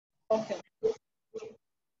Okay.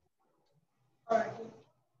 All right.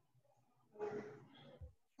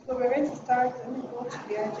 So we're going to start. Let me go to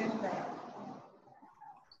the agenda.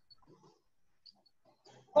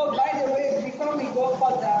 Oh, by the way, before we go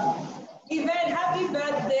further, Yvette, happy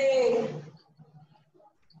birthday.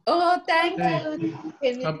 Oh, thank Hey,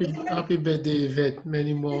 you. happy birthday, Yvette.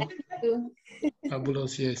 Many more Thank you.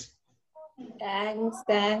 fabulous years. Thanks.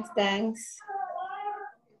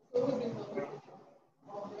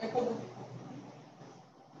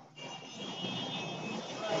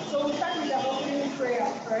 So we start with the opening prayer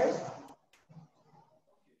first.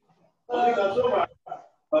 I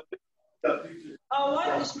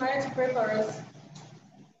want Ishmael to pray for us.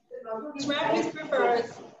 Ishmael, please pray for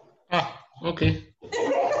us. Okay.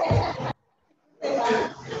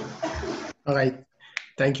 All right.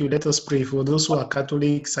 Thank you. Let us pray for those who are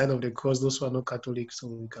Catholic, sign of the cross, those who are not Catholic, so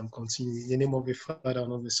we can continue. In the name of the Father,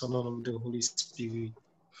 and of the Son, and of the Holy Spirit.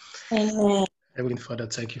 Amen. Heavenly Father,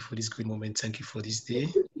 thank you for this great moment. Thank you for this day.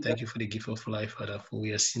 Thank you for the gift of life, Father, for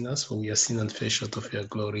we are sinners, for we are sinners and fell short of your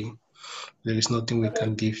glory. There is nothing we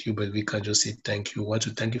can give you, but we can just say thank you. We want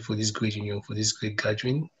to thank you for this great union, for this great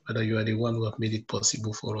gathering. Father, you are the one who have made it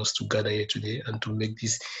possible for us to gather here today and to make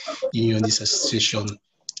this union, this association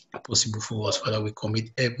possible for us. Father, we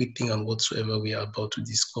commit everything and whatsoever we are about to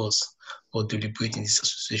discuss or deliberate in this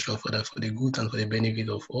association, Father, for the good and for the benefit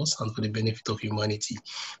of us and for the benefit of humanity.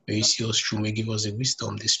 May you see us through, may give us the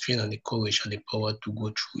wisdom, the strength, and the courage and the power to go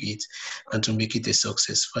through it and to make it a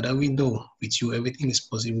success. Father, we know with you everything is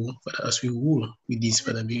possible. Father, as we rule with this,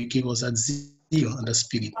 Father, may you give us that zeal and that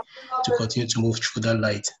spirit to continue to move through that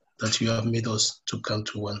light that you have made us to come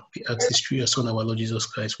to one. We ask this through your Son, our Lord Jesus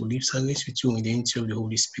Christ, who lives and reigns with you in the unity of the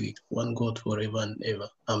Holy Spirit, one God forever and ever.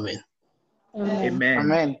 Amen.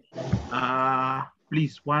 Amen.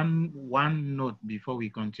 Please, one note before we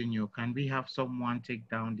continue. Can we have someone take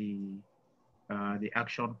down the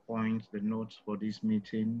action points, the notes for this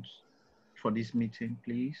meeting,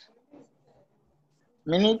 please?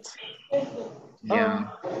 Minute? Yeah.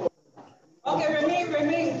 Okay, Remy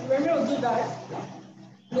will do that.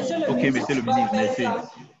 Okay, Monsieur le Ministre, merci.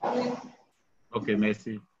 Okay,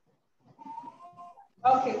 merci.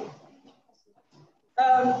 Okay.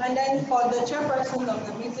 And then for the chairperson of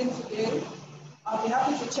the meeting today, I'll be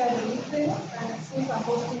happy to chair the meeting, and since I'm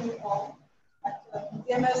hosting you all at the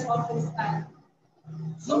DMS office and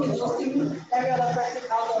Zoom is hosting every other person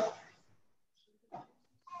out of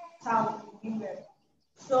town in there.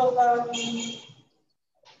 So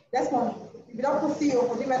that's one. If you don't see you,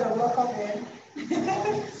 forgive me, welcome in.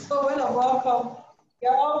 So welcome.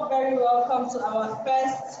 You're all very welcome to our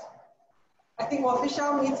first, I think,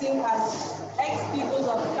 official meeting as ex-pupils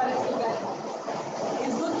of Catholic Students.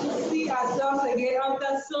 It's good to see ourselves again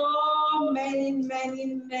after so many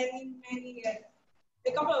years.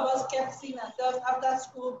 A couple of us kept seeing ourselves after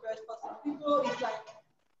school, but for some people, it's like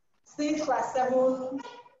since class 7,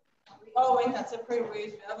 we all went our separate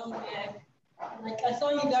ways. We haven't met. Like I saw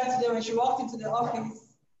you guys today when she walked into the office.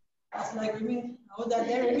 I was like, Remy, I that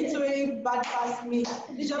day, Remy too bad past me.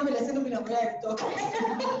 This should be the same thing where I talk.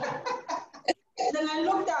 Then I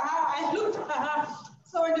looked at her.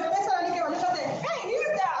 So when the first one came, I said, hey, you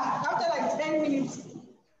there? After like 10 minutes.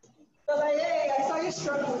 So like, hey, I saw you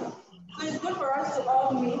struggle. So it's good for us to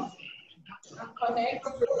all meet and connect.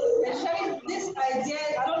 And sharing this idea,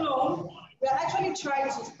 I don't know, we are actually trying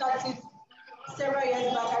to start it several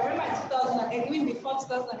years back. I remember in 2008, even before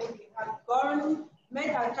 2008, we had gone, met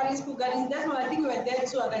at Catholic School Gardens. That's when I think we were there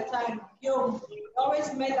too at that time. We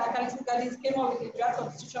always met at Catholic School Gardens, came up with a draft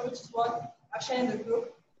constitution, which is what I shared in the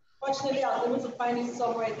group. Fortunately, I was able to find it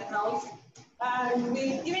somewhere in the house. And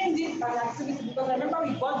we even did an activity because I remember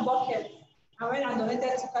we bought buckets and went and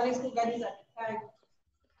donated to Catholic School Gardens at the time.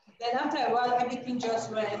 Then after a while, everything just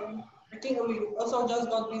went. I think we also just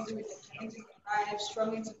got busy with the community life,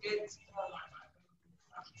 struggling to get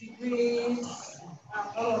degrees and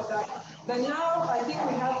all of that. But now I think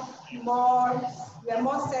we are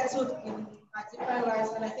more settled in our different lives,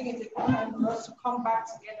 and I think it's a good time for us to come back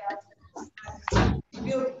together.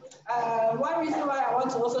 One reason why I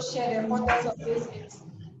want to also share the importance of this is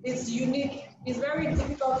it's unique. It's very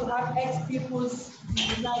difficult to have ex-pupils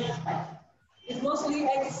unite. It's mostly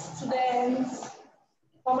ex-students,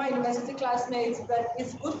 former university classmates, but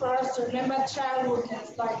it's good for us to remember childhood.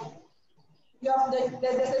 It's like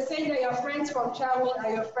there's a saying that your friends from childhood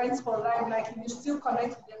are your friends for life. Like if you still connect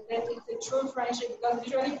with them, then it's a true friendship because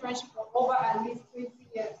usually friendship for over at least 20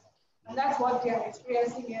 years. And that's what we are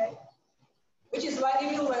experiencing here. Which is why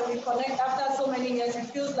even when we connect after so many years, it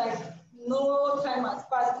feels like no time has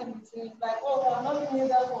passed in between. It's like, oh, I've not been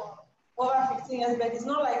here for over 15 years, but it's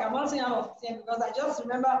not like I'm not saying I'm of 15 because I just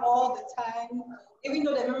remember all the time, even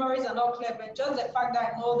though the memories are not clear, but just the fact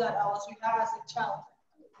that I know that I was with her as a child,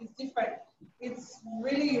 it's different. It's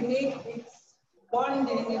really unique. It's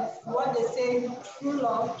bonding. It's what they say, true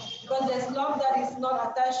love, because there's love that is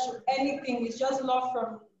not attached to anything. It's just love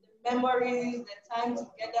from the memories, the time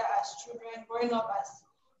together as children, growing up as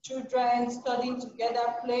children, studying together,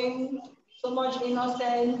 playing, so much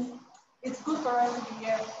innocence. It's good for us to be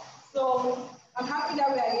here. So I'm happy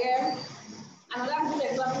that we are here. Another good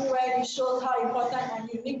example where it shows how important and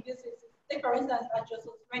unique this is. Take for instance at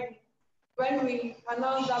Joseph's wedding. When we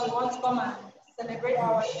announced that we want to come and celebrate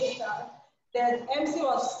our sister, the MC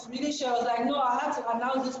was really sure. I was like, no, I had to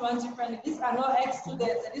announce this one differently. These are not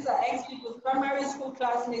ex-students, these are ex-people's primary school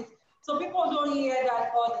classmates. So people don't hear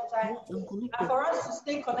that all the time. And for us to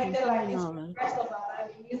stay connected like this for the rest of our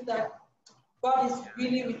life, it means that God is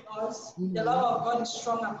really with us. The love of God is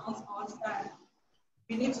strong amongst us, and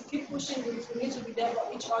we need to keep pushing it. We need to be there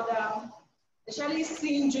for each other. Especially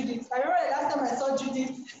seeing Judith. I remember the last time I saw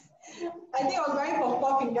Judith, I think I was buying for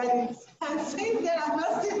pop in Gardens. And since then, I've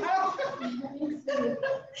not seen her. And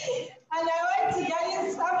I went to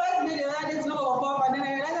Gardens, I was doing the other day to look for pop, and then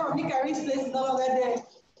I realized that my Nicari's place is no longer there.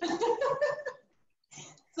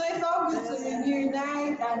 So it's all good to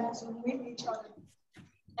reunite and to meet each other.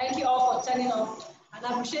 Thank you all for turning up and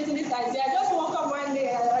appreciating this idea. I just woke up one day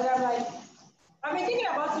and I'm like, I've been thinking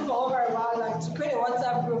about it for over a while, like to create a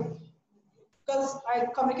WhatsApp group. Because I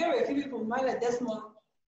communicate with a few people, mine like Desmond,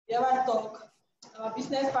 we ever talk, our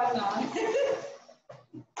business partner.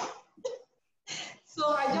 So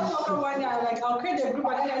I just woke up one day, I'm like, I'll create a group,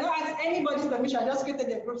 and then I don't ask anybody's permission, I just created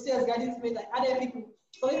a group, CS Guidance Mate, like other people.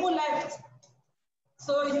 So people left.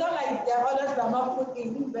 So it's not like there are others that are not put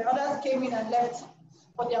in, but others came in and left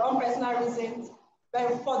for their own personal reasons.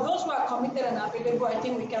 But for those who are committed and available, I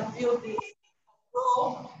think we can build this.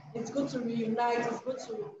 So it's good to reunite, it's good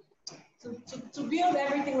to build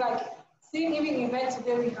everything, like seeing even events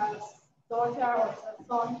today we have daughter or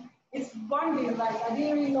son. It's bonding, like I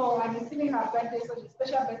didn't really know, I'm feeling her birthday, such a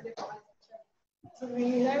special birthday for my teacher. So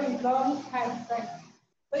reunite with long time friends.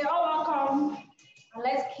 So you're all welcome, and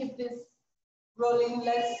let's keep this rolling.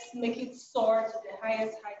 Let's make it soar to the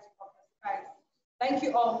highest heights of the skies. Thank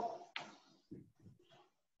you all.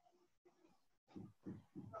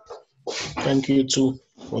 Thank you too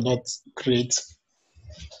for that great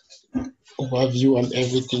overview and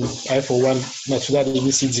everything. I, for one, not sure that I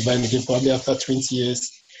even see Divine again, probably after 20 years.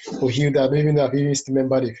 For him, that maybe not even still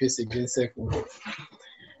remember the face again.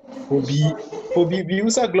 For be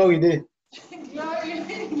user glory day. Glory,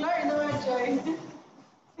 no joy.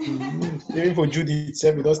 Even for Judy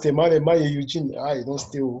itself, it don't stay. Man, Eugene, I don't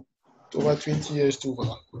stay over 20 years too.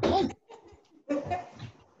 It's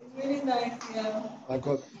really nice, yeah. I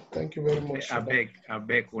got. Thank you very much. I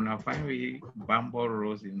beg, when I find we Bambo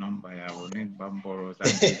Rose in number, I will need Bambo Rose.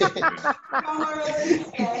 Sit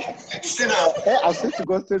down. I'll say to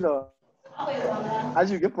go sit down.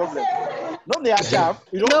 As you get problem. No, they are sharp.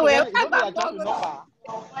 You don't know they are sharp number.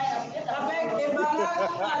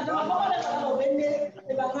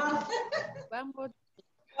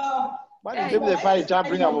 Why did they find a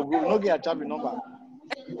bring our group? No, they are sharp number.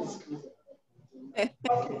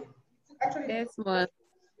 Actually, Yes, one.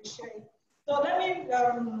 so let me,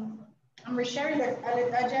 I'm resharing the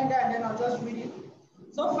agenda and then I'll just read it.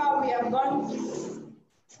 So far, we have gone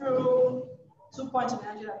through 2 points in the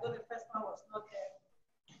agenda, though the first one was not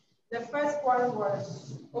there. The first one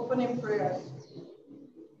was opening prayers.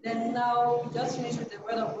 Then now, we just finished with the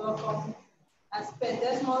word of welcome. As per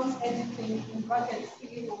Desmond's editing, in brackets,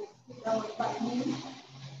 that was by me.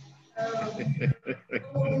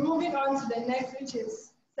 Moving on to the next, which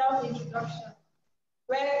is self-introduction.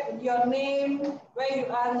 Where your name, where you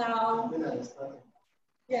are now.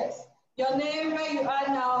 Yes, your name, where you are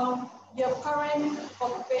now, your current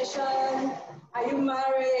occupation. Are you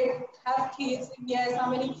married? Have kids? Yes. How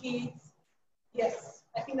many kids? Yes.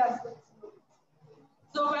 I think that's good to know.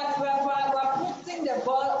 So we're putting the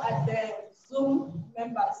ball at the Zoom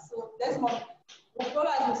members. So Desmond, we'll go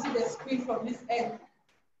and see the screen from this end.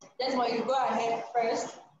 Desmond, you go ahead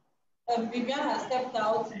first. Vivian has stepped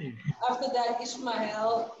out. After that,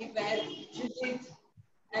 Ishmael, Yvette, Judith,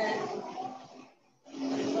 and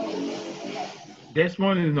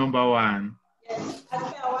Desmond is number one. yes, as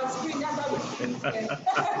per our screen, that's how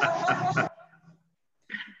we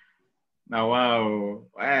Now, wow.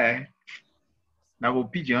 Now, we'll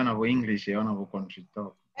PG on our English, on our country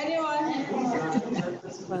talk. Anyone?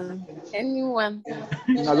 Anyone?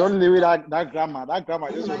 Now don't leave it that grammar. That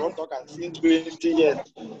grammar just don't talk and sing 20 years.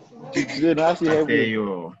 I tell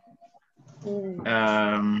you.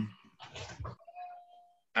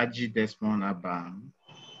 Aji Desmond Abang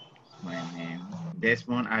is my name.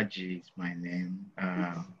 Desmond Aji is my name.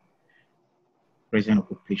 Present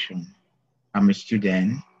occupation. I'm a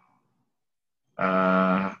student.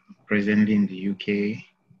 Presently in the UK.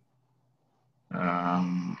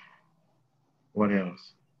 What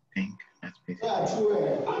else? I think that's basically.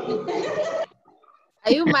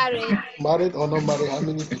 Are you married? Married or not married? How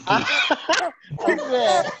many people?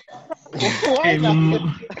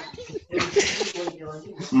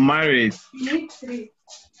 Married.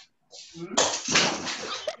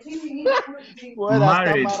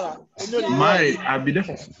 Married. I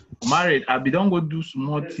be don't go do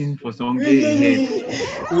small thing for some gay head.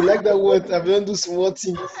 We like that word. I don't do small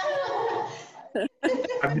thing.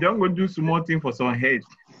 I be don't go do small thing for some head.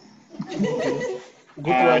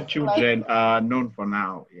 Children are known for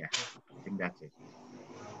now. Yeah, I think that's it.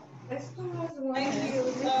 Thank you,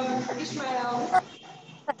 Ishmael.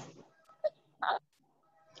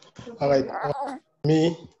 All right,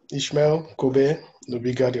 me, Ishmael Kobe,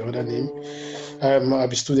 Nobiga, the other name. I'm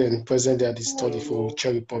a student present at the study for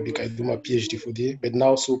Czech Republic. I do my PhD for there, but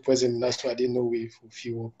now so present now, so I didn't know way for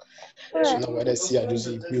few work. So now when I see, I just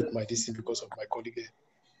mute my distance because of my colleague.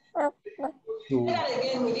 So,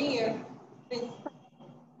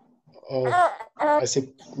 I say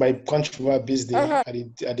my country was based there. I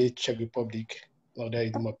did Czech Republic. Now that I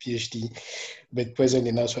do my PhD, but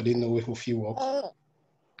presently now, so I didn't know way for few work.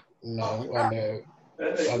 No,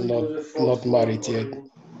 I'm not married yet,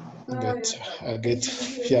 but I get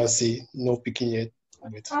fiancé, no picking yet.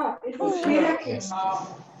 But, yes.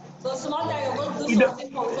 So small guy, you go do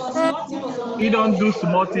something for small thing for some. He don't do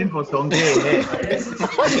small thing for some gay.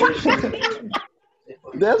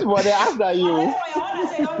 That's what they asked at you.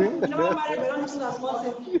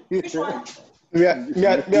 Me,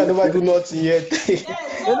 I never do nothing yet.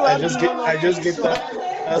 I just get that.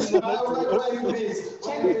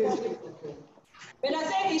 When I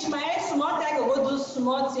say Ishmael, small guy go do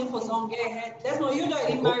small thing for some gay head. That's not you don't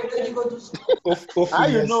even married, you go do small. How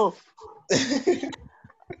you know?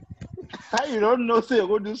 How you don't know? Say you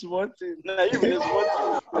go do small thing. Nah, you be small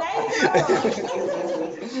thing.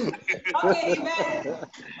 Okay, Yvette.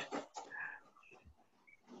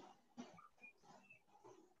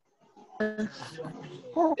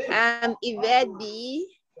 I'm Yvette B.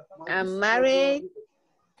 I'm married,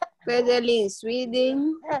 presently in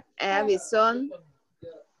Sweden. I have a son.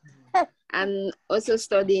 I'm also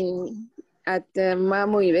studying at the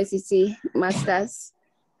Malmö University Master's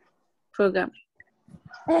program.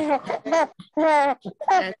 And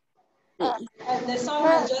the son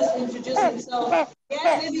has just introduced himself.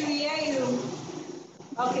 Yes, baby, we hear you.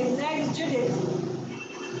 Okay, next, Judith.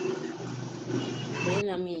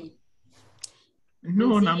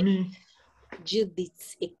 No, not me.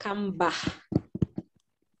 Judith Ikamba.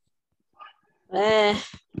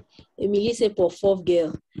 Emily say for fourth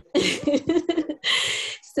girl.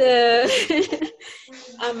 So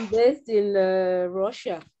I'm based in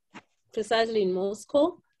Russia, precisely in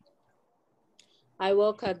Moscow. I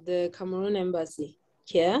work at the Cameroon embassy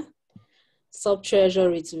here,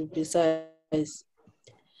 sub-treasury to be precise.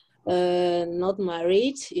 Not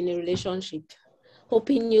married, in a relationship.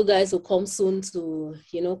 Hoping you guys will come soon to,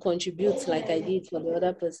 contribute like I did for the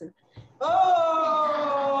other person.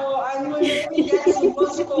 Oh, and when we get to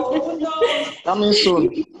Moscow, who knows? Coming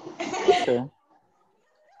soon. Okay.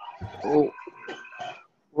 Oh,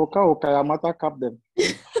 okay, Yamata cap them.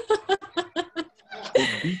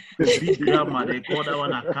 The big drama, they call that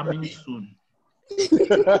one are coming soon.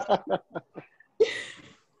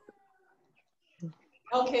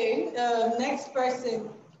 Okay, next person.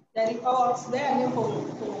 That is there for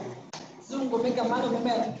Zoom go make a man of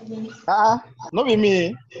me. No be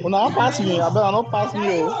me. When I pass me, I better not pass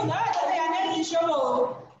me.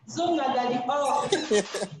 Zoom na daddy.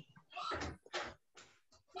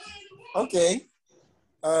 Okay.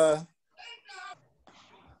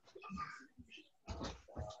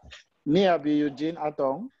 Me, I be Eugene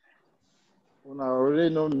Atong. I already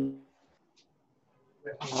know me.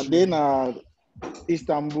 And then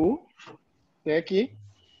Istanbul, Turkey.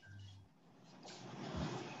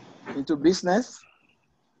 Into business.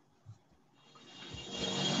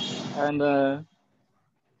 And I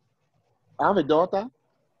have a daughter,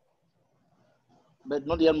 but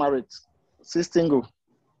not yet married. She's single.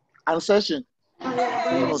 And searching.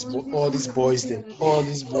 All these boys there. All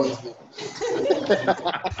these boys there.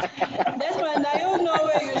 That's when now you know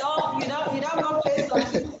where you don't play some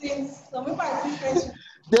things. Some people are different.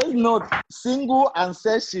 Take note, single and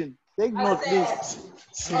searching. Take note, please.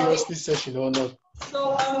 Seriously searching or not?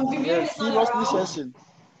 So Vivian is not seriously around. searching.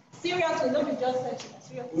 Seriously, don't be just searching.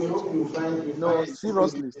 Seriously. We hope you find. No,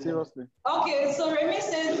 seriously. Okay, so Remy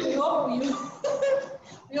says we hope you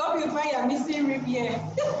we hope you find your missing rib here.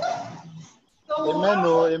 So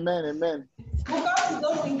Amen. Amen. Because we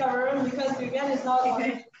don't think Cameroon because Vivian is not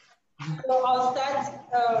on. So I'll start.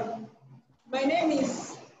 My name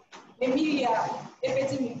is Emilia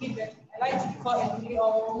Efeti Mikibe. I like to be called Emilia,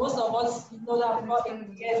 or most of us know that I'm called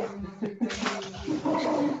Emilia.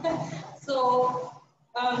 So,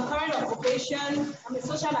 current occupation, I'm a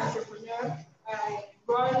social entrepreneur. I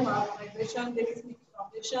run my organization, David Smith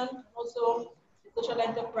Foundation, and also the social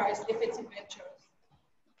enterprise, Efeti Ventures.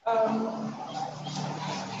 I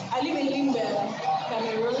live in Limbe,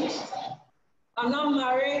 Cameroon. I'm not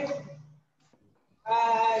married.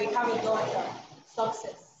 I have a daughter.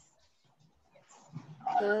 Success.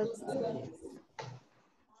 Yes.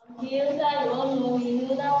 Hilda, you all know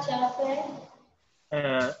Hilda Chape?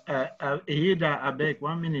 Hilda, I beg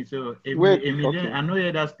 1 minute. So, Wait, Emilia, okay. I know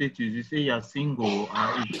you that status. You say you're single.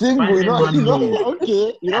 Single, you know,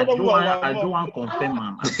 okay. You know I don't want to confirm,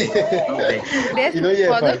 ma'am. For don't you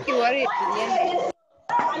worry. I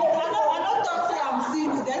don't talk to I'm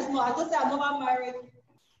single. That's no. I just say I'm never married.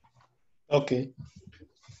 Okay.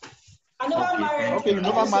 I'm never married. Okay, you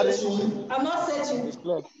never married. I'm not searching.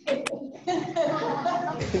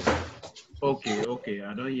 Okay.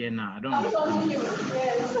 I don't hear now. I don't understand.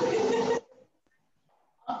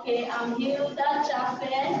 Okay, I'm Hilda Chape.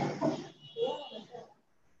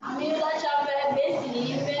 Based in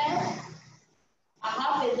Limbe. I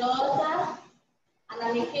have a daughter and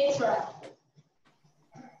I'm a caterer.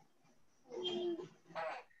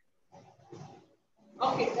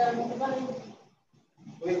 Okay,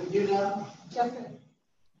 Wait, Hilda. Chape.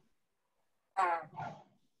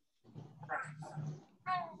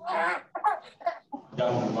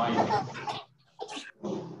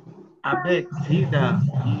 I beg, Hilda,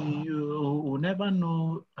 you will never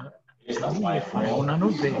know.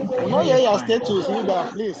 No, your status, Hilda,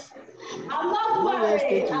 please. I'm not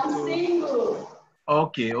married, I'm single.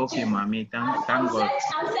 Okay, mommy. Thank God. I'm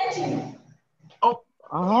searching.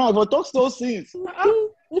 But talk so since.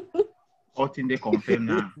 What in they confirm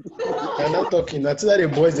now? I'm not talking. That's why the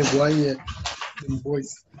boys they go here. The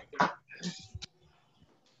boys.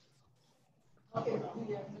 Okay.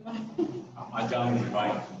 I'm Ajahn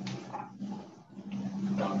Divine.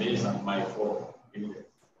 I'm based at my 4.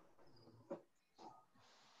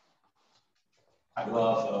 I do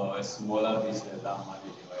have a smaller business that I'm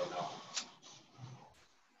managing right now.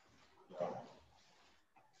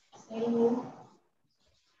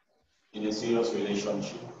 In a serious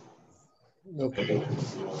relationship. Okay.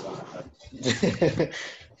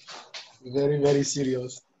 Very, very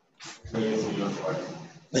serious. Very serious, right?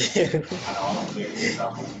 And I want to make this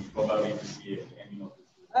happen probably this year, ending of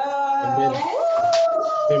this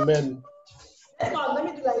year. Amen. Let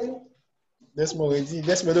me do like you. This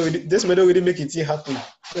man already make it happen.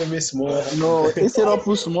 Let me small. No, instead of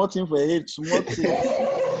put small thing for it, small thing.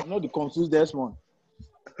 You know the confuse this one.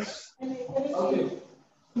 Okay.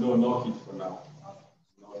 No, not it for now.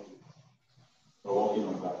 Not it. We're working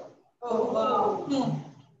on that. Oh, wow.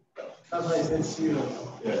 That's why I said serious.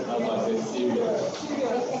 Yeah, that's why I said serious.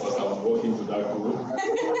 Because I'm working to that group.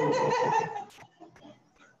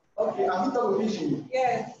 Okay, I'm talking fishing.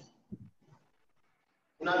 Yes.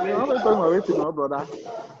 I'm not talking about waiting, no, brother.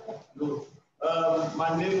 No.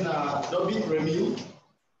 My name is Dobby Remy.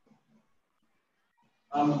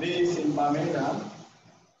 I'm based in Birmingham.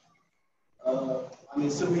 I'm a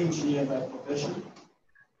civil engineer by profession.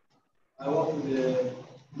 I work with the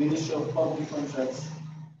Ministry of Public Contracts.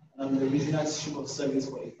 I'm the regional chief of service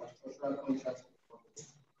for infrastructural contracts.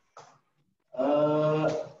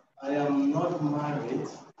 I am not married.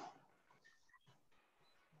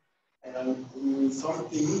 I am doing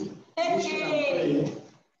something. Hey.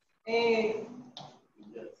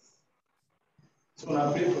 Yes. So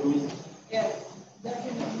now pray for me. Yes,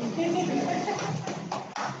 definitely.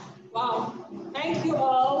 Wow. Thank you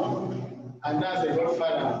all. And that's the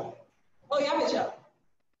godfather. Oh, you have a job.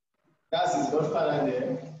 That's his godfather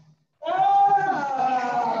there. Oh,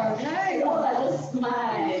 nice. Oh, I just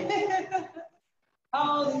smile.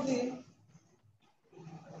 How old is he?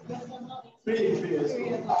 3 years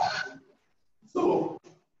old. So,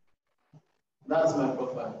 that's my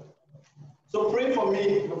profile. So pray for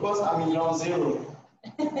me because I'm in round 0.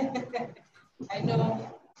 I know.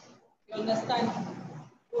 You understand.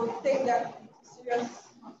 We'll take that serious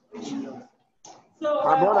consideration. So,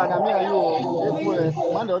 my brother, I mean, you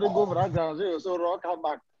man, they already go for that ground zero, so rock come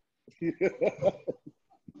back. The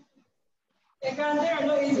ground zero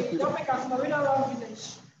no easy. Don't make us know. We don't run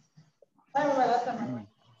village. I remember that time.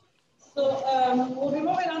 So we'll be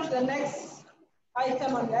moving on to the next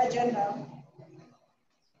item on the agenda.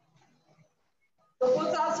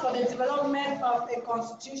 Proposals for the development of a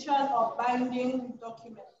constitution or binding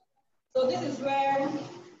document. So this is where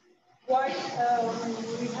what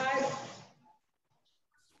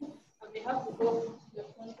we have to go to the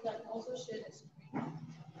front and also share the screen.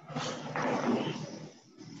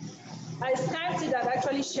 I stamped it and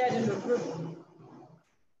actually shared in the group.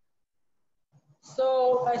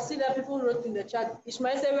 So I see that people wrote in the chat.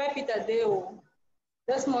 Ishmael said, where Peter Deo?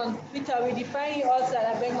 This month, Peter, we define you outside.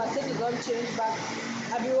 I beg my status don't change back.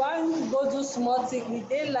 Everyone go do small thing. We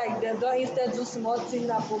did like them, don't instead do small thing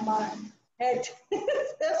up for my head.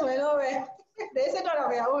 That's when nowhere. They said all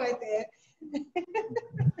of your own right there.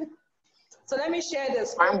 So let me share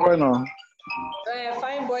this. Fine boy now.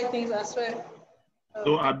 Fine boy things as well.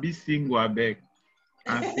 So I be single, I beg.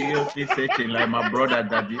 I'm seriously searching like my brother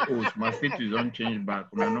that the host. My status don't change back.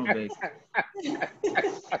 I know that.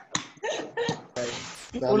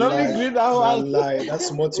 That's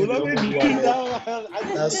small thing we don't go do.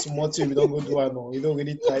 That's small thing we don't go do. You don't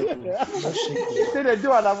really type. Don't shake it. Say they do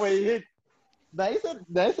that way. They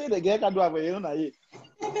say the girl can do that way. You know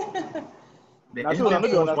the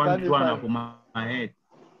internet one do one for my head.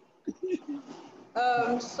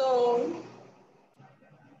 So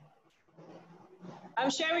I'm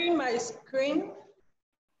sharing my screen,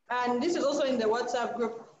 and this is also in the WhatsApp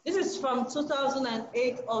group. This is from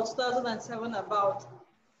 2008 or 2007 about.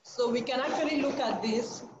 So we can actually look at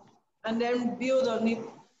this and then build on it.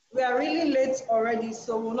 We are really late already,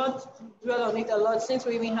 so we'll not dwell on it a lot since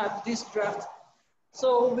we even have this draft.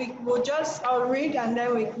 So we will I'll read and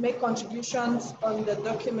then we make contributions on the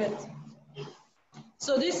document.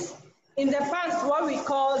 So this, in the past, what we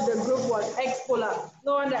called the group was Expola.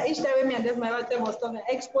 No wonder each time me and my wife was talking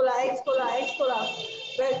Expola.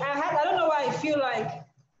 But I don't know why I feel like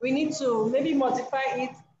we need to maybe modify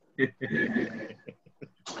it.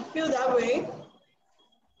 I feel that way.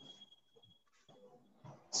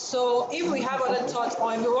 So if we have other thoughts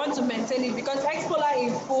or if we want to maintain it, because Expola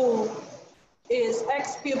in full is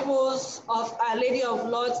ex-pupils of Our Lady of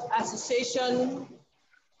Lords Association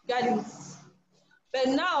Gardens. But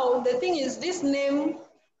now the thing is, this name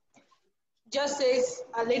just says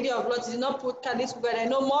Our Lady of Lords. Did not put Catholic School Gardens. I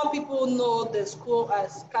know more people know the school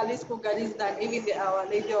as Catholic School Gardens than even the Our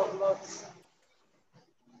Lady of Lords.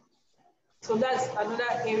 So that's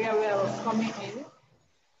another area where I was coming in.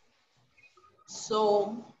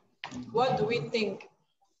 So what do we think?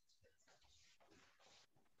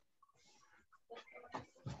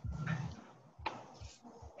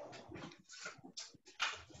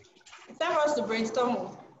 It's time for us to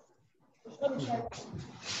brainstorm.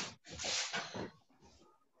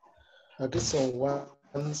 I guess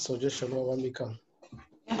one suggestion I want to make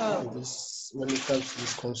when it comes to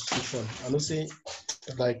this constitution. I don't say,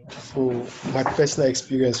 like, for my personal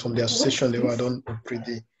experience from the association level, I don't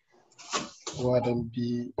pretty. Or I don't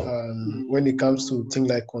be when it comes to things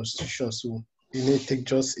like constitution, so you may take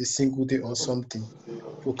just a single day or something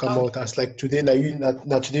to come out as like today.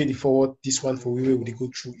 Now today the forward this one for we will go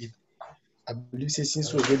through it. I believe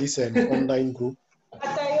since we get this online group,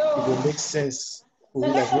 it will make sense. We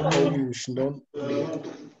like what we should not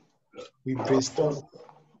we brainstorm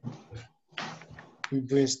on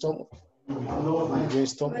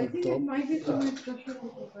top.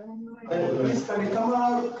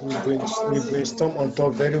 We brainstorm on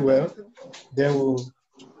top very well. Then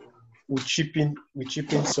we chip in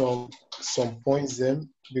some points then,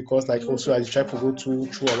 because like also I try to go through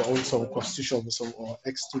our own some constitution with some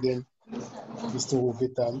ex-student this thing will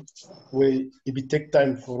get where it will take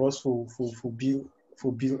time for us to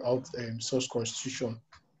build out such constitution.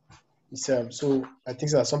 So I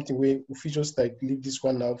think that's something where if we just like leave this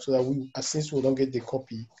one out so that we, since we don't get the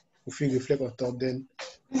copy, if we reflect on top, then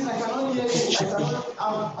I'm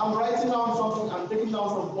writing down something. I'm taking down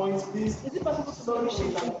some points, please. Is it possible to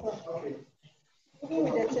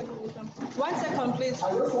okay. 1 second, please.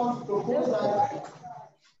 I just want to propose that.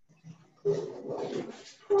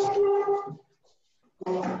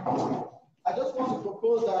 I just want to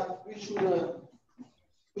propose that we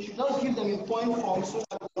should not give them in point form so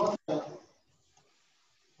that we don't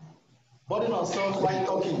burden ourselves while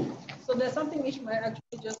talking. So there's something Ishmael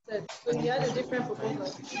actually just said. So he had a different proposal.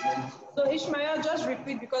 So Ishmael, just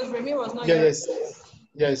repeat because Remy was not here.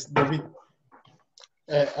 Yes, David.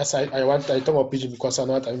 As I talk about PG because I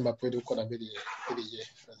know that I'm going to call a video.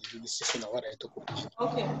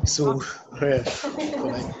 Okay. So,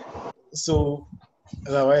 so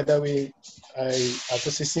that way, I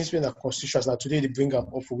to say since we're in a constitution now today they bring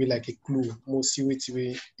up we like a clue, more see what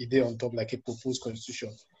we idea on top like a proposed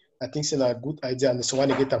constitution. I think it's a good idea, and so when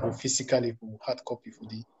they get up physically, hard copy for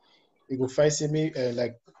the, we go find me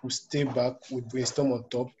like we stay back, we brainstorm on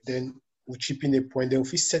top, then we chip in a point, then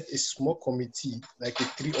we set a small committee, like a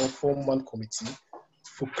 3 or 4 man committee,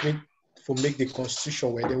 for make the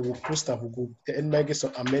constitution where then we'll post and we'll go, then might get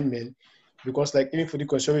some amendment, because like even for the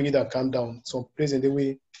constitution, we need to calm down. Some place in the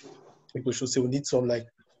way people should say we need some like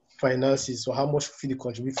finances, so how much we feel the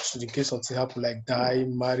contribute in case something happen, like die,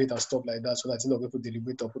 married and stuff like that, so that you know people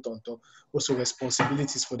deliberate or put on top. Also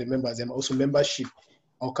responsibilities for the members, and also membership.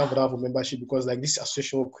 I'll cover that for membership, because like this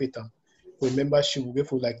association will create for membership, we'll go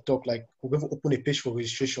for like talk, like we'll go for open a page for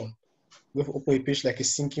registration. We'll go for open a page like a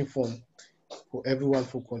sinking fund for everyone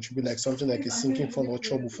for contribute, like something like a sinking fund or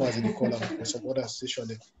trouble fund as they call them, or some other association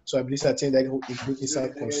there. So I believe that thing that will include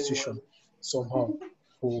inside constitution somehow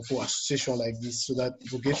for association like this, so that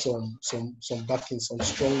we'll get some backing, some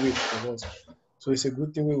strong weight for us. So it's a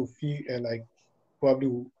good thing we will feel like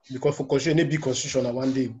probably, because for constitution, any big constitution at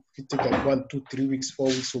one day, it take like 1, 2, 3 weeks, 4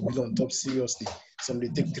 weeks to be on top seriously. Some they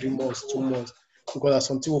take 3 months, 2 months, because that's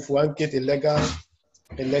something if we want to get a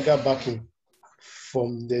legal backing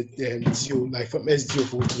from the MDO, like from SDO,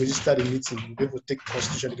 for to register the meeting, we will take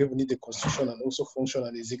constitution, we will need the constitution and also function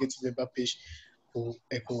and executive member page for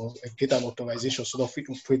get an authorization, so that we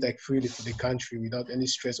can operate like freely for the country without any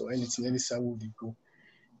stress or anything, any side will go.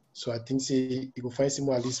 So I think say you will find some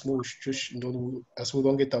more at least more just, you know, as we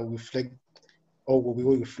don't get our reflect, or we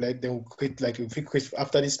will reflect, then we'll create like, if we create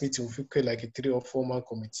after this meeting, we'll create like a 3 or 4 man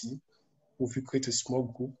committee, we'll create a small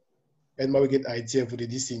group, and now we get idea for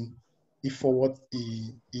this thing, if forward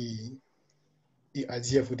the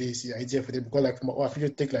idea for this, because like our video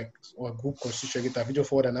take like our group constitution, get a video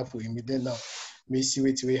forward and for him, then now may see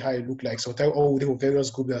how it look like. Sometimes all the various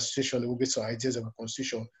group association, they will get some ideas of a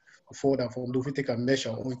constitution forward, and from if we take a measure,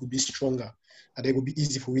 or it could be stronger, and it will be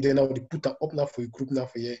easy for we then now they put that up now for a group now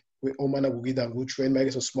for yeah, where all manner will read and go through and make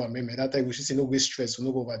it so small amendment. That time we should say no waste stress, so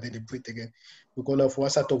no go over there, they break again. Because now for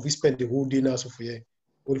us out of we spend the whole day now, so for yeah,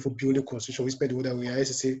 only for building constitution, we spend the whole day. We are to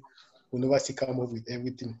say we'll never see come up with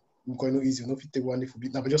everything. We're going no easy, no fit take one day for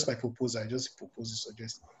bit. Now, but just my proposal, I just propose it,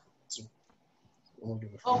 suggest. So,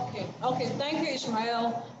 okay, thank you,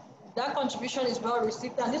 Ishmael. That contribution is well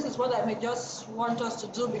received, and this is what I may just want us to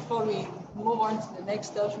do before we move on to the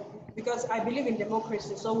next step, because I believe in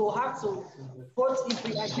democracy, so we'll have to vote if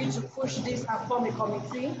we agree to push this and form a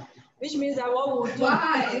committee, which means that what we'll do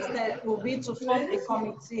instead will be to form a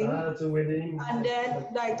committee, and then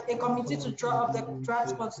like a committee to draw up the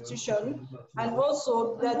draft constitution, and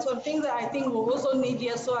also there's some things that I think we'll also need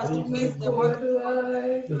here so as to ease the work,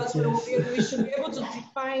 because we should be able to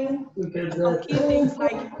define some key things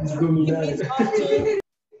like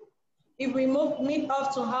if we meet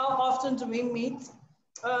often, how often do we meet?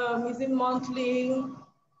 Is it monthly?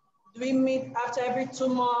 Do we meet after every 2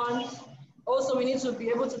 months? Also, we need to be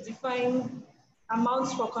able to define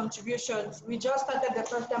amounts for contributions. We just started the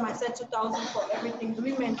first time, I said 2,000 for everything. Do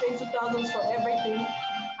we maintain 2,000 for everything?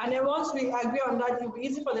 And then once we agree on that, it'll be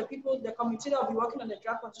easy for the people, the committee that will be working on the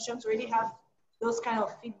draft constitution to already have those kind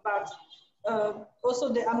of feedbacks. Also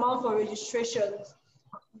the amount for registrations.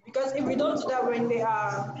 Because if we don't do that when they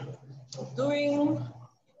are doing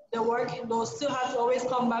the work, they'll still have to always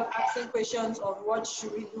come back asking questions of what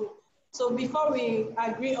should we do. So before we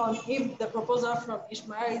agree on if the proposal from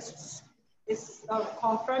Ishmael is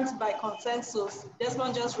confirmed by consensus,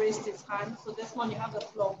 Desmond just raised his hand. So Desmond, you have the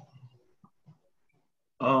floor.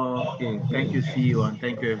 Okay, thank you, CEO, and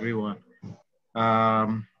thank you, everyone.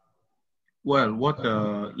 Well, what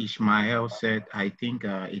Ishmael said, I think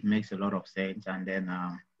it makes a lot of sense. And then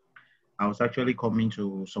I was actually coming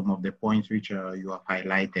to some of the points which you have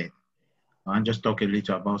highlighted. I'll just talk a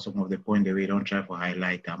little about some of the points that we don't try to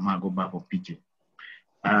highlight. I might go back for PJ.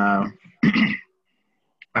 I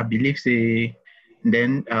believe, say,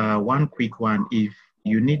 then one quick one, if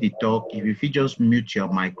you need to talk, if you just mute your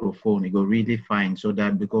microphone, it go really fine, so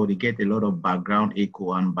that because they get a lot of background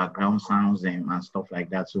echo and background sounds and stuff like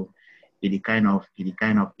that. So it kind of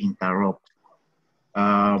interrupt.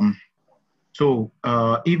 So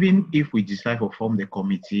even if we decide to form the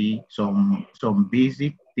committee, some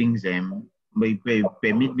basic things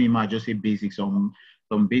permit me might just say basic, some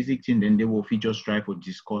basic things, then they will just try to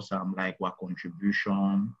discuss like what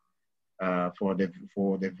contribution for the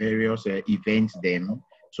various events them,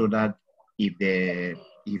 so that if the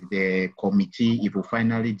committee, if we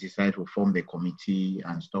finally decide to form the committee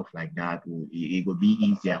and stuff like that, it will be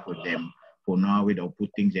easier for them for now they'll put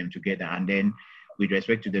things them together. And then with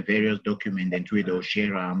respect to the various documents, then they'll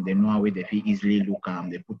share them, they know how they feel easily look them,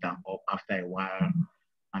 they put them up after a while,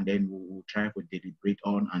 and then we'll try to deliberate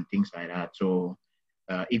on and things like that. So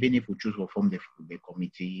even if we choose to form the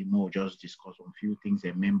committee, more just discuss on few things,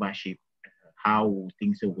 and membership, how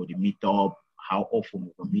things are going to meet up, how often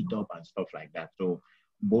we will meet up and stuff like that. So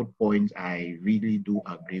both points I really do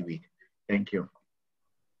agree with. Thank you.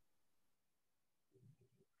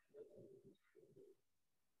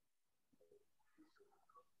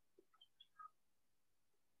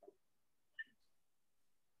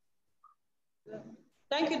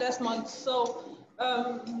 Thank you, Desmond. So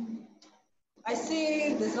I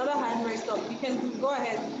see there's another hand raised up. You can go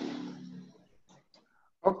ahead.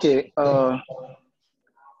 Okay,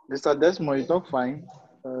 Mr. Desmond, you talk fine.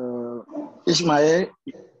 Ishmael,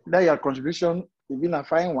 that your contribution has been a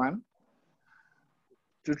fine one.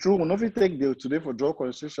 To true, we not take the today for draw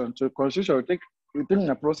constitution. So constitution will take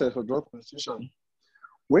a process for draw constitution.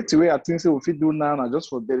 Wait till I think so we do now and just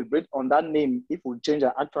for deliberate on that name if we change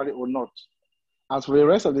it actually or not. As for the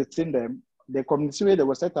rest of the team, them the committee way they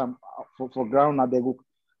will set them for ground and they will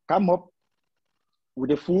come up with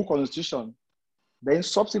the full constitution. Then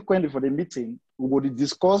subsequently for the meeting, we will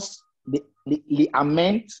discuss the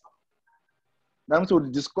amend. Then we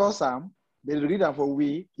will discuss them. They read them for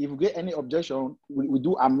we. If we get any objection, we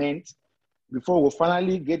do amend before we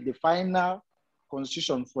finally get the final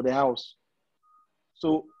constitution for the house.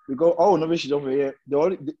 So because all innovation over here,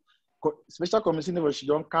 the special committee never should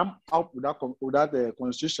don't come out with that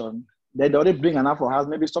constitution. Then they already bring enough for house.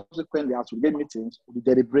 Maybe subsequently as we get meetings, we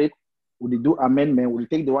deliberate, we do amendment, we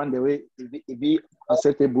take the one the way if be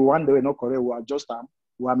acceptable, one the way not correct, we adjust them,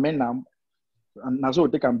 we amend them, and that's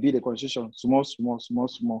what they can be the constitution small.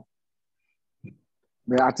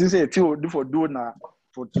 But I think say if you do for doing that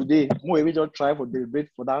for today, more we just try for deliberate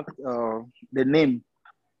for that the name.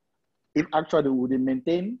 If actually would they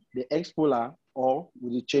maintain the ex-polar or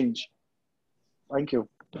would it change? Thank you.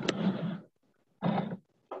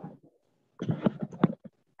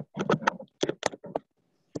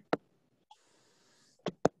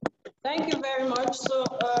 Thank you very much. So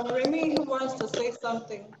Remy, who wants to say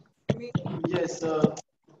something? Remy? Yes,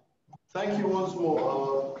 thank you once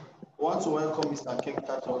more. I want to welcome Mr.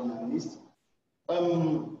 Kektat on the list.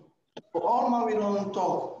 For all my we don't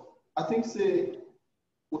talk, I think say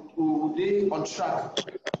they on track.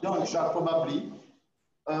 They're on track probably.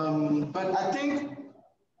 But I think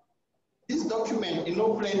this document is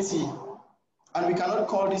not plenty, and we cannot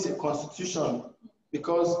call this a constitution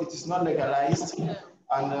because it is not legalized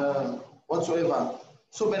and whatsoever.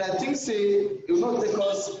 So, but I think say it will not take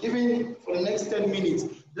us even for the next 10 minutes.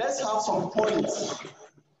 Let's have some points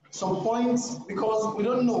because we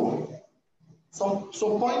don't know. Some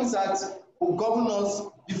points that will govern us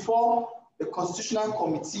before the Constitutional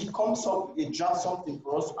Committee comes up with a draft something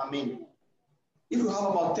for us to amend. If you have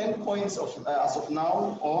about 10 points as of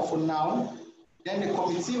now or for now, then the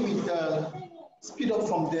committee will speed up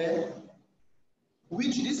from there,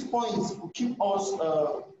 which these points will keep us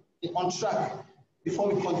on track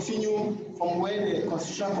before we continue from where the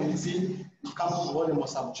Constitutional Committee will come to what they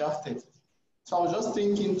must have drafted. So I was just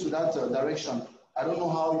thinking to that direction. I don't know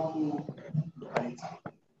how you look at it.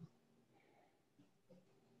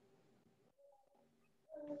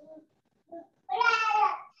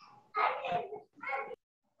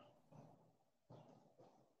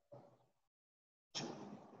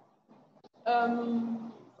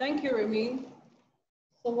 Thank you, Remy.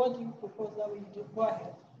 So what do you propose that we do? Go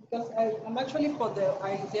ahead. Because I'm actually for the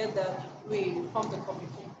idea that we form the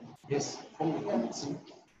committee. Yes, form the committee.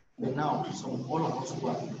 But now, all of us who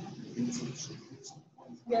are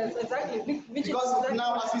yes, exactly. Because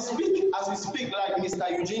now, as we speak, like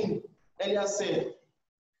Mr. Eugene earlier said,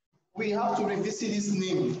 we have to revisit this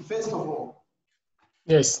name first of all.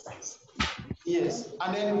 Yes. Yes,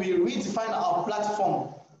 and then we redefine our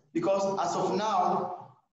platform because as of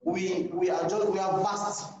now, we are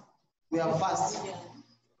vast. We are vast.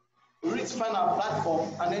 We redefine our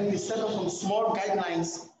platform and then we set up some small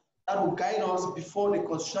guidelines that will guide us before the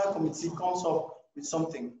Constitutional Committee comes up with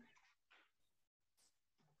something.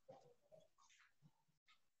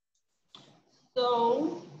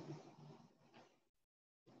 So,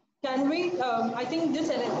 can we, I think these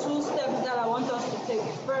are the 2 steps that I want us to take.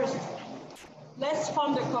 First, let's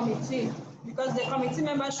form the committee because the committee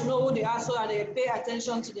members should know who they are so that they pay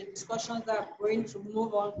attention to the discussions that are going to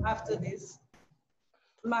move on after this.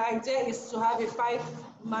 My idea is to have a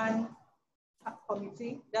 5-man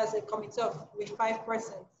committee. That's a committee with 5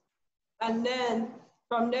 persons. And then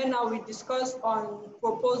from there now we discuss on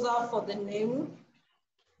proposal for the name.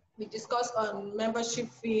 We discuss on membership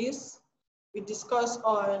fees. We discuss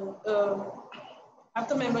on,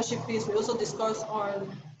 after membership fees, we also discuss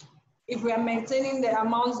on if we are maintaining the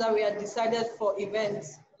amounts that we had decided for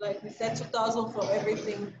events, like we said 2,000 for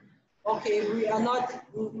everything. okay, we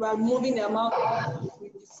are moving the amount, we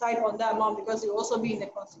decide on that amount because it will also be in the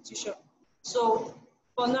constitution. So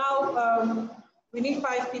for now, we need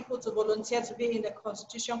 5 people to volunteer to be in the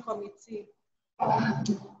constitution committee.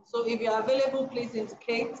 So if you are available, please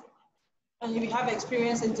indicate. And if you have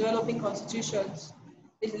experience in developing constitutions,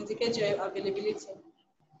 please indicate your availability.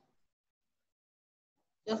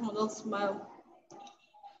 Just don't smile.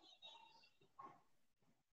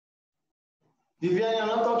 Vivian, you're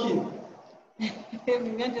not talking.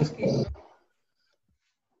 Vivian just came.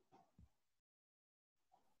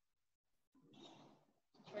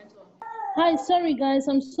 Hi, sorry guys,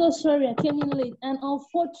 I'm so sorry I came in late and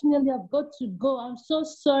unfortunately I've got to go. I'm so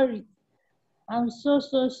sorry. I'm so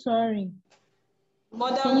sorry.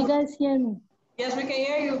 Mother, can you guys hear me? Yes, we can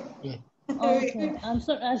hear you. Yeah. Okay, I'm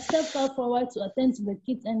sorry. I stepped out for a while to attend to the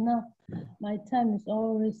kids and now my time is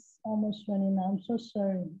almost running out. I'm so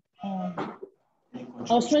sorry.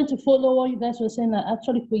 I was trying to follow what you guys were saying. I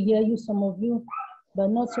actually could hear you, some of you, but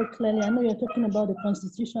not so clearly. I know you're talking about the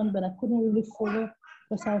constitution, but I couldn't really follow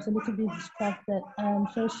because I was a little bit distracted. I'm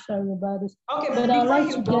so sorry about this. Okay, but I'd like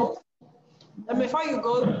to before you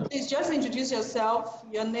go, please just introduce yourself,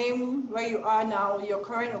 your name, where you are now, your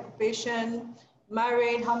current occupation,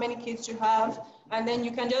 married, how many kids you have, and then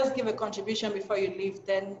you can just give a contribution before you leave.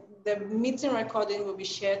 Then the meeting recording will be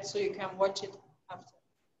shared so you can watch it after.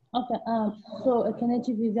 Okay, so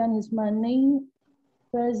Ekenechi Vivian is my name,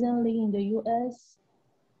 presently in the US,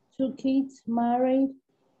 2 kids, married,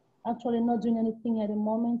 actually not doing anything at the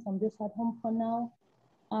moment. I'm just at home for now.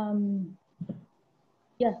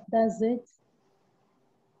 Yeah, that's it.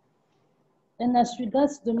 And as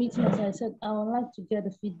regards to the meeting, as I said, I would like to get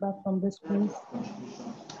the feedback from this place.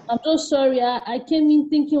 I'm so sorry, I came in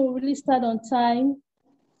thinking we'll really start on time.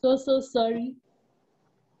 So sorry.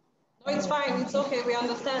 No, it's fine, it's okay, we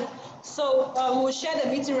understand. So we'll share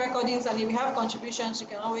the meeting recordings, and if you have contributions, you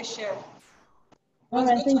can always share. All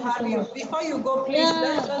right, thank you so much. Before you go, please,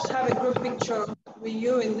 let's just have a group picture with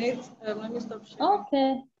you and Nate. Let me stop sharing.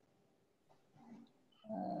 Okay.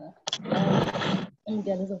 Let me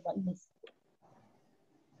get this over this.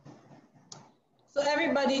 So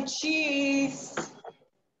everybody, cheese.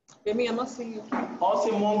 Remy, I'm not seeing you.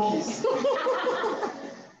 Also monkeys.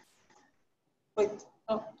 Wait,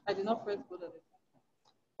 oh, I did not press both of it.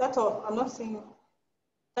 That's all, I'm not seeing you.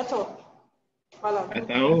 That's all. Voilà.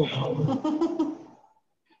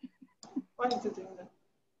 Why is it doing that?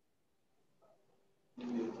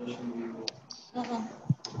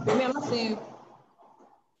 Remy, I'm not seeing you.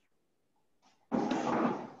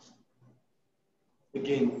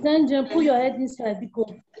 Again. Sandra, pull your head inside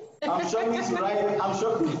because I'm struggling to write. I'm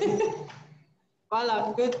struggling.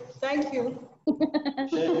 Voilà, good. Thank you. I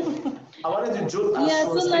wanted to joke. Yeah,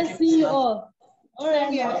 so nice to see you all. All right.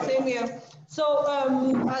 Same here. So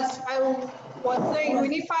as I was saying, we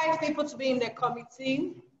need 5 people to be in the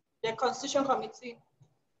committee, the constitution committee.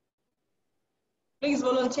 Please,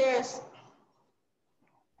 volunteers.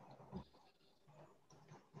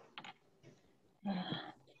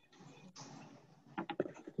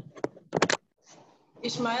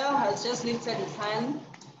 Ishmael has just lifted his hand.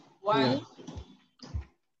 1. Yeah.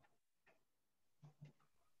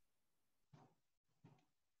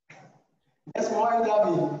 That's more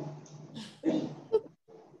Gabby.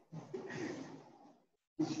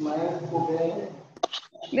 Ishmael, Kobe.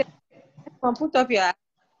 Put up your.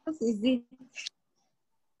 What is it?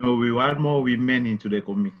 No, we want more women into the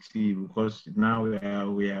committee because now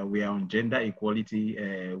we are on gender equality,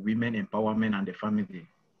 women empowerment, and the family.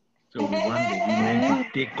 So we want the women to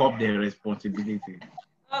take up their responsibility.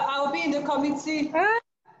 I'll be in the committee.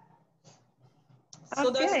 So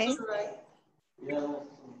okay. That's right. Yeah.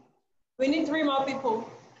 We need 3 more people.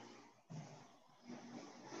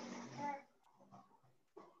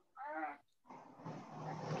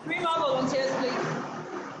 Three more volunteers, please.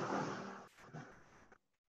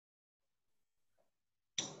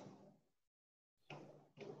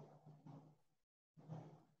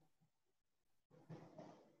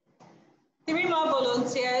 Three more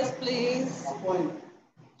volunteers, please.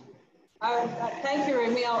 Thank you,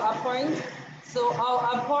 Remy. I'll appoint. So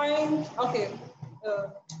I'll appoint, okay.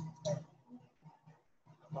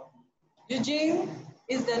 Eugene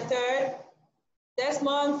is the 3rd.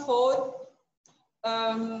 Desmond, 4th.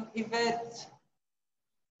 Yvette.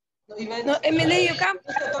 No, Yvette. No, Emily, you can't.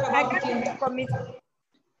 I can't be in the committee.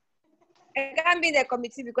 I can't be in the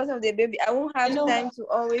committee because of the baby. I won't have time to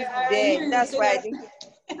always be there. That's why I think.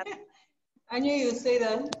 I knew you'd say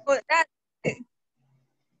that. Oh, that's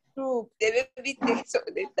true. The baby takes all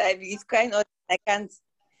the time. It's crying out. I can't.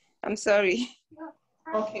 I'm sorry.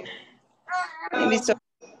 Okay. Maybe so.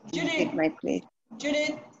 Judith. Take my place.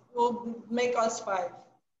 Judith, will make us 5.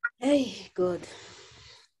 Hey, God.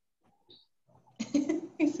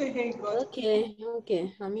 He said, hey, God. Okay,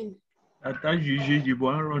 okay. I mean.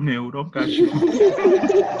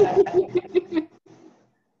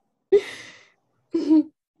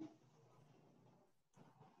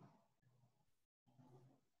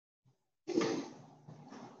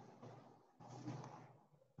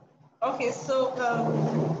 Okay, so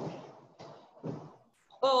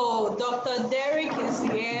oh, Dr. Derek is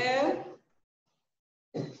here.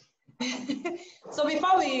 So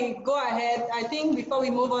before we go ahead, I think before we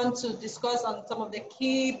move on to discuss on some of the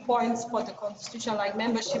key points for the Constitution, like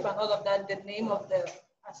membership and all of that, the name of the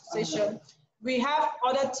association, we have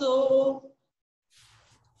other 2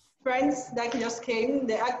 friends that just came.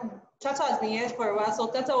 Tata has been here for a while, so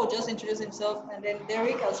Tata will just introduce himself, and then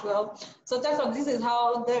Derek as well. So Tata, this is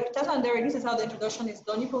how Tata and Derek, this is how the introduction is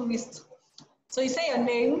done. You can list. So you say your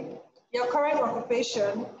name, your current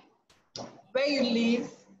occupation, where you live,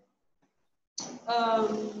 are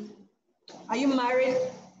you married,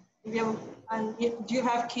 do you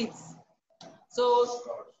have kids? So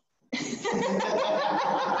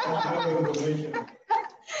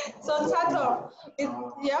so Tata,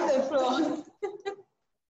 you have the floor.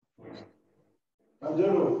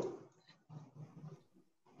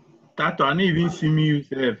 Tato, I didn't even see me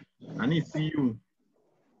yourself. I need to see you.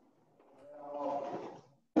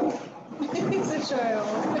 It's a trial.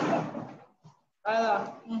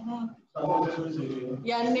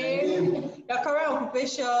 Your name, your current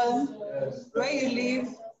occupation, where you live,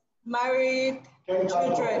 married,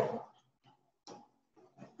 children.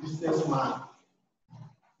 Businessman,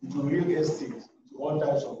 into real estate, to all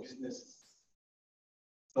types of businesses.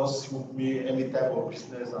 Just with me, any type of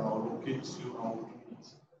business, and I'll locate you and we'll do it.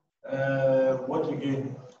 What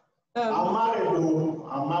again?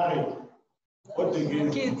 I'm married. What again?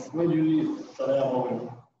 Kids. Where do you live? Sorry, I'm over.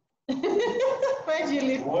 Where do you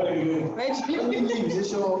live? What do you live? Where do you live?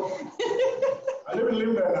 I live in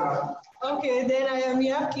Limber now. Okay, then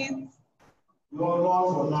you have kids? No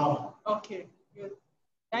for now. Okay, good.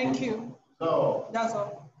 Thank you. So that's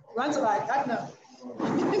all. You want to like that now?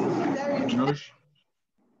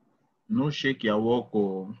 No shake your walk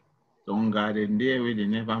or don't garden there where they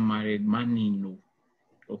never married money, no.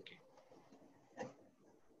 Okay.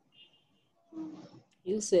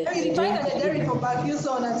 You said. You find out the Derek for back, you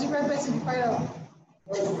saw a different person you find out.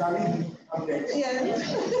 Yeah.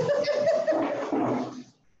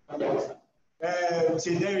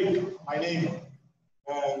 Say Derek, my name.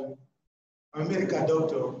 I'm a medical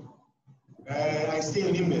doctor. I stay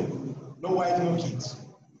in Limbe. No wife, no kids.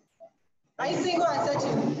 Are you single and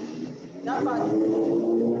searching? That part. If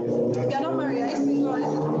you're not married, are you single and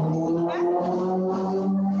searching?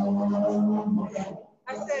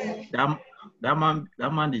 I said.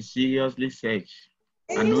 That man is seriously searched.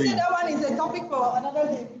 You said that one is a topic for another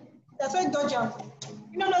day. That's why Dodge out.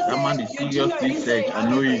 You know, that man is seriously searched. I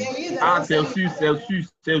know it. Celsius. You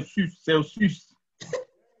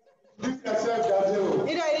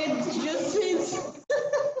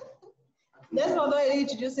know, that's not what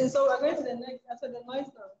introducing. So we're going to the next after the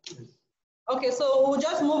noise now. Okay, so we'll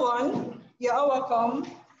just move on. You're all welcome.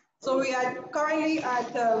 So we are currently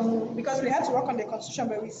at, because we had to work on the Constitution,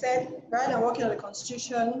 but we said rather than working on the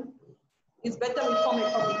Constitution, it's better we form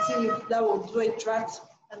a committee that will do a draft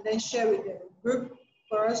and then share with the group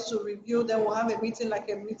for us to review. Then we'll have a meeting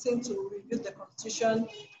to review the Constitution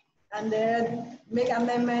and then make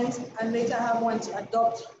amendments and later have one to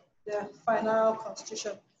adopt the final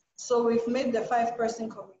Constitution. So we've made the 5-person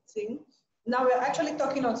committee. Now we're actually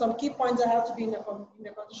talking on some key points that have to be in the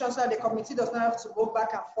Constitution so the committee does not have to go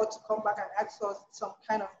back and forth to come back and ask us some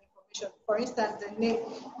kind of information. For instance, the name.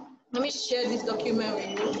 Let me share this document with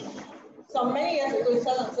you. So many years ago, in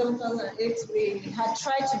 2007, 2008, we had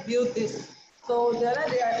tried to build this. So the other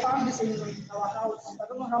day I found this in our house. I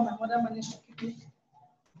don't know how my mother managed to keep it,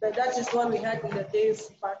 but that is what we had in the days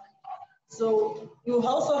back. So you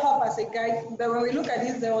also have as a guide, but when we look at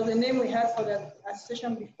this, there was a name we had for the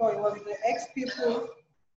association before. It was the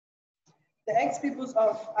ex-peoples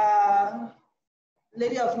of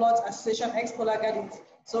Lady of Lords Association, ex-Polar Gardens.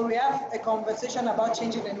 So we have a conversation about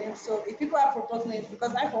changing the name. So if people have proposed names,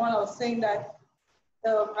 because I, for one, I was saying that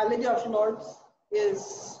Our Lady of Lords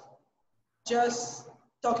is just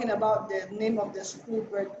talking about the name of the school,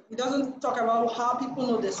 but it doesn't talk about how people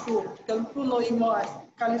know the school, because people know it more as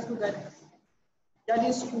Kali School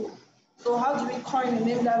Garden School. So how do we coin a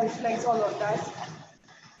name that reflects all of that?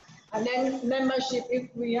 And then membership,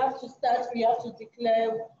 if we have to start, we have to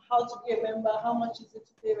declare how to be a member, how much is it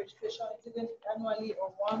to pay registration, is it annually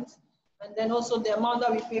or once? And then also the amount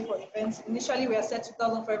that we pay for events. Initially, we are set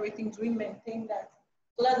 2,000 for everything. Do we maintain that?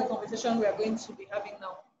 So that's the conversation we are going to be having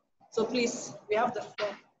now. So please, we have the floor.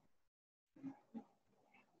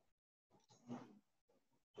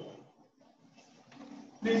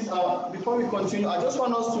 Please, before we continue, I just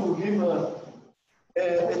want us to give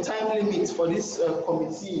a time limit for this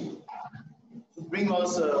committee to bring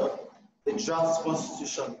us a draft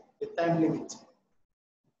constitution, a time limit.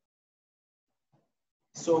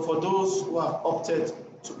 So for those who have opted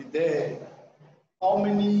to be there, how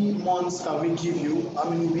many months can we give you? How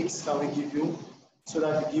many weeks can we give you so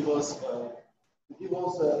that you give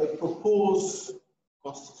us a proposed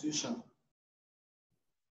constitution?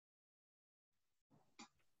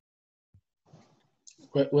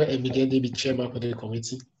 Where immediately be chairman for the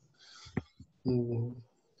committee.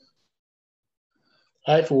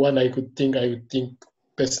 I, for one, I would think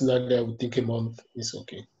personally, I would think a month is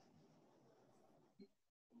okay.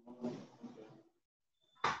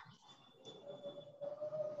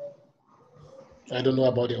 I don't know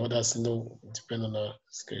about the others, depend on our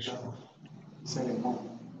schedule.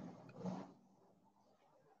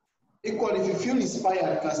 Equally, if you feel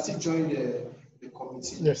inspired, you can still join the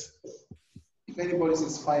committee. Yes. If anybody is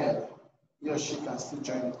inspired, he or she can still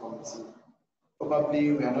join the committee.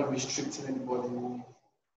 Probably we are not restricting anybody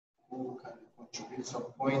who can contribute some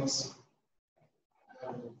points.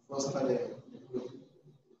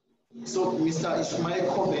 So Mr. Ishmael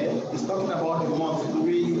Kobe is talking about a month. Do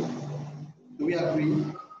we agree?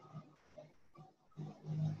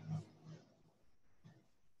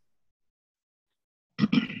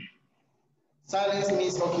 Silence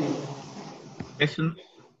means okay.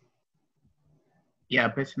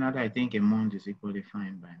 Personally, I think a month is equally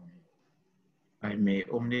fine by me. I may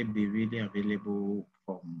only be really available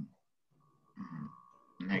from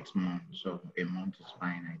next month, so a month is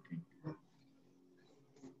fine, I think.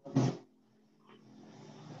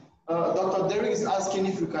 Dr. Derek is asking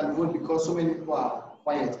if you can vote because so many people are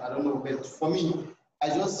quiet. I don't know, but for me, I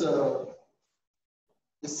just the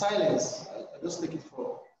silence. I just take it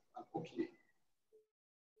for okay.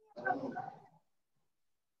 I don't know.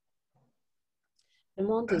 A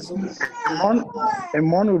month is okay. A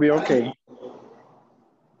month will be okay.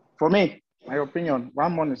 For me, my opinion,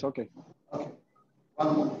 1 month is okay. Okay,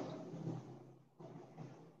 1 month.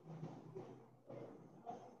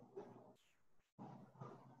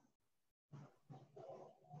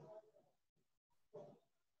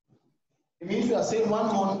 It means we are saying 1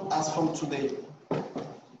 month as from today.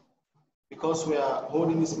 Because we are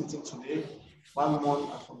holding this meeting today, 1 month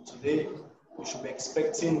as from today, we should be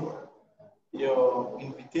expecting your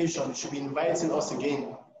invitation. You should be inviting us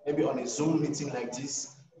again, maybe on a Zoom meeting like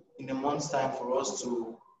this in a month's time for us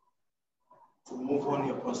to move on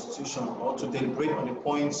your constitution or to deliberate on the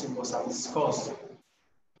points you must have discussed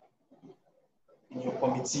in your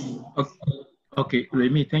committee. Okay,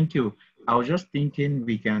 Remy, thank you. I was just thinking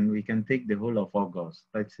we can take the whole of August.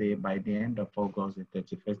 Let's say by the end of August, the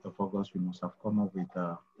 31st of August, we must have come up with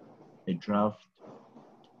a draft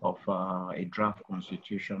of a draft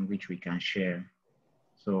constitution which we can share.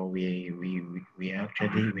 So we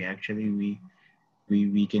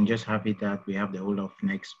can just have it that we have the whole of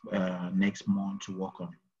next month to work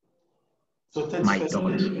on. So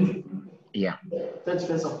 31st. Yeah.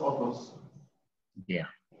 31st of August. Yeah.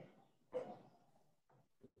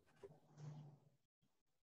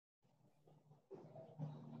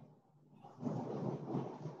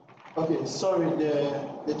 Okay, sorry,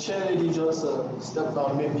 the chair lady just stepped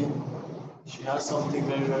out. Maybe she has something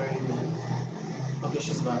very, very. Okay,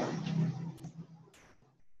 she's back.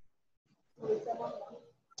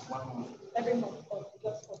 Every month,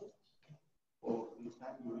 just for this. Oh, the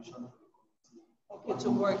time duration. Okay, to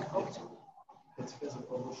work. Okay. 31st of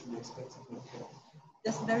August should be expected to occur.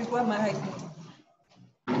 Yes, there is where my height is.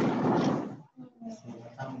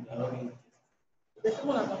 The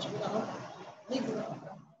someone I'm not sure.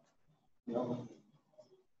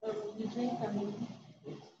 You drink and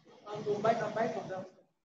go buy from them.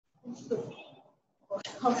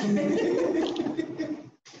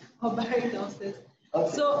 I'll buy it downstairs.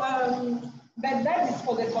 Okay. So, but that is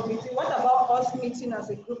for the committee. What about us meeting as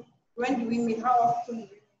a group? When do we meet? How often do we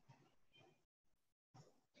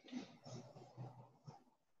meet?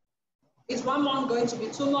 Is 1 month going to be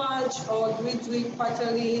too much, or do we do it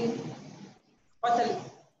quarterly? Okay.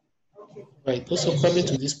 Right. Also coming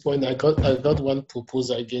to this point, I got one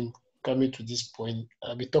proposal again. Coming to this point,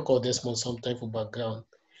 we talk about this month sometime for background.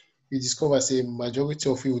 You discover, say, majority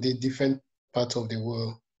of you in different parts of the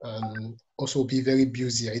world and also be very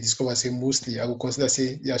busy. I discover, say, mostly, I would consider,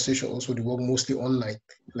 say, the association also the work mostly online,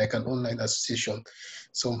 like an online association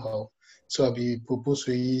somehow. So I'll be proposed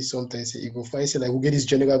to you sometimes, say, you go find, say, like, we'll get this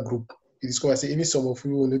general group you discover, say, even some of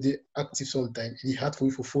you will know they active sometimes, it's hard for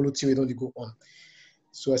you to follow till you don't go on.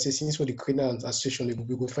 So I say, since for the creator and association,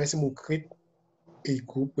 we go find some will create a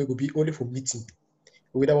group where it will be only for meeting.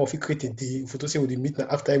 We don't want to create a day, if we say we meet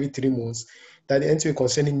after every 3 months, that the entry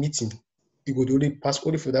concerning meeting, it would only pass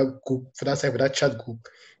only for that group, for that side, for that chat group.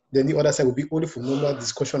 Then the other side will be only for normal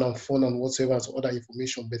discussion and fun and whatsoever and other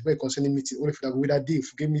information. But when concerning meeting, only for that, with that day,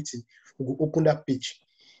 if we get meeting, we will open that page.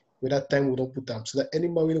 With that time, we don't put them. So that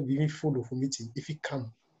anybody will even follow for meeting. If he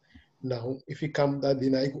come now, if he come that day,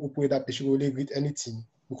 now he will open that page, he will only read anything.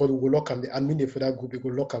 Because we will lock them, the admin for that group, they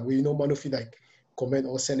will lock them. We no man feel like comment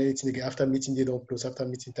or send anything again. After meeting, they don't close. After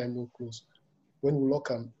meeting time, don't close. When we lock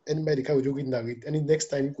them, anybody can just read narrate. Any next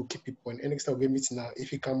time you could keep it point. Any next time we get meeting now, if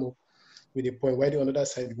he come up with a point, why the other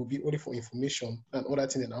side it will be only for information and other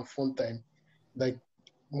things and fun time. Like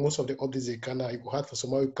most of the updates they can now, it will hard for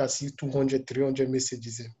somebody who can see 200, 300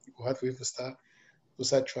 messages. It will hard for you to start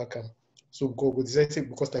track them. So go decide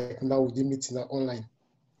because like now we did meeting now online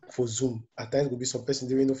for Zoom. At times will be some person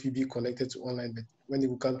they will not be connected to online, but when they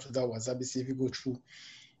will come to that WhatsApp, see if you go through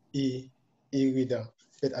e-reader.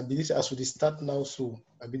 But I believe as we start now, so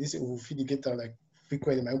I believe we will feed the data like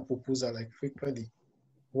frequently, my own proposal like frequently,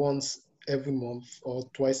 once every month or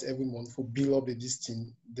twice every month for build up the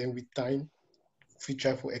listing. Then with time, we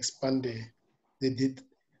try to expand the date.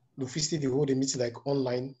 The first they hold a meeting like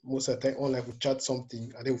online, most of the time online we chat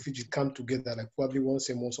something, and then we come together like probably once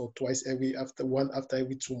a month or twice after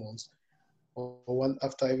every 2 months, or one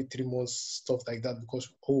after every 3 months, stuff like that. Because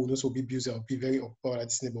those will be busy, I'll be very awkward at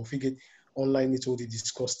this neighbor. If we get online, it's all the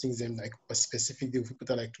discuss things them like a specific day. If we put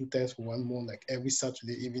it like 2 times for 1 month, like every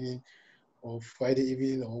Saturday evening or Friday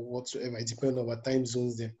evening or whatsoever, it depends on our time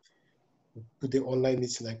zones. Then we put the online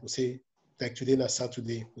meeting like we say, like today na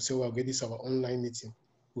Saturday, we say we'll get this our online meeting.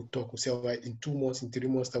 We'll talk. We say, all right, in 2 months, in 3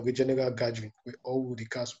 months, that we general gathering. We all will the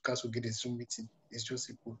cast will get a Zoom meeting. It's just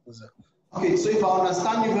a proposal. Okay, so if I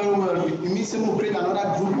understand you very well, you mean someone create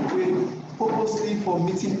another group purposely for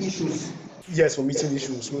meeting issues? Yes, for meeting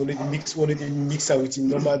issues. We already mix out with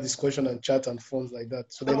normal discussion and chat and forms like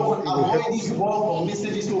that. So then avoid this wall of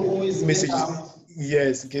messages to always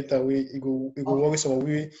yes, get away. It go worry someone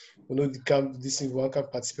we know the camp this thing one can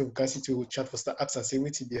participate, we can sit to chat for start ask and say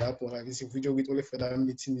what did happen like this. If we just wait only for that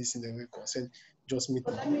meeting, this in the way consent, just meet.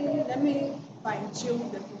 But let me fine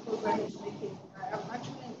tune the proposal he's making. I am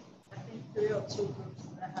actually I think 3 or 2 groups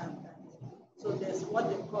that have that. So there's what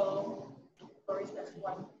they call, for instance,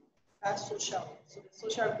 one as social. So the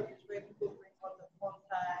social group is where people bring all the fun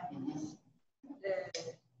times, the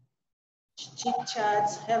chit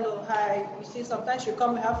chats, hello, hi. You see, sometimes you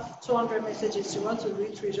come, you have 200 messages, you want to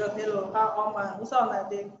reach, just hello, how man, what's on that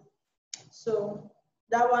day? So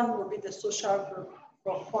that one will be the social group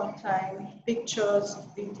for fun time, pictures,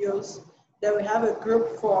 videos. Then we have a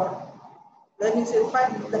group for, let me say,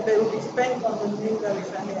 the bill will be spent on the name that we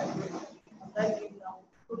finally agree on. That name now,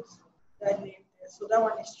 put that name there. So that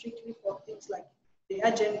one is strictly for things like the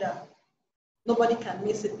agenda. Nobody can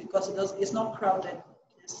miss it because it's not crowded.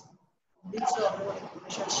 There's little or no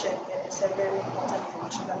information shared there. It's a very important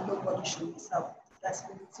information that nobody should miss out. That's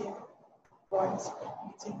the meeting points,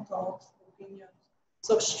 meeting talks, opinions.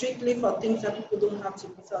 So strictly for things that people don't have to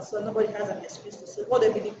miss out. So nobody has an excuse to say,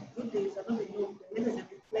 there will be good days, I don't know, the name will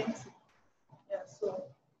be plenty. Yeah, so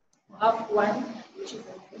we have one, which is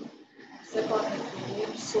the name. Second is the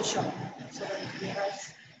name social. So that we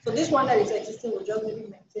have. So this one that is existing will just maybe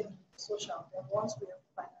maintain social. Then once we have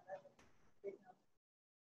finalized it.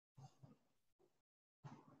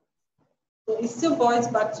 So it still boils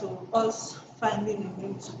back to us finding a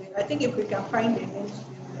name today. I think if we can find a name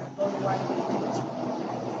today, we have done one name.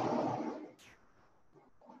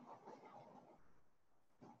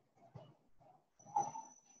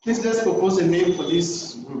 Please let's propose a name for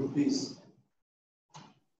this group, please.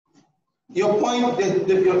 Your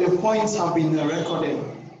points have been recorded.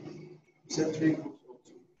 Set 3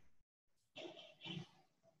 groups.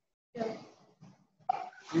 Yeah.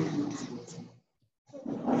 3 groups.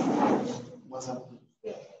 What's up?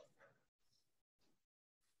 Yeah.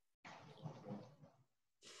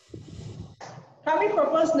 Can we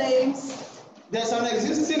propose names? There's an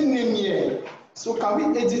existing name here. So can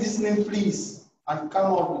we edit this name, please, and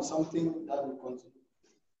come up with something that will continue?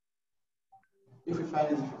 If we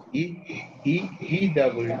find it. Ida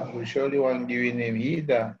will surely want to give you a name.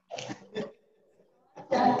 Ida.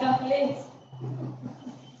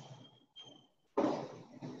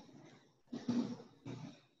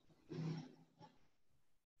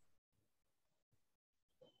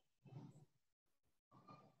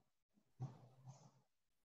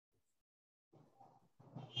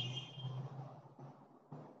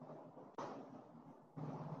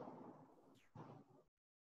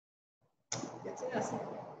 Yes.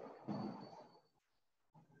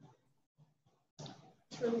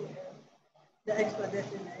 Truly, the expert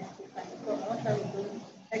definitely. What are we doing?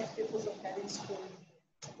 X people of having school.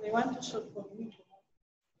 We want to show for me.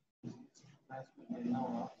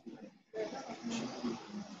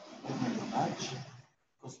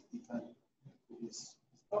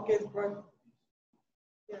 Okay, it's broad.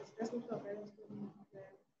 Yes, that's what I'm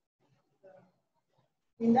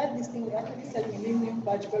in that listing, we actually said millennium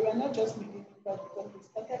badge, but we're not just millennium badge because we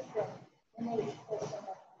started from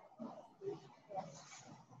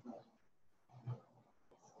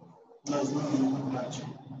No, it's not millennium badge.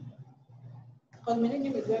 Because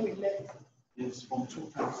millennium is where we left. Yes, from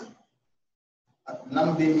 2000.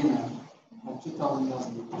 Nambe Mina, from 2000.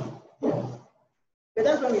 Yeah. But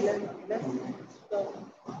that's when we left.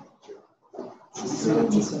 So,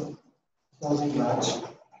 2000 badge.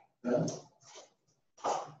 Yeah.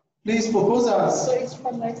 Please, proposals. So it's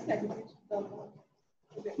from 1993 to 2001.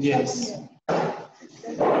 Yes.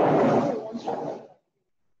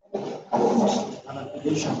 An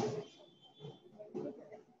application.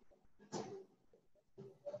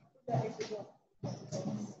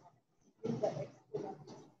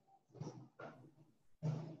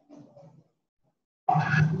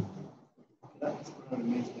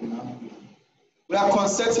 We are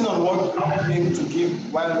consenting on what name to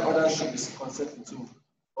give while others should be consenting to.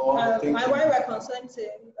 While we're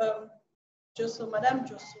consenting, Madam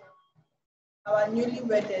Joshua, our newly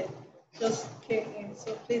wedded, just came in.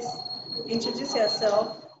 So please introduce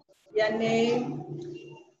yourself, your name,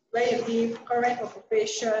 where you live, current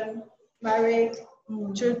occupation, married,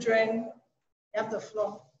 children. You have the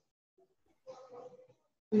floor.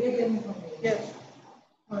 Yes.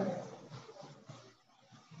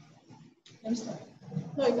 I'm sorry.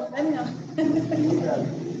 No, you don't. Let me know.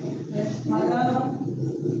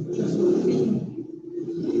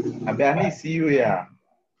 I need to see you here.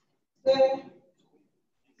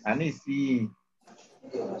 I need to see.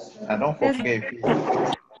 I don't forget.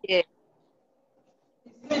 Yeah.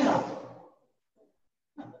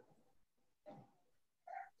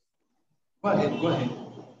 Go ahead.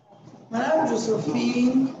 Madam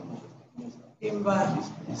Josephine Imba,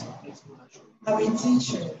 I'm a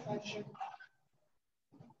teacher.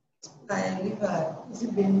 I live at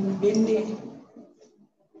Bende.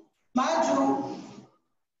 Maju.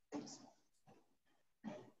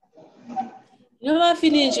 You never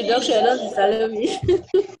finish introduction, don't tell me.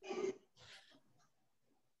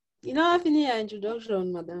 You never finish your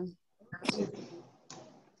introduction, madam.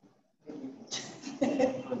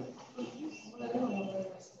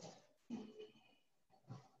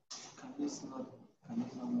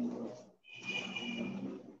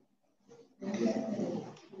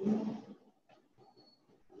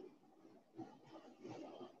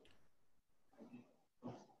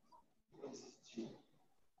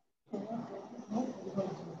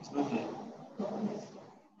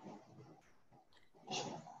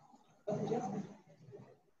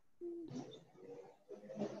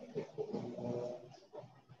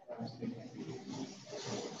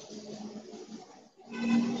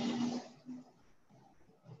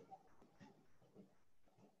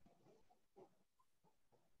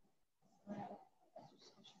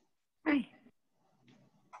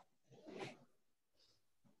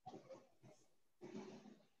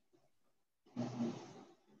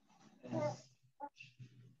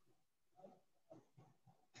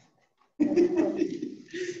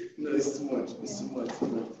 No, it's too much. It's too much.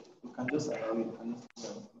 You can just allow it.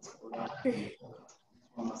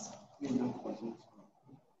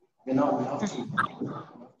 But now we have to.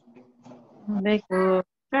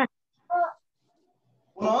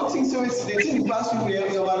 One thing, so it's the thing pass through the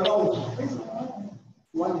area around.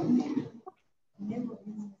 One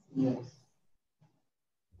yes.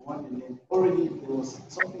 One already there was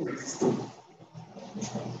something existing.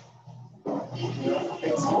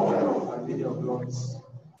 Video blogs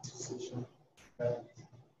association.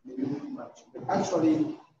 Actually,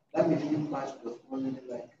 that medium match was only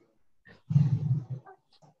like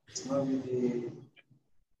it's not really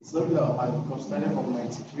our hard because starting from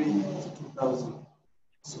 93 to 2000.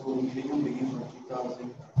 So we didn't begin from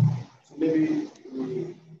 2000. So maybe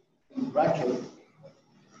in bracket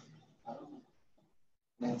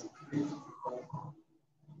 93 to 2000.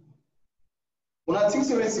 When I think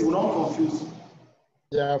seriously, we're not confused.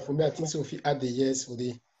 Yeah, for me, I think so. If you add the years for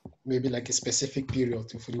the maybe like a specific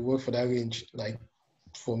period, if we work for that range, like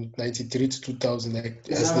from 93 to 2000, like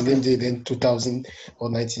exactly. As the name did, then 2000 or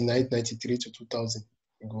 99, 93 to 2000,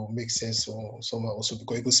 it will make sense. So somehow also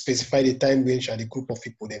because it will specify the time range and the group of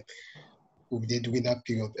people then who they doing that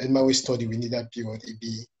period. And my way study, we need that period. It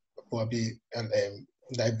be probably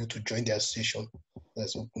that are able to join the association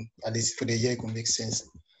that's open. At least for the year, it will make sense.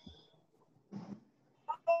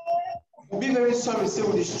 We'll be very sorry to say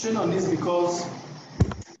we'll strain on this because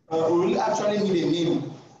we really actually need a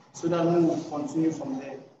name so that we will continue from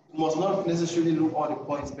there. We must not necessarily look all the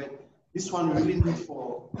points, but this one we really need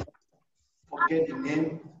for get the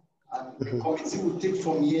name, and the committee will take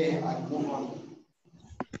from here and move on.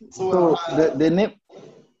 So the name,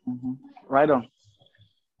 right on.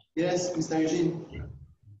 Yes, Mr. Eugene.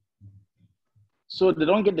 So they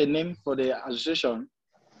don't get the name for the association?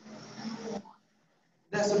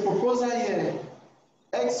 There's a proposal here,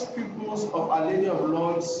 ex-pupils of Our Lady of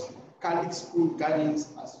Lords Catholic School Guardians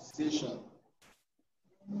Association.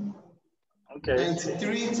 Okay.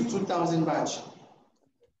 93 to 2000 batch.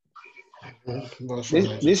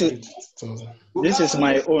 This is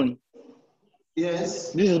my own.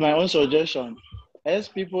 Yes. This is my own suggestion.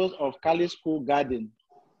 Ex-pupils of Catholic School Garden,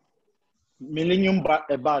 Millennium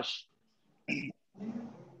Bash.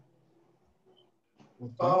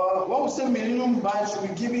 What we say Millennium Bash, we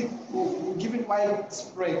give it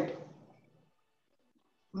widespread.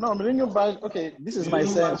 No, Millennium Bash, okay, this is my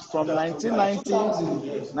sense from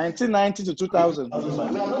 1990 to 2000. We are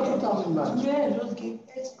not 2000 batch. Yeah, just give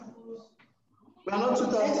ex-pupils. We are not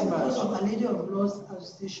 2000 batch. Of Our Lady of Lords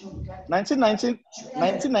Association.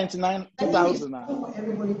 1999, 2000. For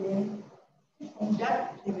everybody there, from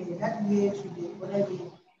that year to the whatever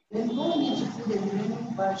year. There's no need to put the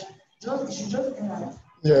Millennium Bash. It should just end.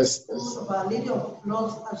 Yes. Of Our Lady of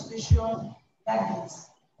Lords Association Gardens.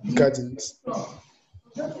 But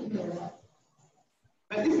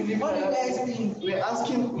if you leave we're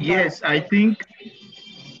asking. Yes, I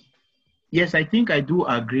think I do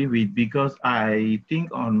agree with, because I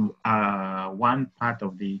think on one part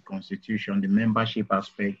of the Constitution, the membership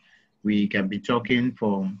aspect, we can be talking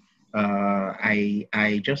from.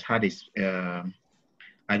 I just had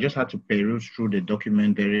to peruse through the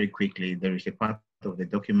document very quickly. There is a part of the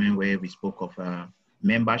document where we spoke of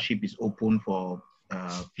membership is open for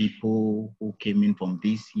people who came in from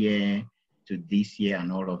this year to this year and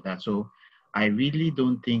all of that. So I really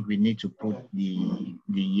don't think we need to put the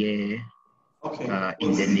year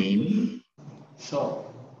in the name. Sure.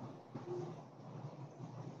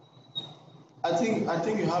 I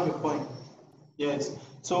think you have a point. Yes.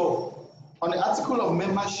 So on the article of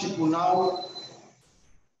membership, we now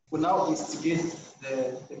instigate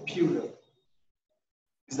the period.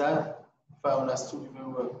 Is that, if I understood you very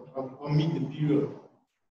well? I'll meet the period.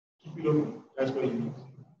 Keep it open. That's what you need.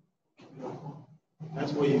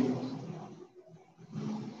 That's what you need.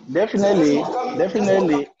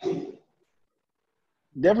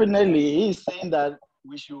 Definitely, he's saying that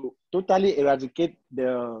we should totally eradicate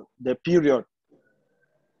the period.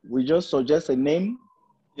 We just suggest a name,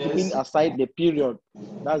 keeping aside the period.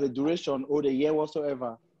 That's the duration or the year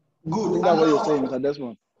whatsoever. Good. Is that what you're saying, Mr.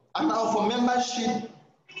 Desmond? And now for membership,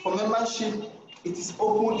 it is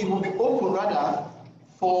open. It will be open rather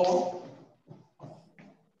for.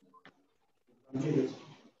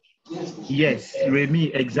 Yes,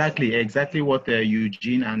 Remy, exactly what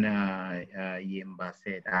Eugene and Yemba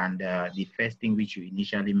said, and the first thing which you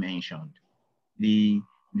initially mentioned, the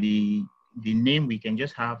name, we can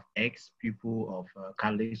just have ex-pupil of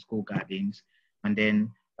Catholic School Gardens, and then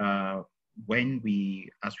when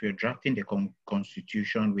as we're drafting the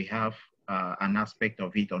Constitution, we have an aspect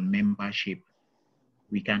of it on membership.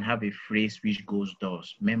 We can have a phrase which goes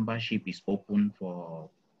thus: membership is open for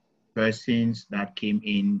persons that came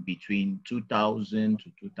in between 2000 to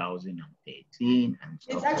 2013 and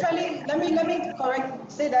stuff. It's actually, let me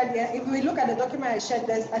say that here. If we look at the document I shared,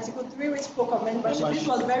 there's Article 3 which spoke of membership. This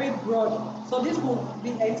was very broad. So this will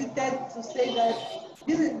be edited to say that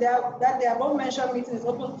that the above mentioned meeting is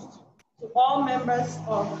open to all members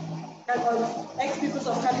of ex-pupils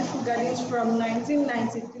of Catholic School Gardens from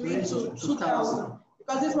 1993 to 2000.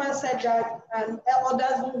 Because this one said that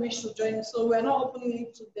others who wish to join, so we're not opening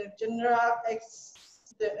it to the general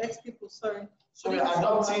ex-people, sorry. So we're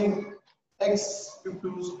adopting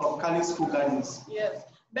ex-pupils of Catholic School Gardens. Yes,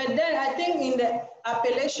 but then I think in the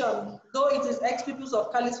appellation, though it is ex-pupils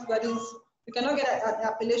of Catholic School Gardens, we cannot get an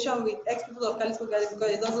appellation with ex-pupils of Catholic School Gardens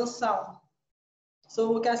because it doesn't sound. So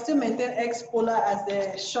we can still maintain ex-polar as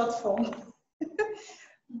the short form.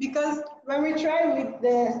 Because when we try with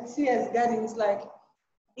the CS Gardens, like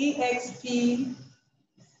EXP,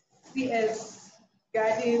 CS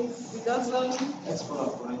Gardens, it doesn't.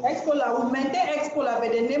 Expola, we maintain Expola,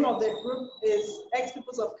 but the name of the group is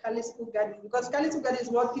ex-pupils of Catholic School Gardens, because Catholic School Gardens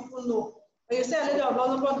is what people know. When you say a Lady of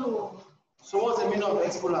Lords, nobody knows. So what's the meaning of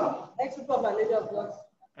Expola? Ex-pupils of a Lady of Lords.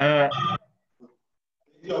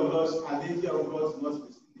 Lady of Lords and Lady of Lords not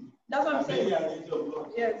specific. That's what I'm saying.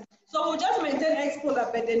 Yes. So we'll just maintain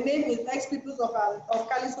Expola, but the name is Ex-Peoples of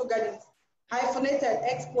Kalisko Gardens, hyphenated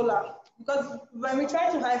Expola. Because when we try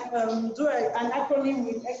to do an acronym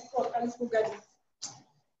with Expo of Kalisko Gardens,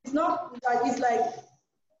 it's not, it's like,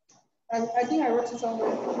 I think I wrote it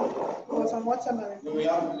somewhere. It was on WhatsApp.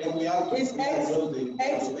 It's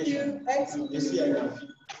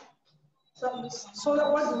So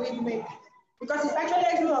what do we make? Because it's actually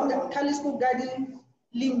Expo of the Kalisko Garden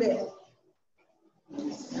Limbe.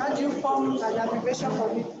 How do you form an abbreviation for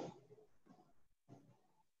it?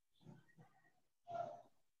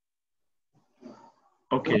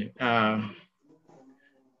 Okay.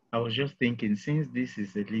 I was just thinking, since this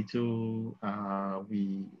is a little,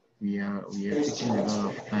 we are taking a lot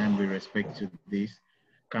of time with respect to this.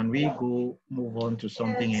 Can we move on to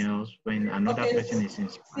something else when another person is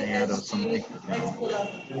inspired or something?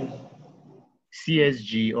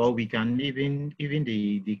 CSG, or we can even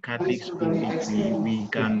the Catholic school, we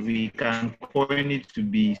can coin it to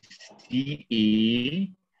be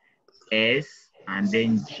CAS and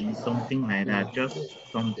then G, something like that. Just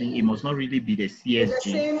something. It must not really be the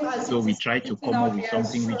CSG. So we try to come up with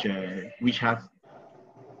something which has,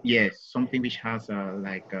 yes, something which has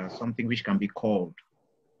something which can be called,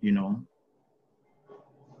 you know.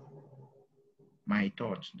 My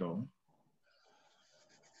thoughts, though.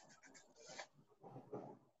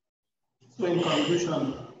 So in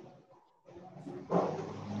conclusion,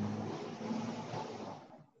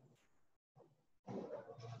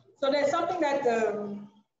 so there's something that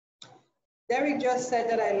Derek just said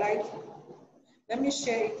that I like. Let me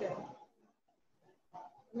share it.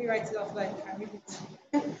 Let me write it off like I read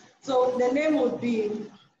it. So the name would be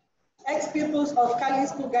Ex-Peoples of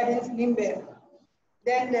Kalisko Gardens Limbe.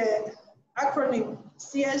 Then the acronym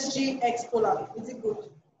CSG Expola. Is it good?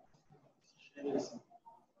 Yes.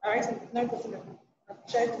 All right, now go to them. I'll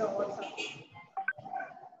share it on WhatsApp.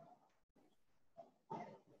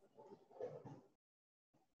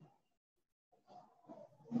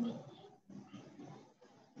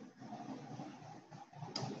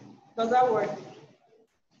 Does that work?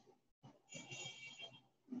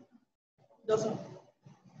 Doesn't.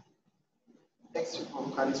 Ex-Peoples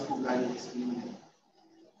of Kalisko Gardens Limbe.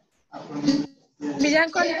 Million,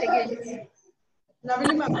 call it again. No,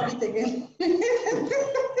 really, call it again.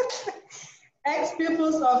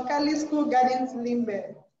 Ex-Peoples of Kalisko Gardens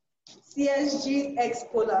Limbe. CSG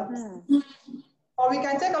Expola. Or we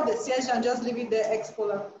can take up the CSG and just leave it there,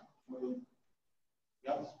 Expola.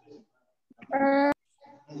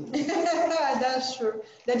 That's true.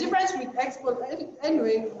 The difference with Expola,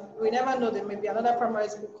 anyway, we never know. There may be another primary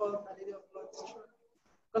school called Our Lady of Blood.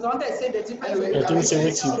 Because I wanted to say the difference. I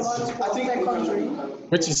think secondary.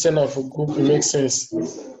 Which is send out for group, it makes sense.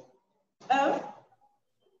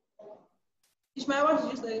 Ishmael, what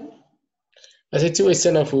did you say? I said two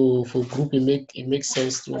send out for group, it makes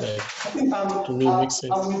sense to like to me, it makes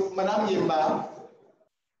sense. Madame Yemba,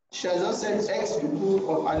 she has just said ex-people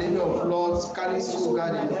of Our Lady of Lords, Kalisko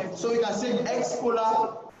Garden. So you can say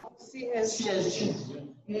Expola CSG.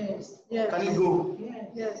 Yes. Yes. Can it go?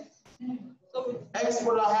 Yes. So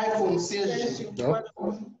Expola CSG. Yeah.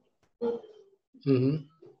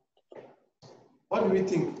 What do we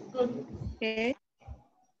think? Okay.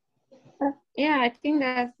 Yeah, I think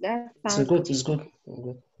that sounds good. It's good.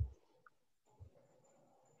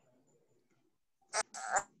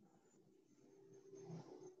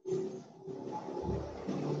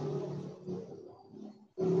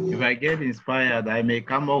 If I get inspired, I may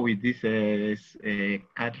come up with this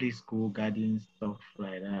Catholic school garden stuff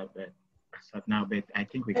like that. But now, I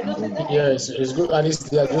think we can go with it. Yes, it's good. At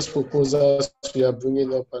least they are just proposals we are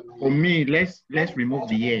bringing up. And for me, let's remove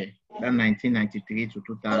the year, that 1993 to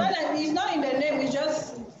 2000. Well, it's not in the name. It's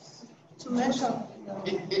just to mention.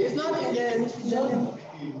 It's not in the name.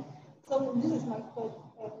 So this is my code.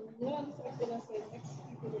 You know, this excellence says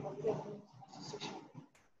ex-people of the association.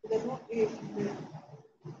 There's no A.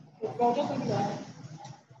 Well, just like that.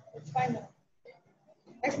 It's fine now.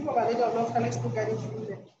 Ex-people of the Lord Kalisko Gardens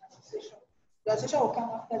Association. The association will come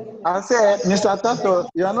after you. I say, Mr. Tato,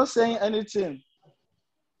 you are not saying anything.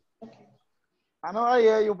 Okay. I know I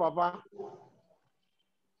hear you, Papa.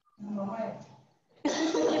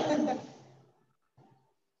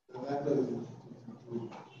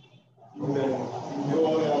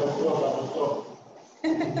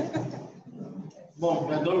 Bon,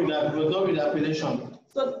 we're done with the appellation.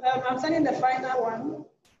 So I'm sending the final one.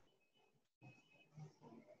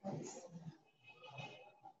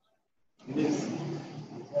 Yes.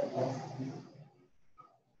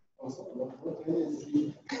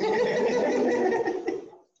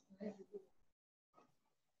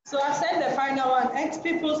 So I've said the final one.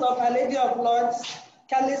 Ex-Peoples of Our Lady of Lords,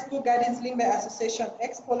 Catholic School Guardians Limbe Association,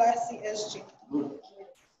 ex-Polar CSG. Good.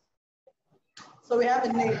 So we have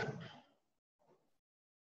a name.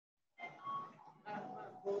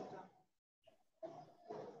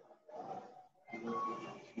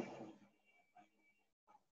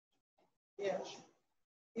 Yeah.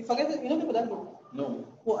 You forget it, you know people that go? No.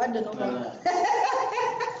 We'll add the number.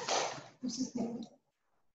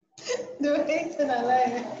 The hate and I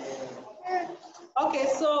lie. Okay,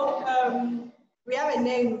 so we have a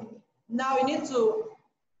name. Now we need to,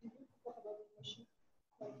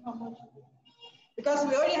 because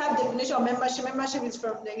we already have definition of membership. Membership is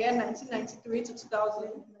from the year 1993 to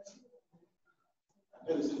 2000.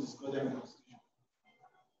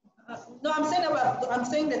 No, I'm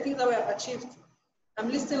saying the things that we have achieved.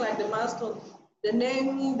 I'm listing like the milestones, the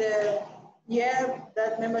name, the year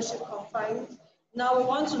that membership confined. Now we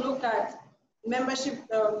want to look at membership,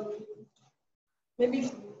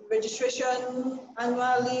 maybe registration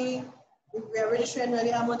annually. If we are registering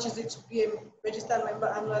annually, how much is it to be a registered member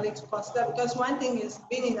annually to consider? Because one thing is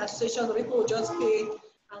being in associations, people will just pay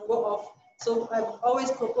and go off. So I've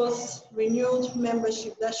always proposed renewed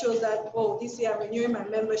membership. That shows that, oh, this year I'm renewing my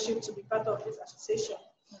membership to be part of this association.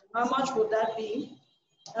 How much would that be?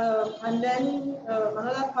 And then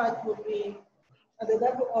another part would be at the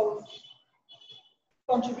level of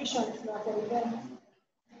contributions now for events.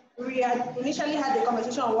 We had initially had the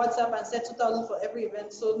conversation on WhatsApp and said 2,000 for every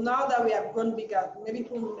event. So now that we have grown bigger, maybe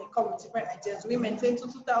people may come with different ideas. Do we maintain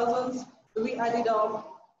 2,000? Do we add it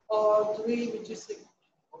up? Or do we reduce it?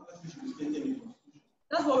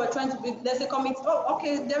 That's what we're trying to do. There's a committee. Oh,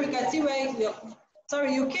 okay, there we can see where you're.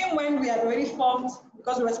 Sorry, you came when we had already formed,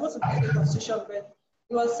 because we were supposed to do the constitution, but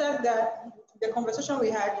it was said that the conversation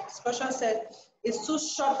we had, the discussion said, it's too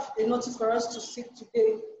short a notice for us to sit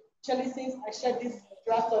today. Actually, since I shared this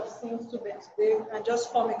draft of things to them today and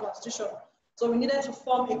just form a constitution. So we needed to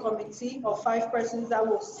form a committee of 5 persons that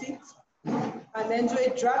will sit and then do a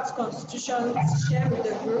draft constitution, share with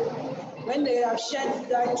the group. When they have shared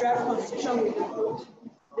that draft constitution with the group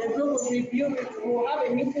will review it. We'll have a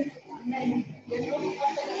meeting and then the group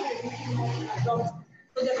will adopt.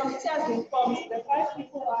 So the committee has been formed. The 5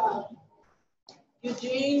 people are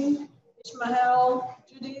Eugene, Ishmael,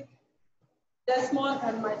 Judith, Desmond,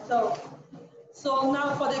 and myself. So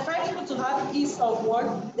now for the 5 people to have ease of work,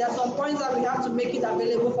 there are some points that we have to make it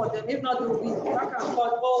available for them. If not, it will be back and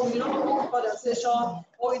forth. Oh, we don't know for the session,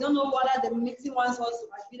 or we don't know whether the meeting wants us to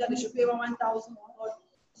agree that they should pay 1,000 or not.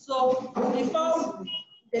 So before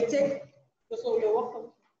they take, so you're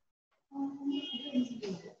welcome.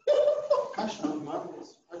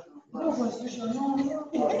 No constitution, no.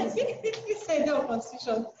 He said no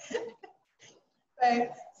constitution. Right.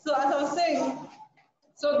 So as I was saying,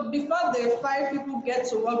 so before the 5 people get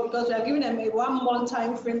to work, because we are giving them a 1 month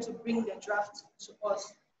time frame to bring the draft to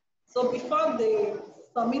us. So before they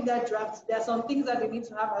submit that draft, there are some things that they need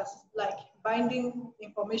to have as like binding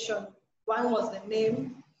information. One was the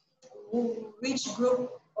name, which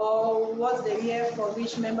group or what's the year for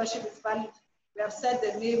which membership is valid. We have said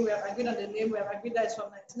the name, we have agreed on the name, we have agreed that it's from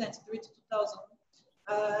 1993 to 2000.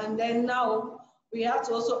 And then now we have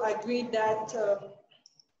to also agree that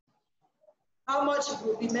how much it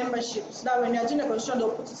will be membership. So that when you're doing a constitution,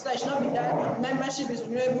 they'll put it, so it should not be that membership is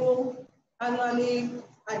renewable annually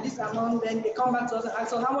at this amount, then they come back to us and ask,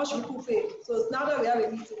 so how much people pay? So now that we have a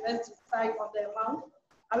meeting, let's decide on the amount.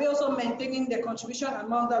 Are we also maintaining the contribution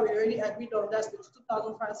amount that we already agreed on, that's the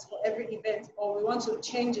 2,000 francs for every event, or we want to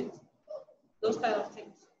change it? Those kind of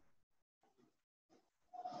things.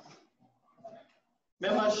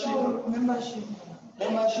 Membership,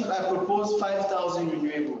 I propose 5,000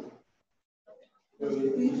 renewable.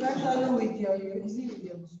 5,000 with your, is it with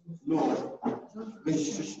your? No,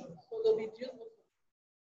 registration. So there'll be dues.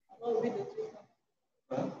 What will be the dues?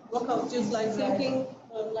 What kind of dues, like thinking,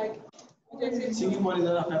 like. Thinking money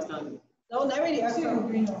that 5,000. No, I already asked. I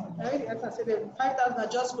already asked. I said 5,000 are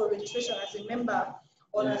just for registration as a member,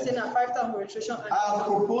 or I said 5,000 for registration. I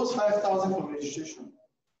propose 5,000 for registration.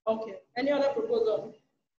 Okay. Any other proposal?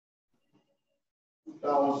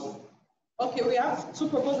 2,000. Okay, we have 2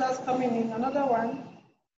 proposals coming in. Another one.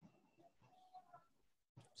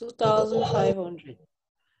 2,500.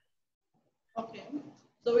 Okay.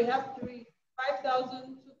 So we have 3.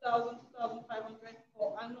 5,000, 2,000, 2,500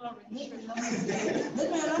 for annual registration. I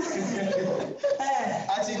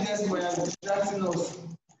think that's why I'm distracting us.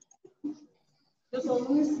 So let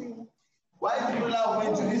me see. Why people are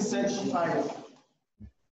going to read section 5?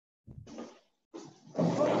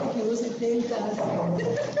 Okay, was it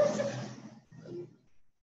 10,000?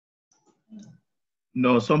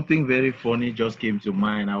 No, something very funny just came to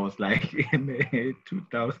mind. I was like,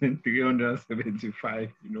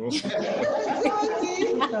 2,375, you know.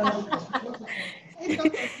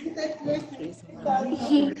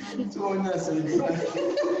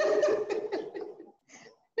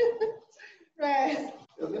 Right.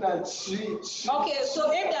 Okay,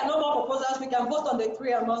 so if there are no more proposals, we can vote on the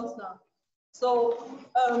 3 amounts now. So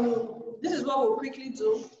this is what we'll quickly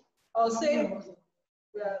do. I'll say 2,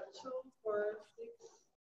 4, 6,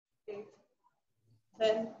 8,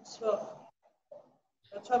 10, 12.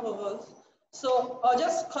 There are 12 of us. So I'll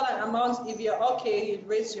just call an amount. If you're okay, you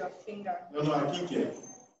raise your finger. No, I think they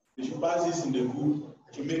should pass this in the group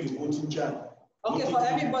to make a voting chart. Okay, for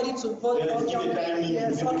everybody to vote. Yes,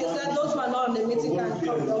 yes. Okay, so those who are not on the meeting can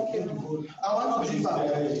come. Okay. I want to differ.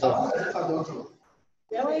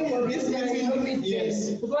 This meeting, yes.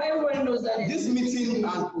 Everyone knows that this meeting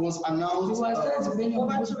was announced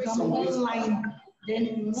online.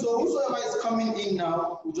 So whoever is coming in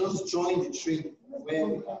now will just join the train.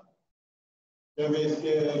 There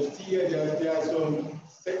are some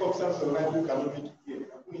circumstances where you cannot make it here.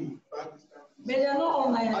 But they are not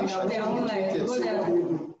online. I'm sure they are online.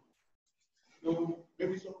 So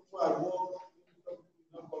maybe some people are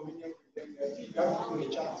not convenient with them. You have to do a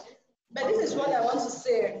chat. But this is what I want to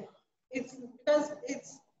say. It's because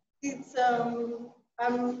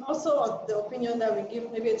I'm also of the opinion that we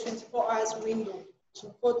give maybe a 24 hours window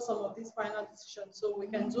to vote some of these final decisions. So we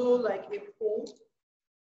can do like a poll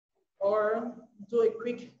or do a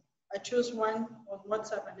quick, I choose one on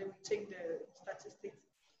WhatsApp and then we take the statistics.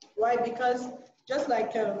 Why? Because just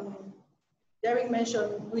like Derek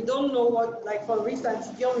mentioned, we don't know what, like for instance,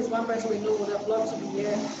 Guillaume is one person we know would have loved to be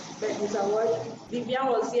here, but he's at work. Vivian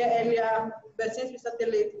was here earlier, but since we started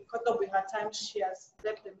late, we caught up with her time, she has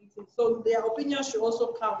left the meeting. So their opinion should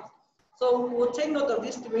also count. So we'll take note of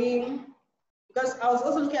these 3, because I was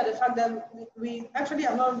also looking at the fact that we actually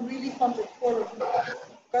have not really formed a quorum.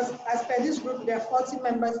 Because as per this group, there are 40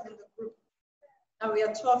 members in the group, and we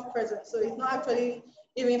are 12 present. So it's not actually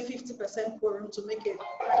even 50% quorum to make a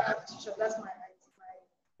decision. That's my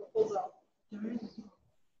proposal.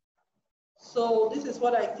 So this is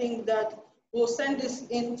what I think that we'll send this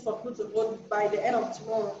in for people to vote by the end of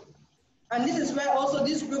tomorrow. And this is where also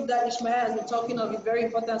this group that Ishmael has been talking of is very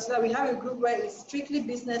important, so that we have a group where it's strictly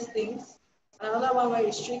business things, and another one where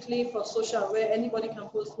it's strictly for social, where anybody can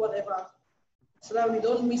post whatever, so that we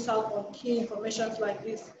don't miss out on key information like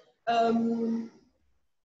this.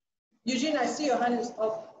 Eugene, I see your hand is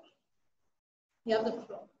up. You have the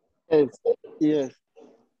floor. Yes.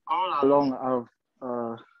 All along,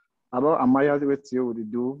 I've admired what you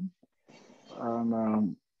do,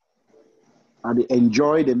 and I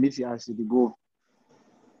enjoy the meeting as it go.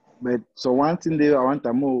 But so one thing that I want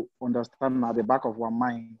to more understand at the back of our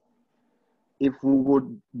mind, if we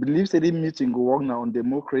would believe that the meeting go on now on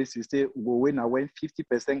democracy, say we go win when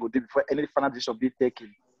 50% go do before any final decision be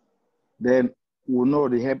taken, then we know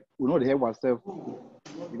the help ourselves.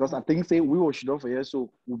 Because I think say we should offer here, so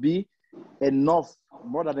will be enough,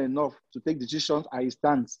 more than enough to take decisions as it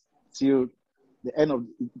stands till the end of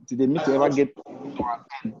till the meeting ever get to an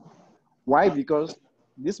end. Why? Because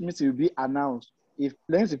this meeting will be announced. If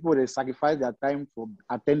plenty people they sacrifice their time for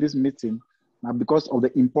attend this meeting, now because of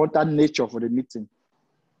the important nature for the meeting.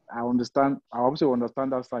 I understand. I also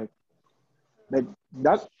understand that side. But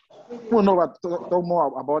that we know what talk more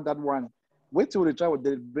about that one. Wait till we try to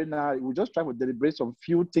deliberate now. We just try to deliberate some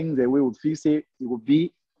few things that we would feel say it would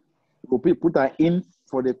be put in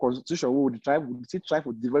for the constitution. We would try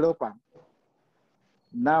to develop them.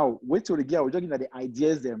 Now wait till the year. We're just looking at the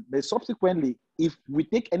ideas them. But subsequently, if we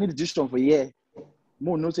take any decision for a year,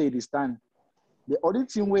 more no say it stand. The only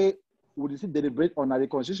thing we would deliberate on the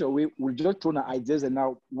constitution, we will just throw the ideas, and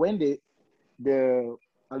now when the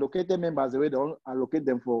allocated members, the way they don't allocate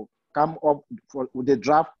them for come up for with the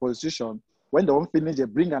draft constitution, when they don't finish, they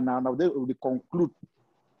bring and now they will conclude.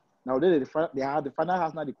 Now they have the final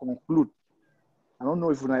house now they conclude. I don't know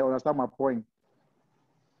if you understand my point.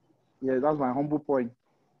 Yeah, that's my humble point.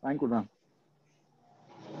 Thank you, man.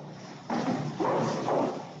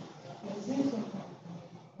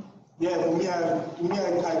 Yeah, for me, I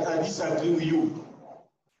disagree with you.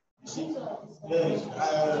 You see, yes,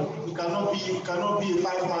 it cannot be a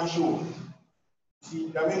 5-man show. See,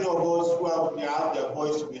 there are many of us who have their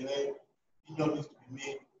voice to be heard, opinion needs to be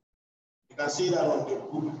made. They can say that on the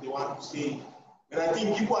group if they want to say it. But I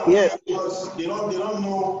think people are not because they don't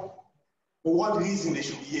know for what reason they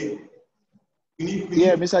should be here.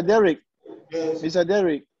 Yeah, Mr. Derek. Yes. Mr.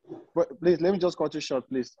 Derek, please let me just cut you short,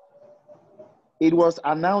 please. It was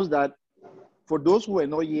announced that for those who were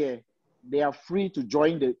not here, they are free to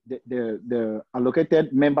join the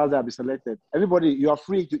allocated members that have been selected. Everybody, you are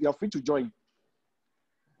free to join.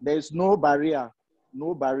 There is no barrier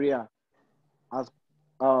as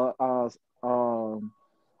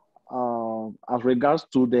regards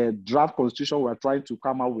to the draft constitution we are trying to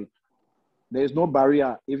come out with. There is no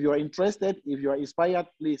barrier. If you are interested, if you are inspired,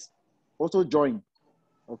 please also join.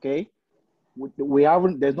 Okay,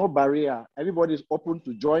 there's no barrier. Everybody is open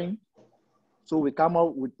to join. So we come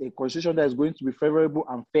out with a constitution that is going to be favorable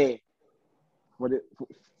and fair for the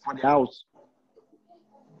house.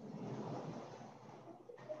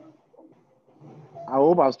 I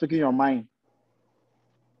hope I'm speaking your mind.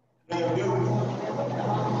 Okay,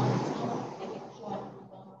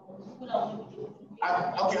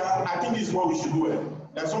 I think this is what we should do.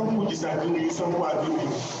 There are some people disagree with you, some people agree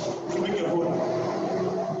with you. Make a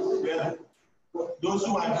vote. Yeah. Those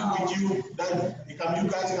who agree with you, that you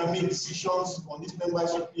guys can make decisions on this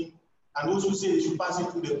membership thing, and those who say they should pass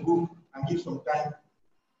it to the group and give some time.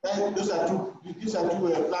 These are two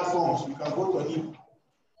platforms. You can vote on it.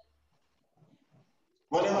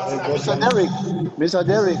 Mr.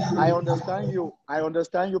 Derrick, I understand you. I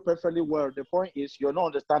understand you perfectly well. The point is, you're not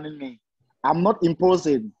understanding me. I'm not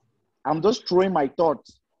imposing. I'm just throwing my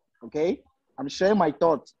thoughts. Okay? I'm sharing my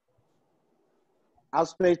thoughts.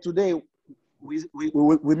 As per today, we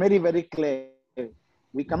made it very clear.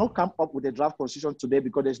 We cannot come up with a draft constitution today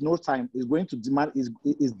because there's no time. It's going to demand, is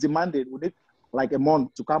demanded. We need like a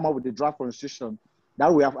month to come up with a draft constitution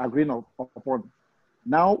that we have agreed upon.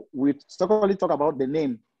 Now, we secondly talk about the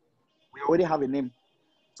name. We already have a name.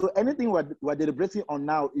 So anything we're deliberating on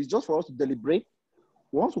now is just for us to deliberate.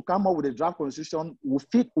 Once we come up with a draft constitution, we'll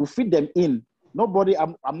fit them in. Nobody,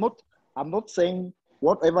 I'm not saying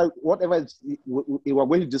whatever we're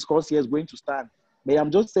going to discuss here is going to stand. But I'm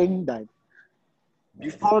just saying that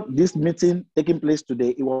before this meeting taking place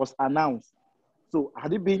today, it was announced. So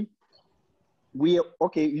had it been, you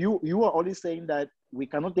are only saying that we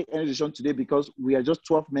cannot take any decision today because we are just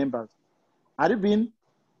 12 members. Had it been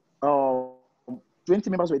 20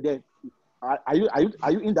 members were there, are you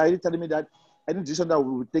indirectly telling me that any decision that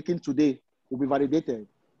we will be taking today will be validated?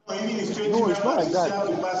 No, it's not like that.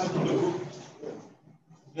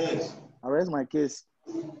 Yes. I raise my case.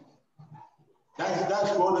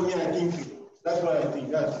 That's what I think. That's what I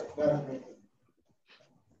think. That's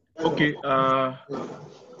okay.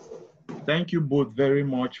 Thank you both very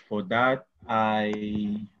much for that.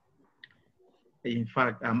 In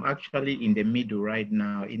fact, I'm actually in the middle right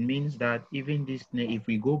now. It means that even this, if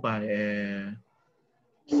we go by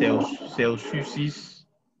Celsius,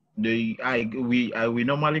 we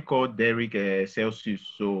normally call Derrick Celsius,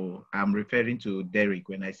 so I'm referring to Derrick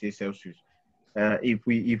when I say Celsius. If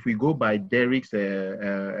we go by Derrick's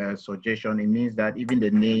suggestion, it means that even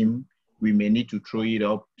the name, we may need to throw it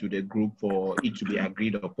up to the group for it to be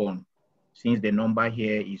agreed upon, since the number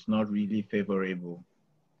here is not really favorable,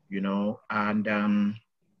 you know. And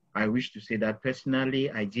I wish to say that personally,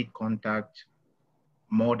 I did contact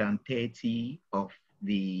more than 30 of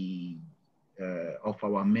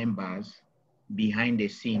our members behind the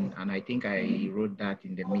scene, and I think I wrote that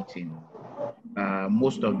in the meeting.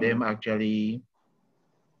 Most of them actually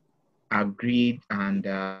agreed, and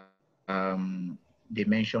they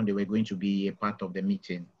mentioned they were going to be a part of the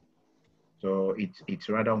meeting. So it's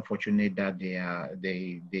rather unfortunate that they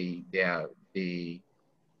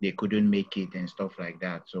couldn't make it and stuff like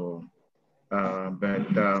that. So,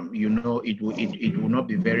 you know, it will not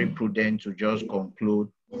be very prudent to just conclude,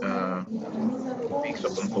 make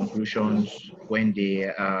some conclusions when they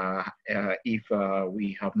if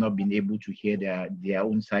we have not been able to hear their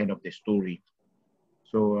own side of the story.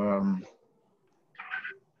 So,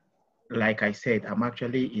 like I said, I'm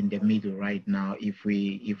actually in the middle right now. If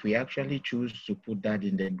we actually choose to put that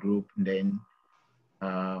in the group, then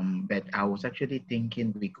but I was actually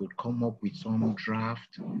thinking we could come up with some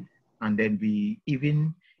draft, and then we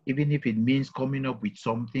even if it means coming up with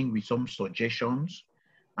something with some suggestions,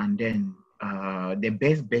 and then the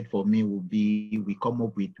best bet for me would be we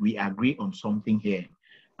agree on something here,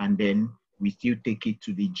 and then we still take it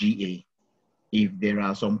to the GA. If there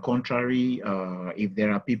are some contrary, if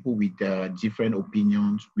there are people with different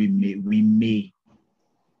opinions, we may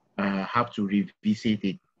have to revisit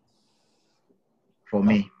it. For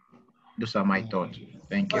me, those are my thoughts.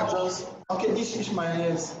 Thank you. Okay, Ishmael,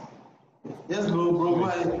 yes. Yes, bro.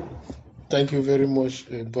 Thank you very much,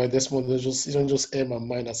 but this one just air my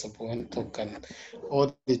mind as a one talk, and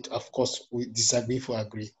all that, of course, we disagree for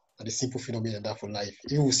agree. And the simple phenomenon that for life.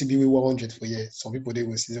 Even we see BW 100 for year, some people they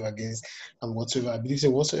will see them against and whatsoever. I believe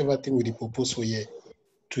that whatsoever thing we propose for year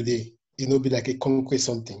today, it will be like a concrete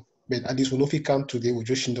something. But at least when we come today, we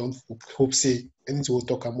just don't hope say anything we'll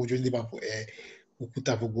talk about, we just leave up we put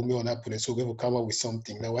up a gumi on that point. So we will come up with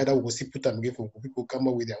something. Now whether we will see put up again for people come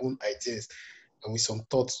up with their own ideas and with some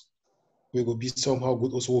thoughts, we will be somehow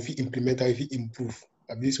good. Also, if we implement, if we improve,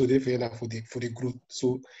 at least we're there for the growth.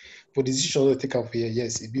 So for the decision to take up here,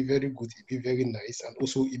 yes, it'd be very good, it'd be very nice, and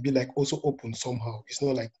also it'd be like also open somehow. It's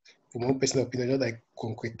not like from one personal opinion, not like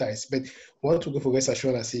concretized. But want to go for rest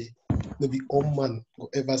assurance, say no be all man will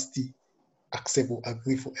ever still accept or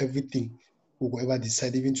agree for everything we will ever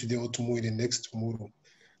decide, even today or tomorrow, the next tomorrow.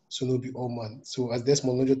 So no be all man. So as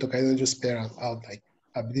Desmond Lonjo talk, I don't just spare out. Like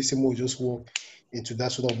I believe some more just walk into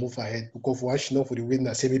that sort of move ahead. Because for us, for the way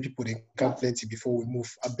that 7 people they come plenty before we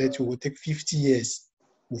move. I bet you will take 50 years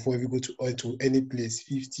before we go to any place.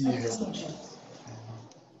 50 years.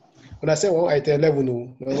 When I say one item level,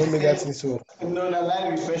 no, I don't make that thing so. No,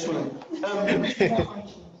 line refreshment.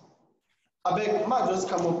 I beg, might just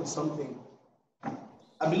come up with something.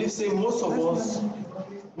 I believe, say most of us,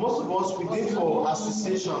 we go for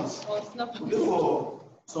associations, we go for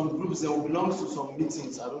some groups that belong to some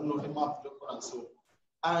meetings. I don't know the map and so.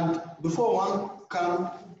 And before one can,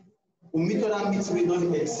 we meet other meetings we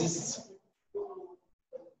don't exist,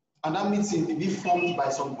 and that meeting will be formed by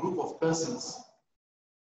some group of persons.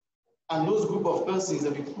 And those group of persons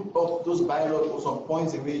that we put up those bylaws or some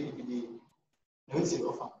points away in the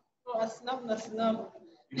offer. Oh, snap.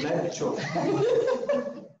 You like the chop.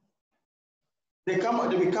 They will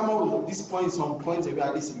come up with these points, some points that we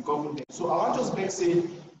at least in government. So I want just to say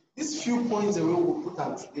these few points that we will put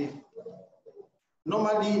out today.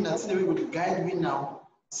 Normally, that's the way we will guide me now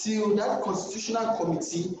till that constitutional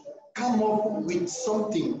committee come up with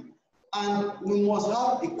something. And we must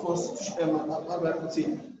have a constitution,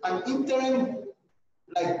 an interim,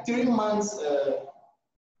 like 3 months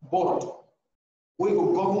board. We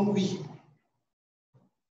will govern we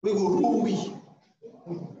will rule we.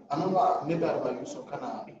 I know maybe I will use some kind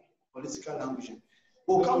of political language.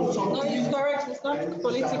 We'll come with something. No, it's correct. It's not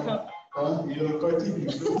political. You're correcting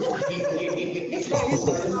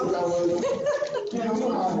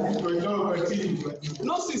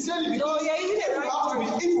No, sincerely, because if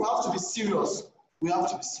we have to be serious, we have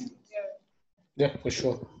to be serious. Yeah, for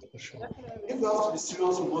sure. If we have to be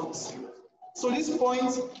serious, we must be serious. So this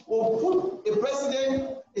point, we'll put a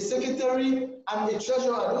president, a secretary, and a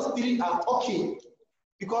treasurer. Those 3 are okay.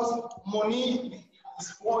 Because money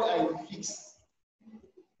is what I fix.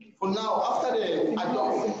 For now, after the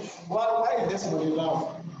adopt, why is this money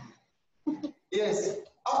now? Yes,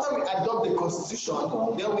 after we adopt the constitution,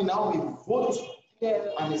 then we vote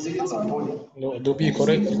an executive body. No, to be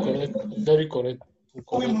correct, very correct.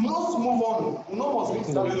 We must move on. We must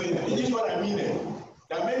move on. This is what I mean.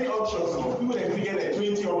 There are many options now. People have figured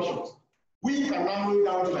 20 options. We can narrow it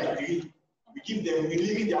down to like 3. We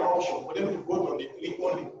limit their option for them to vote on the 3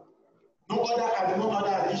 only. No other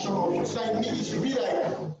additional options. So it should be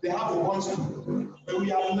like they have a voice too. But we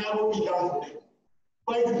have narrowed it down for them.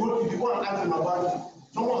 But if you go and ask them about it,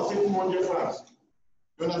 someone will say 200 francs.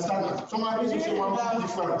 You understand that? Someone will say 150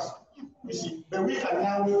 francs. You see, but we can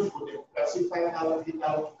narrow it for them. Let's say 5,000,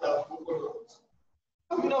 8,000, 2,000.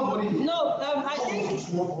 No, I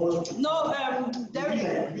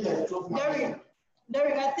think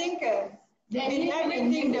Derek, I think in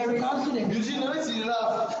everything there is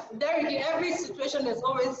Derek, in every situation there's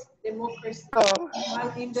always democracy.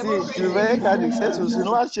 And in democracy, you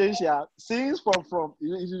know what change here? Things from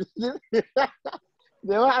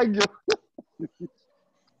they will argue.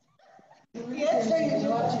 Yes,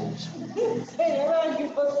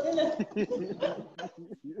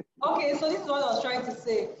 okay, so this is what I was trying to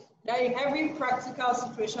say. That in every practical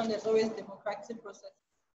situation, there's always democratic process.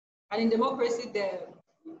 And in democracy,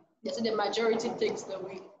 the majority takes the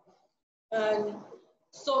wheel. And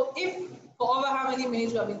so if for over how many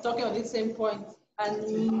minutes we have been talking on this same point,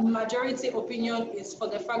 and majority opinion is for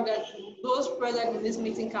the fact that those present in this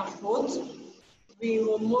meeting can vote, we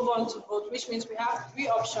will move on to vote, which means we have 3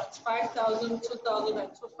 options, 5,000, 2,000, and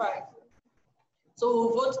 2,500. So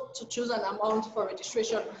we'll vote to choose an amount for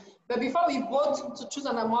registration. But before we vote to choose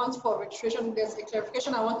an amount for registration, there's a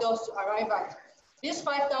clarification I want us to arrive at. This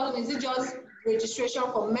 5,000, is it just registration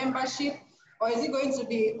for membership, or is it going to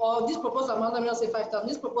be, or this proposed amount, let me not say 5,000,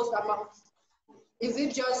 this proposed amount, is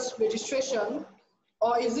it just registration,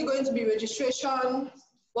 or is it going to be registration,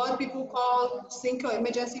 what people call SINK or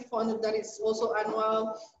emergency fund, that is also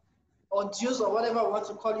annual, or dues, or whatever we want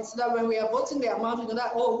to call it, so that when we are voting the amount, we know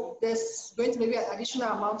that, oh, there's going to be an additional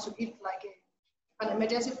amount to it, like an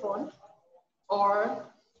emergency fund, or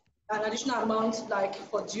an additional amount like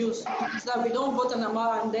for dues, so that we don't vote an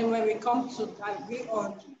amount and then when we come to agree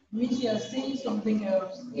on Means you are saying something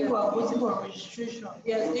else. If you are voting for registration,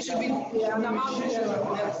 yes, it should be an amount.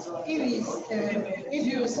 Yes. If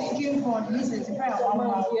you're seeking for at least 85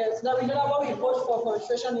 amount, yes, that we know that what we vote for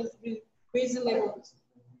registration is reasonable.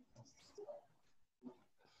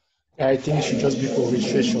 I think it should just be for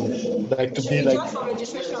registration, like to be like. Just for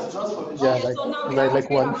registration. Yeah, okay, like so now we like, have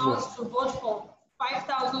one amounts to vote for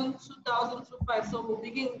 5,000, 2,000, 2,500. So we'll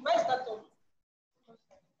begin. Where's that on?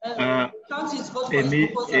 Counties vote for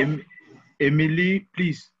this proposal. Emily,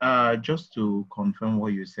 please, just to confirm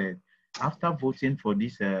what you said, after voting for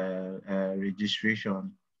this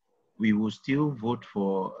registration, we will still vote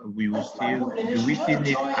for, do we still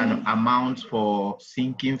need an amount for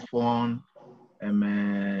sinking fund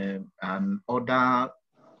and other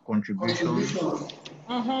contributions?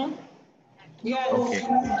 Yes. Okay.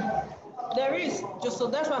 There is, just so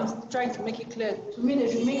that's why I'm trying to make it clear. To me, they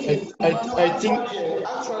should make it. I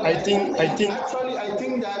think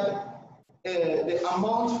that the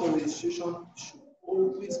amount for registration should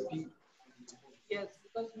always be. Yes,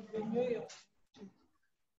 because we renew your.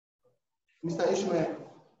 Mr. Ishmael.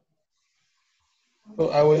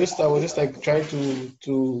 So I was just like trying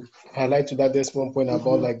to highlight to that there's one point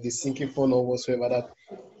about like the sinking fund or whatsoever,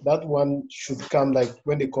 that one should come like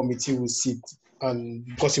when the committee will sit, and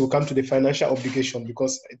because it will come to the financial obligation,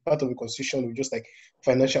 because part of the constitution will just like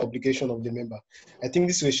financial obligation of the member. I think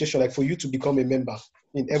this registration, like for you to become a member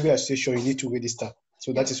in every association, you need to register.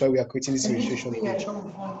 So that is why we are creating this registration page.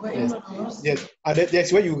 Yes. And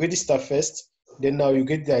that's where you register first. Then now you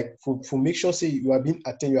get like for make sure say you are being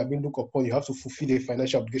attended, you are being looked upon, you have to fulfill the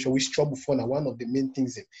financial obligation, which trouble fund are one of the main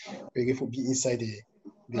things that we get to be inside the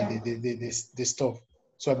stuff.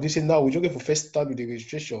 So I'm just saying now we just get to first start with the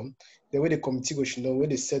registration. Then when the committee goes, you know, when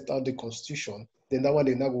they set out the constitution, then that one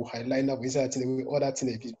they now will highlight now inside that all that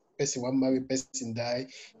thing. If person one married person die,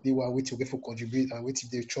 they will wait to get for contribute and wait if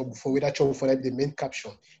they trouble for whether trouble for like the main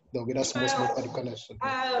caption. They'll get that small part you can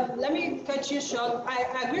let me cut you short. I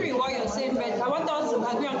agree with what you're saying, but I want us to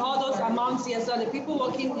agree on all those amounts here, so the people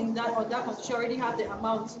working in that or that constitution already have the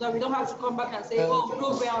amounts, so that we don't have to come back and say, oh,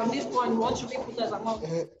 look, we're on this point. What should we put as amount?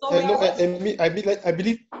 I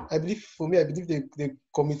believe for me, I believe the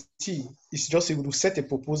committee is just able to set a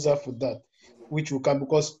proposal for that, which will come,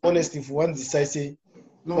 because honestly, if one decides say,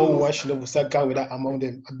 one should not start going with that amount,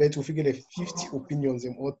 them, I bet we'll figure the 50 opinions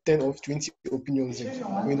or 10 or 20 opinions.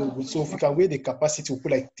 So if we can weigh the capacity, we'll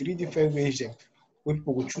put like 3 different range them, where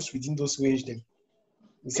people will choose within those range them.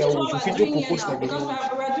 So we're doing it now, because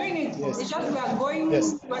we're doing it. Yes. It's just we are going.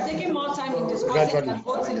 Yes. We're taking more time in discussing and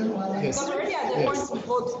voting. Yes. Because already at the point to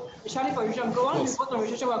vote, especially for registration. Go on, we vote on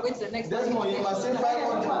registration. We're going to the next.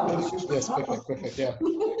 Yes, perfect. Yeah.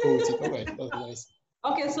 All right, that's nice.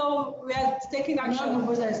 Okay, so we are taking action.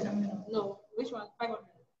 No, which one? 500.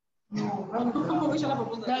 No, which one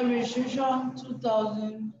proposal? That registration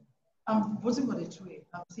 2,000. I'm voting for the 2A.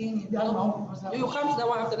 I'm saying it. That's my own proposal. You come to that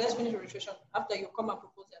one after. Let's finish the registration. After you come and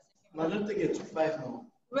propose your second. No, don't take it to 5 now.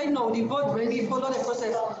 Wait, no, the vote, we follow the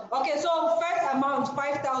process. Okay, so first amount,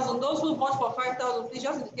 5,000. Those who vote for 5,000, please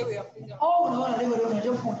just indicate where you're finger. Oh, no.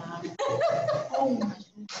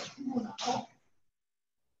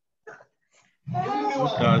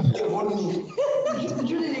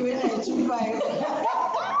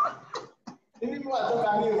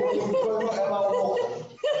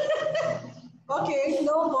 Okay,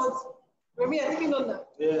 no votes. Maybe I think on that.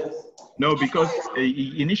 Yes. No, because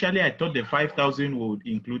initially I thought the 5,000 would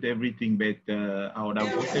include everything, but I would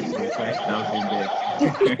have voted for the 5,000.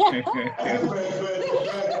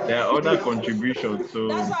 There are other contributions, so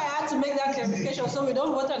that's why I had to make that clarification, so we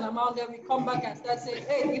don't vote an amount, then we come back and start saying,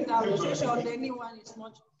 hey, if the registration on anyone is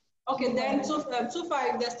much. Okay, then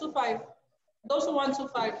 2.5. There's 2.5. Those who want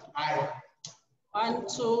 2.5. 1,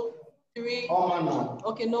 2, 3.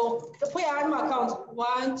 Okay, no. Put your hand account.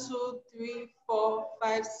 1, 2, 3, 4,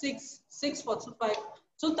 5, 6. 6 for 2.5.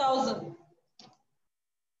 2,000.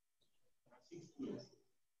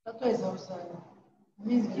 That is outside.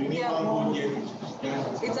 Yeah.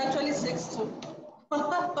 It's actually 6 too.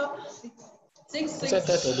 6.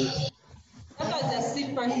 That's why it's a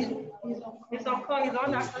sick person. He's on call. He's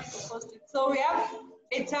on access to post it. So we have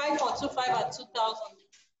a tie for 2.5 and 2,000.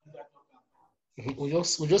 We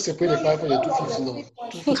just separate the 5 and the 250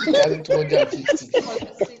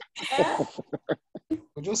 2,250.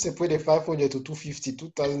 We just separate the 500 to 250,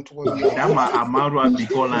 2,200. That my amount will be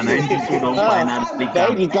called, and I need to don't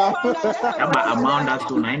finally come. That my amount that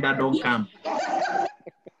to 9 that don't come.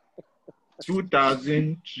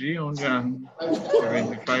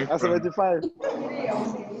 2,375. 75.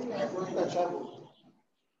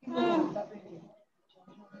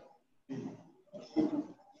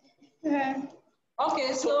 Okay,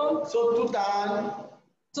 so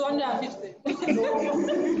 250.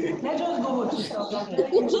 Let's just go with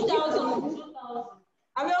 2,000. 2,000.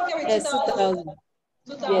 Are we okay with 2,000?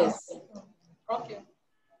 2,000. Yes. Okay.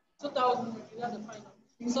 2,000. That's the final.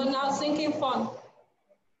 So now sinking fund.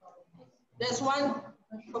 There's one.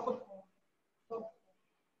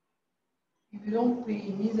 If you don't pay,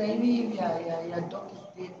 it means that even if your dog is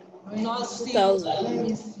dead, not 2,000. Let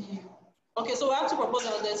me see. Okay, so we have to propose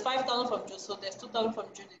that there's 5,000 from Joe, so there's 2,000 from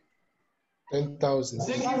Judy. 10,000.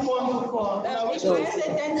 Sinking fund for Ishmael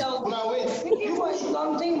said 10,000. Now wait. Sinking fund is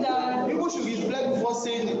something that people should reflect before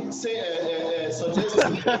suggesting.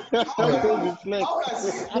 How can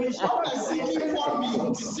sinking fund be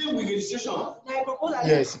the same with registration?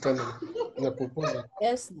 Yes, you can. The proposal.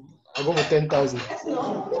 Yes. I go for 10,000. Okay.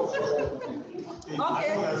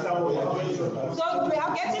 So we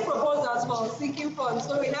are getting proposals for sinking fund.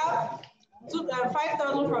 So we have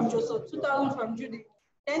 5,000 from Joseph, 2,000 from Judy,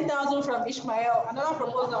 10,000 from Ishmael. Another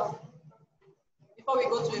proposal before we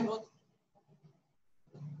go to a vote.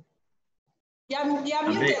 Yeah,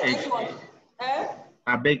 muted this one.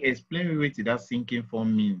 I beg, explain what that sinking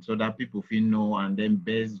fund means so that people feel know and then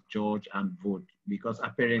best judge and vote. Because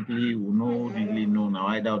apparently we don't really know now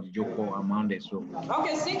either the joke or amount so.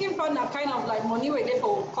 Okay, sinking fund are kind of like money we get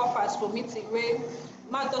for coffers for meeting where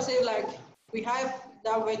Martha say like we have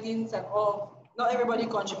that weddings and all. Not everybody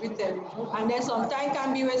contributed, and then sometimes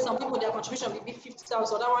can be where some people their contribution will be 50,000,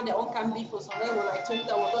 so that one their own can be for some level like 20,000.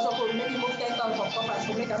 Also, maybe move 10,000 from coffers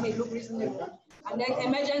to make them look reasonable. And then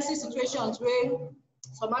emergency situations where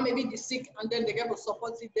someone may be the sick and then they get to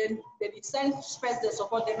support it, then they send first the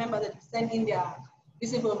support the member that send in their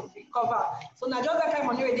visible recover. So now just that kind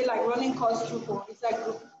of money where they like running costs through for inside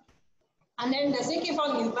group. And then the sinking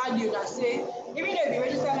fund is value that say even though if you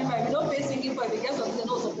register member, if you don't pay sinking fund, if you get something they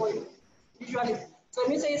don't support you. Usually. So it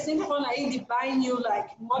means say sinking fund are really buying you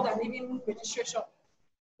like more than even registration.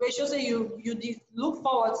 But it shows say you look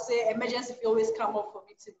forward, say emergency fee always come up for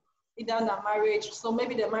meeting. Either than marriage, so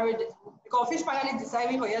maybe the marriage because fish finally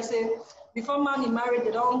deciding for you say before man in marriage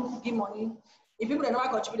they don't give money. If people never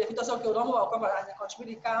contribute, they just okay, we don't want to cover and they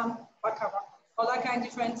contribute, they come back cover all that kind of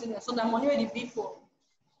different things. So the money already be for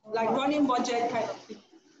like running budget kind of thing.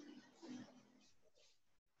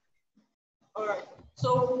 All right.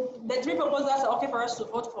 So the three proposals are okay for us to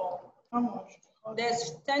vote for. How much?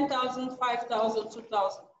 There's 10,000, 5,000,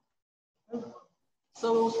 2,000.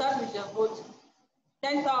 So we'll start with the vote.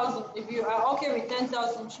 10,000. If you are okay with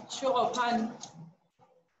 10,000, show of hand.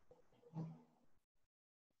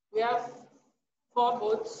 We have 4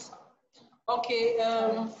 votes. Okay,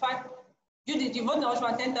 5. Did you vote now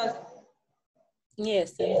for 10,000?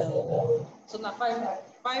 Yes, 10,000. So now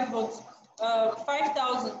 5 votes.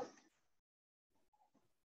 5,000.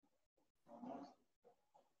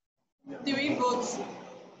 3 votes.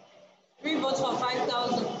 3 votes for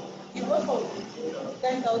 5,000. You vote for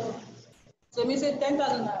 10,000. So we say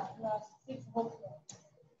 10,000 plus 6 votes.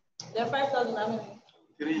 Then 5,000 how many?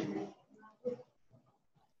 3.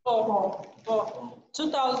 4.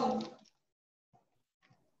 2,000.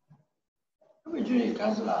 How would you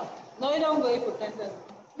cancel out? No, you don't go for 10,000.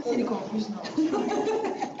 I'm confused now.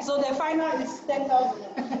 So the final is 10,000.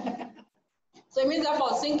 So it means that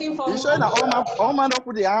for sinking for. You say that all man don't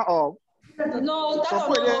put the hand up. No, that's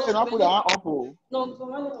not. So not put the hand up. No,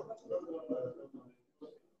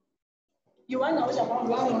 you want to know about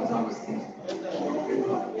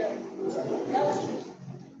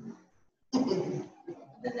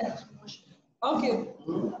okay.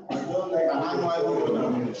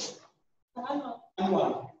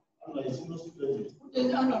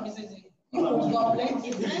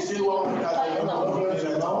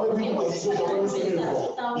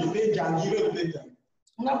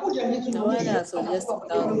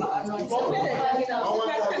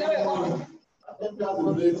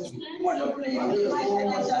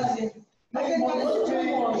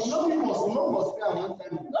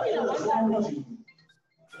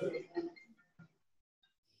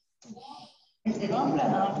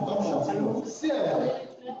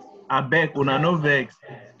 I beg una no vex.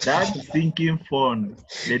 That sinking fund,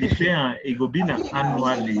 they depend it go be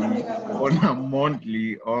annually, on a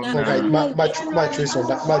monthly, or match race on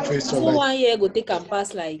that. Match race on 1 year go take and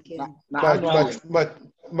pass like.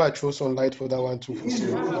 Match was on light for that one too. For sure.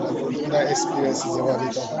 That experience is about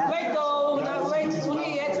it.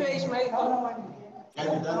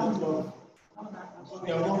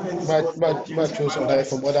 Match was on light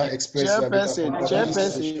from other experiences.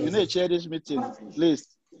 Chairperson, you need to chair this meeting, please.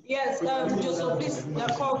 Yes, Joseph, please,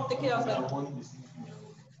 take it outside.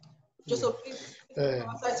 Joseph, please.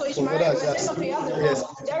 So Ishmael, yes.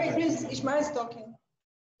 Jerry, please, Ishmael is talking.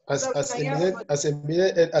 As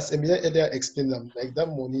Emilia earlier explained, like that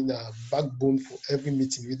money na backbone for every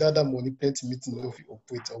meeting. Without that money, plenty meeting no fit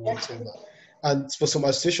operate or whatever. And for some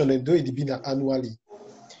association, though it be annually,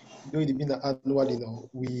 now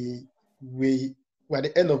we by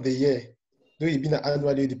the end of the year, though it be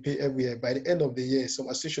annually they pay every year. By the end of the year, some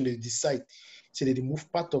association they decide, so they move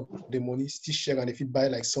part of the money, still share, and if you buy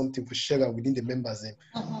like something for share within the members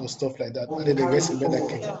or stuff like that, and then the rest remain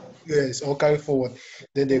like all carry forward.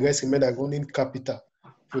 Then the rest remain like running capital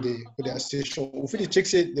for the association. If you check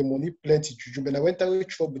say the money plenty, but I went away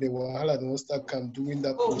trouble, they were all don't start come doing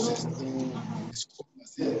that process.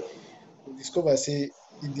 Discover say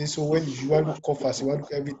so when you want to look coffers, you want to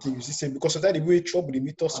look everything, you see say because of that the way trouble the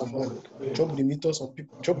meter someone, trouble the meter some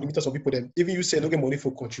people, then even you say no get money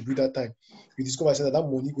for contribute that time, you discover say that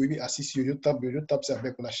money will even assist you, you tap say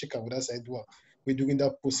back when I shake out with that side door. We're doing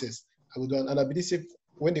that process. I would do and I believe say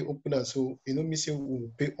when they open and so me say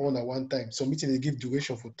we'll pay on at one time. So meeting they give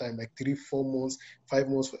duration for time, like 3, 4 months, 5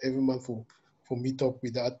 months for every month for meet up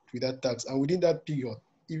with that tax. And within that period,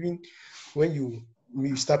 even when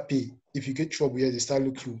you start pay, if you get trouble here, they start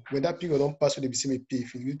look you. When that period don't pass, they be saying pay.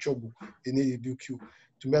 If you get trouble, they need to look you.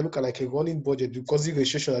 To me, I look at like a running budget because the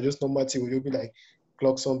registration are just normal thing where you'll be like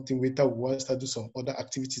clock something, wait out, we want to start do some other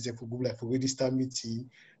activities and for go like for register meeting,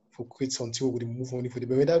 for create something where we move money for the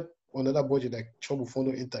but when that another budget like trouble for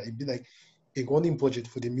no enter, it'd be like a running budget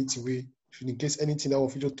for the meeting where in case anything that will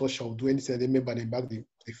future touch or do anything they remember they back they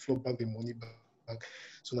flow back the money back.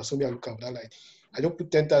 So that's something I look at that like. I don't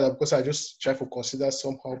put 10,000 because I just try to consider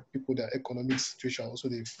somehow people that economic situation, also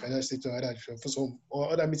the financial situation. For some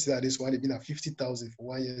or other meetings like this one, they've been at 50,000 for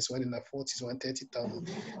 1 year, so one in the 40s, 130,000.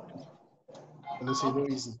 And they say no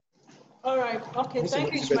easy. All right. Okay.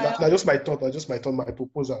 Thank you, Ishmael. That's just my thought. My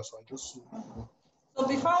proposal. So I just. So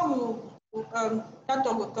before we start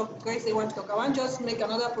talk, Grace, I want to talk. I want to just make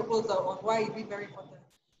another proposal on why it be very important.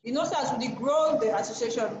 You know, so as we grow the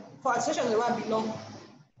association, for association where I belong.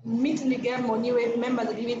 Meet me get money with members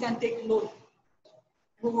of the can take loan.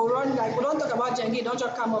 We will run like we don't talk about Jengi, don't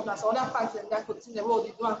just come up as other parts and that could see the world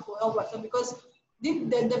they do and for help ourselves because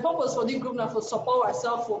the purpose for this group now for support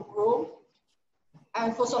ourselves for grow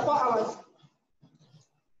and for support ours.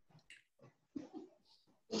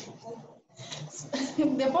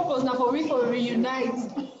 The purpose now for we for reunite,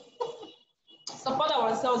 support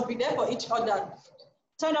ourselves, be there for each other,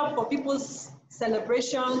 turn up for people's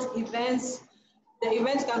celebrations, events. The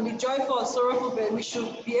events can be joyful or sorrowful, but we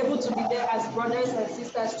should be able to be there as brothers and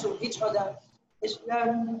sisters to each other.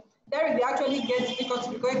 Derek, they actually get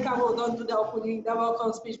difficult because Cabo don't do the opening, the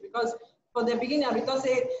welcome speech because for the beginning, because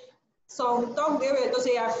say some talk they were to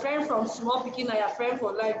say a friend from small picking and a friend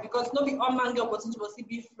for life because nobody all man get opportunity to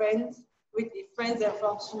be friends with the friends and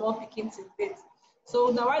from small picking to faith.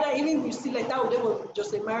 So now why even you see like that they will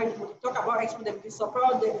just married, we talk about experience, the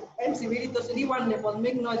support the MC really does the one they must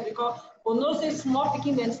make noise because but no say small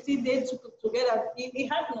picking and still they together. It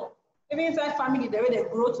has no. Even inside family, the way they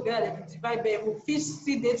grow together, they divide, they will fish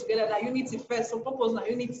still they together. That unity first. So purpose na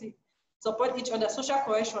unity, support each other, social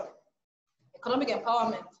cohesion, economic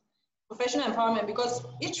empowerment, professional empowerment. Because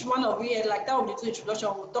each one of we like that of the two introduction,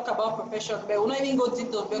 we'll talk about profession, but we'll not even go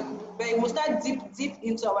deep to. But we'll start deep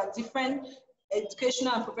into our different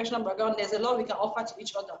educational and professional background. There's a lot we can offer to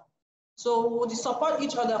each other. So we'll support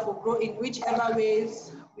each other for growth in whichever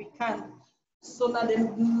ways we can. So that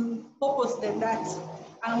the purpose than that.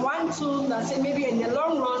 And one tool that say maybe in the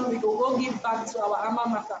long run we will go give back to our alma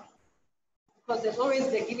mater. Because there's always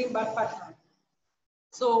the giving back pattern.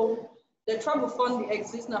 So the travel fund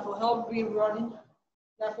exists now for help we run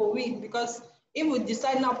that for we because if we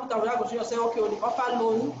decide now put our go say okay, we'll offer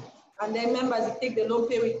loan and then members take the loan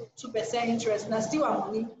pay with 2% interest. Now still our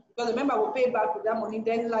money. Because the member will pay back with that money.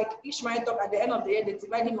 Then, like each might talk at the end of the year, they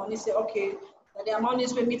divide the money, say, okay, the amount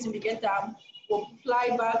is for me to be get we'll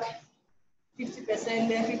fly back 50%,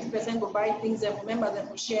 then 50% will buy things and members then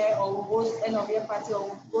will share or we'll host end of year party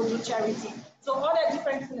or we'll go do charity. So all the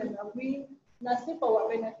different things and we not still for our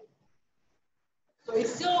benefit. So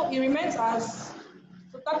it remains as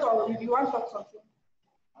so that's all if you want to talk something.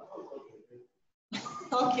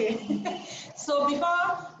 Okay, so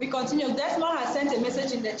before we continue, Desmond has sent a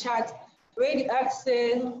message in the chat where he asks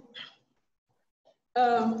saying,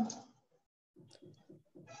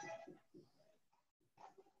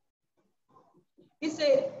 he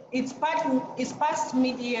said it's past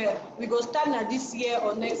mid-year. We go start now this year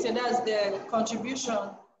or next year. That's the contribution,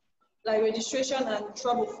 like registration and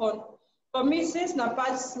travel fund. For me, since now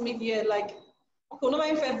past mid-year, like okay,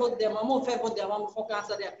 nobody fair vote them. I'm more fair vote them. I'm before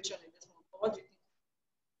answer their question in this one. What do you think?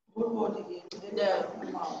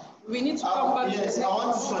 We need to come back. Yes, I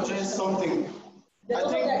want to suggest something. There's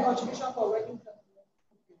also their contribution for wedding.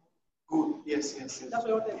 Good. Yes. That's what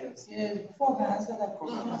I wanted. Yeah, before I answer that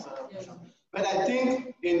question. But I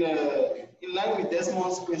think in line with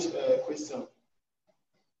Desmond's question,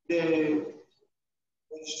 the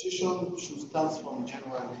registration should start from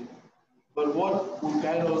January. But what will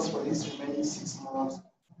guide us for these remaining 6 months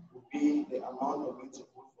will be the amount we're going to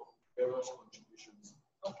put for various contributions.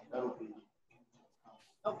 Okay. That will be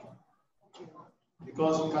okay.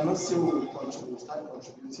 Because we cannot say we will start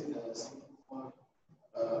contributing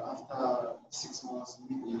after 6 months, a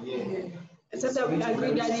year. Yeah. Except that we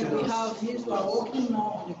agree that if we have these who are working now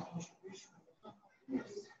on the contribution.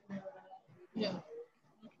 Yeah.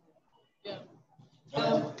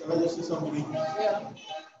 Can I just say something? Yeah.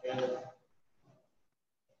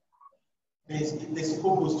 There's a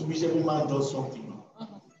purpose to which every man does something.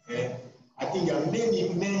 I think there are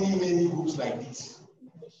many groups like this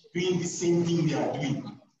doing the same thing they are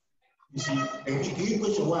doing. You see, and you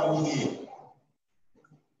question why are we here? You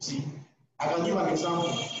see, I can give an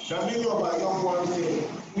example. There are many of our young ones here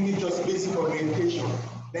who need just basic orientation.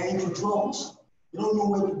 They're into drugs. They don't know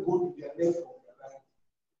where to go to their next of their life.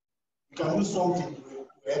 You can do something to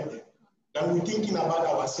help them. Then we're thinking about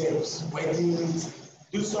ourselves, weddings,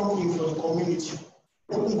 do something for the community,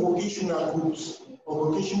 open vocational groups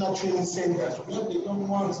or vocational training centers. We have the young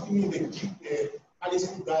ones doing the high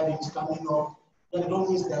school gardens coming up, they don't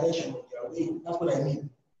miss direction of their way. That's what I mean.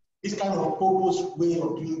 This kind of purpose way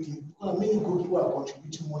of doing things. Because many good people are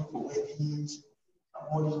contributing money for weddings and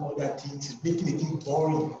all these other things. It's making the thing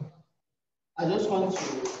boring. I just want to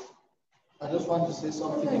say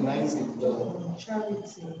something in line with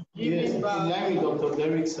charity. Yes, in line with Dr.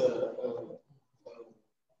 Derek's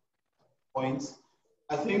points.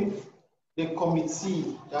 I think the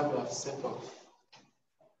committee that we have set up,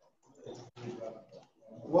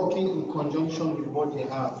 working in conjunction with what they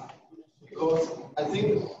have, because I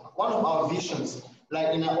think one of our visions,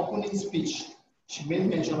 like in her opening speech, she made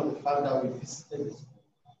mention of the fact that we visited.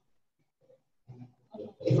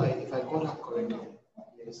 If I got her correctly,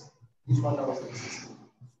 yes, this one that was existing.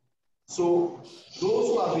 So those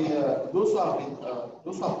who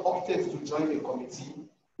have opted to join the committee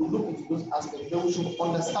will look into those aspects. Then we should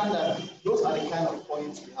understand that those are the kind of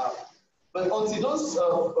points we have. But until those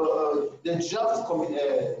the draft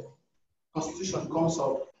constitution comes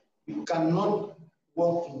up, we cannot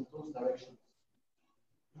work in those directions.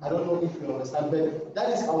 I don't know if you understand, but that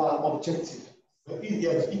is our objective.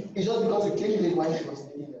 It's just because you came in why she was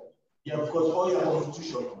saying that. Yeah, because all your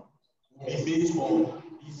constitution is based on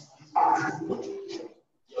this contribution,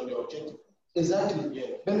 on the objective. Exactly.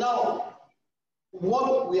 Yeah. But now,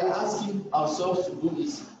 what we are asking ourselves to do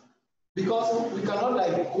is, because we cannot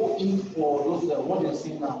like go in for those what you're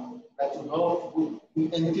saying now, like to help, we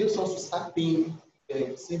entails us to start paying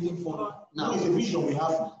saving fund now. It's a vision we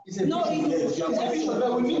have. It's a vision,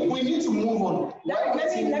 but we need to move on.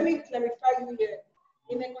 Let me clarify you here.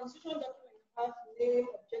 In the constitution document, you have name,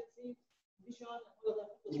 objective, vision, and all of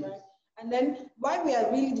that, right? And then why we are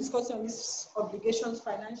really discussing on these obligations,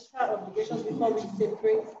 financial obligations, before we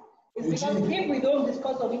separate, is because if we don't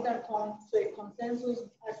discuss of it and come to a consensus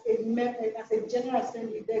as a general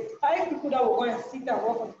assembly, the 5 people that will go and sit and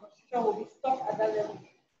work on the constitution will be stuck at that level.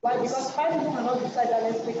 Why? Because 5 people cannot decide that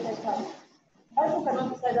let's take 10 times. 5 people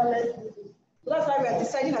cannot decide that let's do this. So that's why we are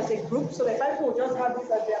deciding as a group. So the 5 people will just have this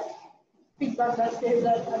as their feedback that says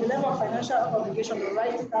that at the level of financial obligation, we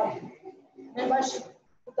write it out. Membership,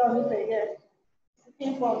 2,000 per year.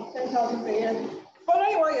 Sitting for 10,000 per year.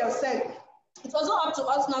 Following what you have said, it's also up to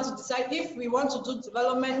us now to decide if we want to do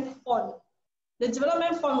development fund. The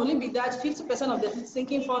development fund will be that 50% of the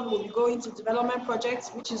sinking fund will be going to development projects,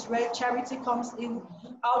 which is where charity comes in,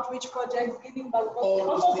 outreach projects, giving back. Or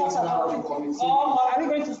are we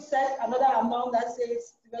going to set another amount that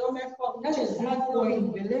says development fund? That is not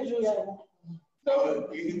going. So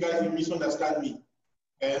you guys misunderstand me.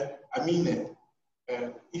 I mean,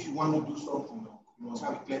 if you want to do something, you must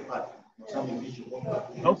have a clear path.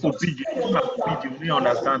 Not for PG, we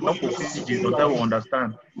understand. Not for PG, don't ever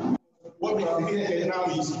understand. What we are doing now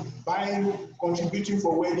is buying, contributing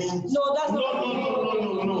for weddings. No, that's not.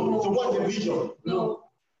 No. So what's the vision? No.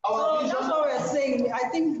 So that's what we're saying. I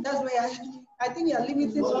think that's where I think you're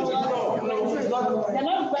limited. We're not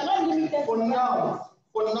limited. For now,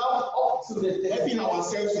 up to the helping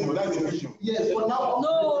ourselves, that's the vision. Yes, for now.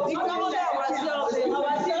 No, it's not only ourselves and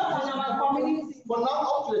our community. For now,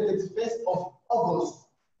 up to the 31st of August,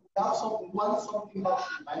 we have something that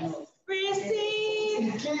I know.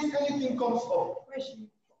 In case anything comes up,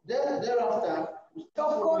 then thereafter, we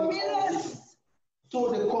start for so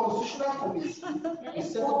the constitutional committee is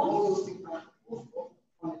set up all those things.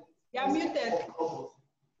 You're muted.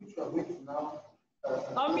 Which you are going to now.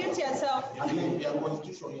 Unmute yourself. Their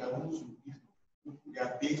constitution, you are going to give. They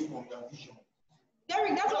are based on their vision.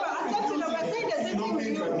 Derek, that's what I'm accepting. We're saying the same thing with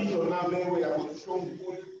you. Vision now, then we are going to show you.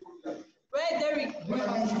 Wait, Derek.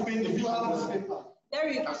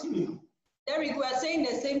 Derek, we are saying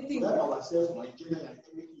the same thing.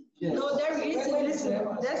 No, Derek, listen.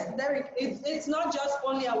 Derek, it's not just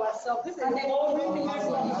only ourselves. This is everything from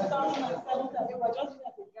 2007. We're just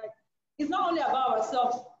it's not only about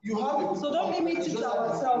ourselves. So don't limit it to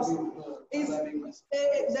ourselves.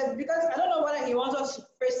 Because I don't know whether he wants us to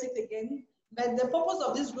phrase it again, but the purpose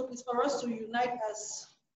of this group is for us to unite as,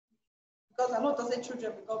 because I'm not going to say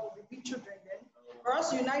children because we'll be big children then, for us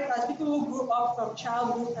to unite as people who grew up from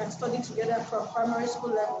childhood and studied together from primary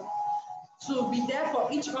school level, to be there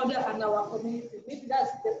for each other and our community. Maybe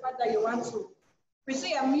that's the part that you want to. We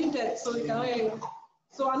say I'm muted, so we can hear you.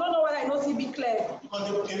 So I don't know whether I know CB clear. Because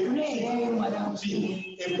a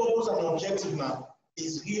purpose and objective now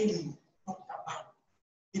is really not about.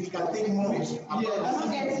 If you can take more,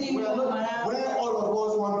 where all of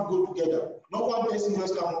us want to go together, not one person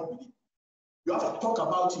just come up with it. You have to talk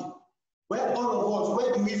about it. Where all of us,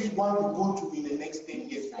 where do we want to go to in the next 10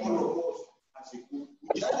 years? All of us as a group.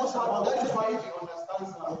 That is why if you understand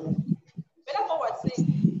something. Better forward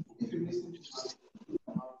saying. If you listen to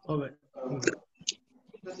all right.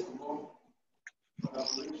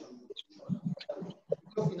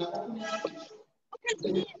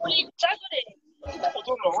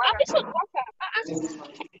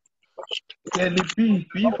 P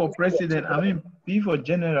for president. I mean P for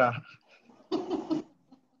general. So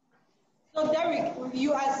Derek,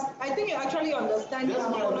 I think you actually understand. Yes, I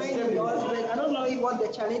don't know what the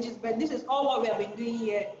challenge is, but this is all what we have been doing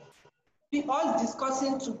here. We all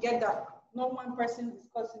discussing together. Not one person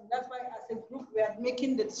discussing. That's why as a group we are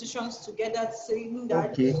making the decisions together, saying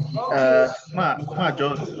that. Okay.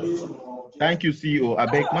 Thank you, CEO. I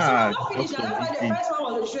beg that's why the first one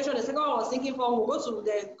was registration, the second one was thinking for we'll go to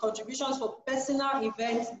the contributions for personal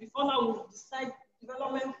events. Before now we'll decide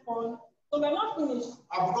development fund. So we're not finished.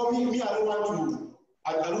 I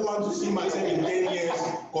don't want to see myself in 10 years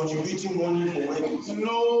contributing money for weddings.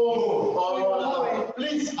 No.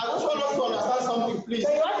 Please, I just want us to understand something, please.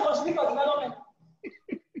 So you want to contribute for development?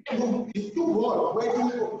 It's too broad.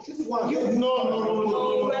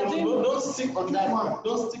 No. Don't stick on that.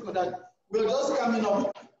 Don't stick on that. We're just coming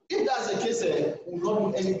up. If that's the case, we'll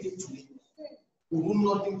not do anything today. We'll do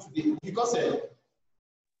nothing today. Because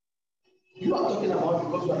you are talking about,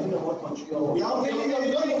 because we are talking about country. We are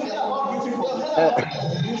talking about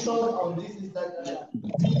contributions on this is that.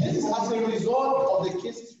 This is as a result of the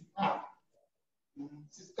cases we have.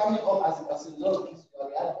 This is coming up as a result of cases we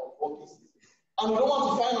have of 4 cases. And we don't want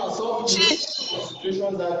to find ourselves in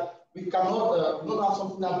situations that we cannot not have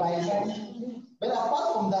something that binds us. But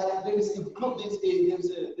apart from that, there is a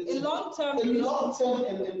long-term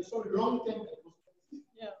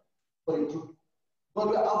for the group. But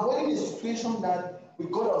we are avoiding a situation that we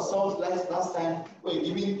got ourselves last time. We're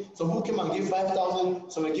giving, some who came and gave 5,000,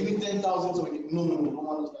 so we're giving 10,000, so no, don't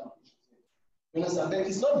understand. You understand? But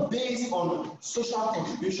it's not based on social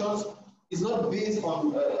contributions, it's not based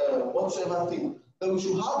on whatsoever thing. But we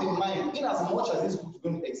should have in mind, in as much as this group is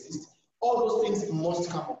going to exist, all those things must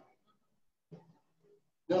come up.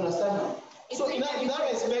 You understand? So in that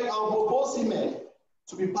respect, I'll propose him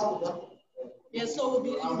to be part of that. Yes, so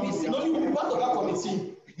we'll be part of that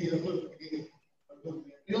committee.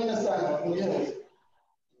 You understand?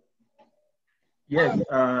 Yes,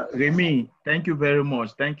 Remy, thank you very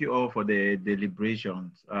much. Thank you all for the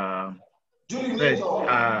deliberations.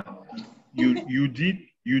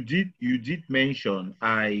 You did mention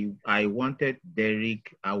I wanted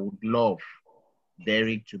Derek. I would love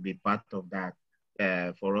Derek to be part of that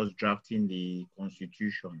for us drafting the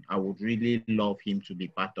constitution. I would really love him to be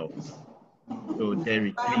part of it. So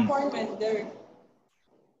Derek,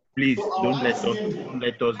 please don't let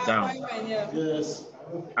us down. Yes.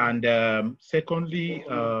 And secondly,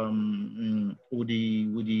 would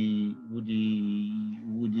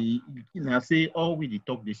I say all we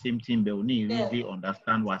talk the same thing, but we really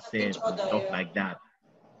understand what's said and stuff like that.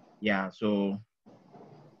 Yeah. So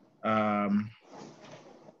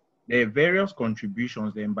there are various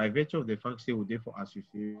contributions. Then by virtue of the fact that we therefore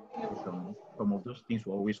association, some of those things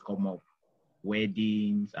will always come up.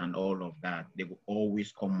 Weddings and all of that, they will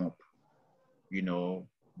always come up. You know,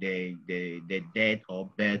 the death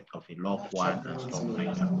or birth of a loved one and stuff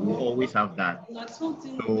like that. We always have that. So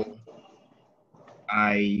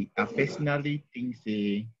I personally think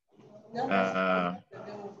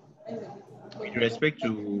with respect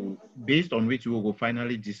to, based on which we will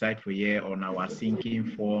finally decide for year on our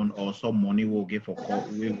sinking fund or some money we'll get for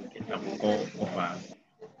we will get for coffers.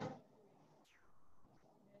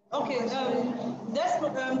 Okay,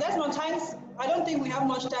 Desmond, thanks. I don't think we have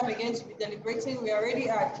much time again to be deliberating. We are already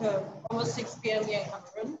at almost 6 p.m. here in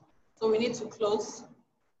Cameroon, so we need to close.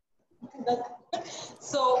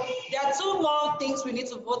 So there are 2 more things we need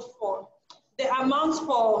to vote for. The amount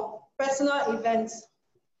for personal events.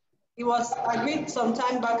 It was agreed some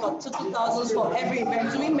time back on 2,000 for every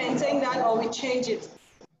event. Do we maintain that or we change it?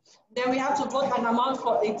 Then we have to vote an amount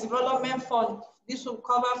for a development fund. This will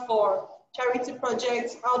cover for charity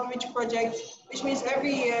projects, outreach projects, which means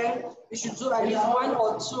every year we should do at least 1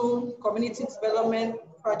 or 2 community development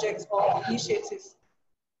projects or initiatives.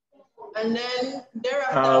 And then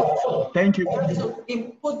thereafter, thank you. We have to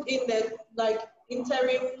put in the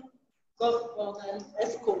interim government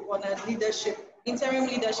ESCO on a leadership, interim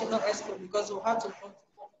leadership, not ESCO, because we'll have to vote.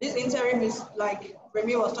 This interim is like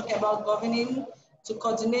Remy was talking about, governing to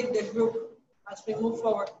coordinate the group as we move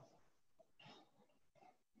forward.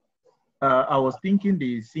 I was thinking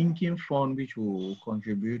the sinking fund, which will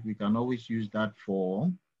contribute, we can always use that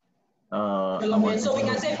for so we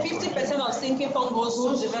can say 50% of sinking fund goes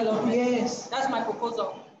to development. Yes. That's my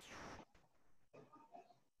proposal.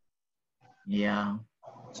 Yeah.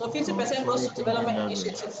 So 50% goes to development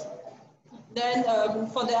initiatives. Then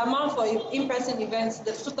for the amount for in-person events,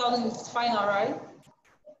 the 2,000 is final, right?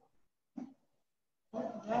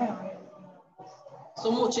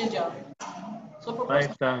 So more change out. So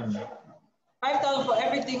 5,000. 5,000 for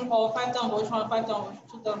everything, or 5,000 for which one? 5,000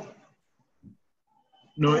 for 2,000.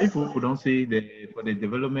 No, if we don't say for the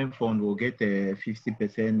development fund, we'll get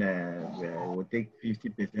 50%. We'll take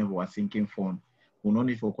 50% of our sinking fund. We'll not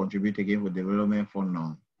need to contribute again for development fund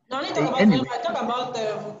now. No, I talk about anyway. I talk about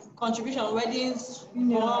the contribution, weddings,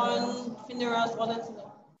 born, funerals, all that.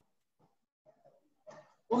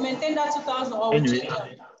 We'll maintain that 2,000 or anyway.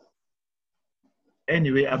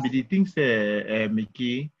 Anyway, I mean, the things,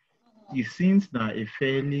 Mickey, it seems now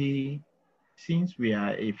since we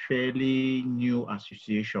are a fairly new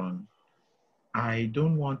association, I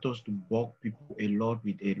don't want us to bug people a lot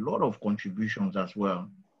with a lot of contributions as well.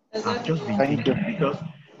 Exactly. I've just been thinking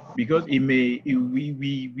because it may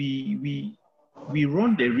we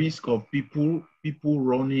run the risk of people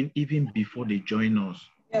running even before they join us.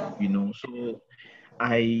 Yeah. You know, so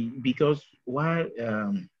because while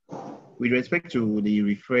with respect to the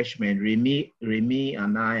refreshment, Remy, Peter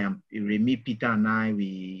and I,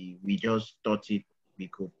 we just thought we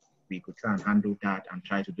could try and handle that and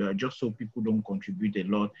try to do it just so people don't contribute a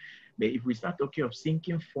lot. But if we start talking of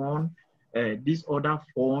sinking fund, this other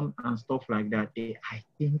fund and stuff like that, I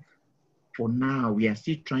think for now we are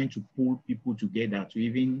still trying to pull people together to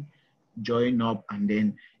even join up. And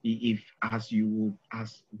then as we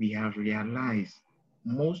have realized,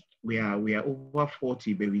 we are over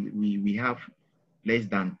 40, but we have less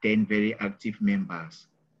than 10 very active members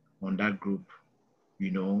on that group.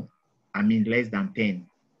 You know, I mean less than 10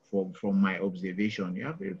 from my observation. You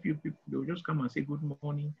have a few people, they'll just come and say good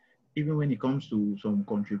morning. Even when it comes to some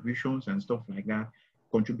contributions and stuff like that,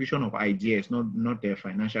 contribution of ideas, not their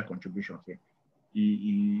financial contributions. Yeah.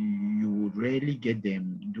 You would rarely get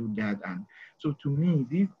them do that. And so to me,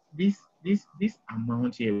 this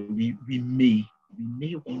amount here, we may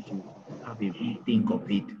want to have a rethink of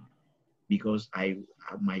it, because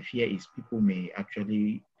my fear is people may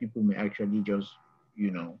actually just,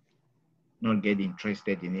 you know, not get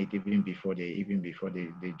interested in it even before they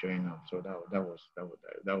join up. So that was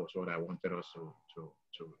what I wanted us to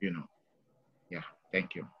you know. Yeah,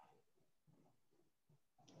 thank you.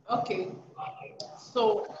 Okay,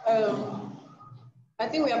 so I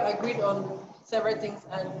think we have agreed on several things,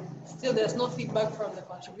 and still there's no feedback from the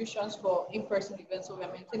contributions for in-person events, so we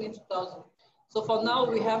are maintaining 2,000. So for now,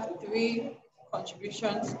 we have 3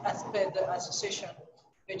 contributions as per the association: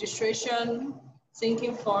 registration,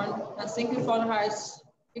 sinking fund, and sinking fund has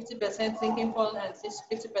 50% sinking fund and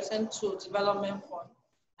 50% to development fund.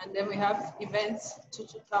 And then we have events to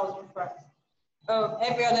 2,000 francs.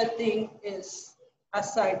 Every other thing is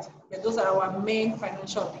aside, but those are our main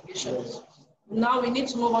financial obligations. Now we need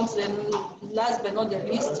to move on to the last but not the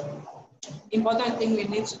least important thing we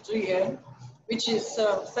need to do here, which is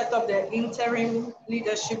set up the interim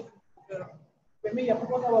leadership. Your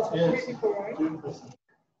proposal was for 3 people, right?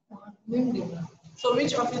 So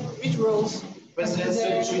which roles? President,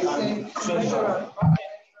 Secretary, and Treasurer.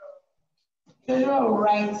 Treasurer will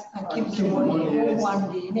write and keep the money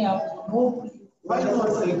one day. They have to know. Why not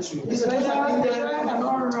Secretary? The Treasurer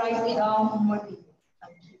cannot write down money.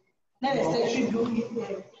 Let the Secretary do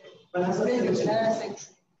it.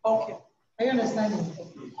 Okay. Are you understanding?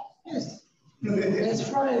 Yes. There's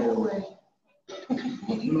fraud everywhere.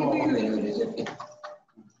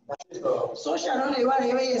 Social don't they want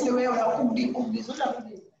to say we cook the social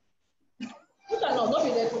food. Social not be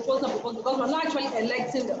the proposal because we're not actually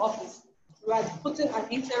electing the office. We are putting an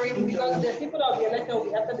interim because the people that will be elected will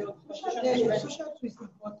be after the constitution. Social is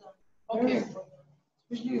important. Okay.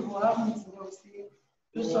 Especially if we have meeting, we'll say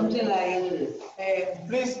do something like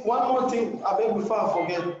please, one more thing, I beg before I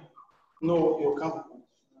forget. No, you can't.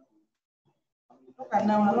 Okay,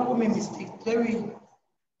 now I'm not going to make mistake. Very.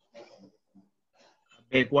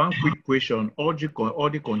 One quick question. All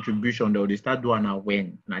the contribution that they start doing now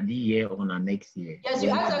when? Now this year or now next year? Yes,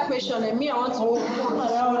 you asked that question, and me, I want to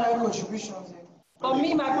contributions. For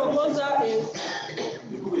me, my proposal is.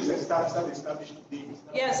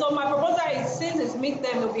 Yeah, so my proposal is since it's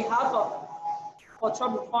midterm, it will be half of for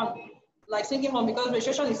trouble fund, like sinking fund, because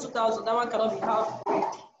registration is 2,000, that one cannot be half.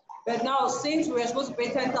 But now, since we're supposed to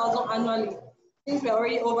pay 10,000 annually, since we're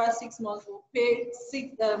already over 6 months, we'll pay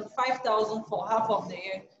 5,000 for half of the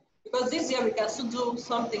year. Because this year we can still do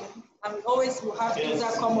something, and we always will have things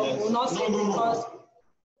that come up. We'll not say because.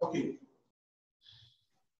 Okay.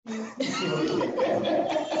 We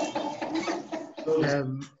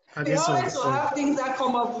always will have things that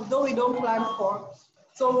come up, though we don't plan for.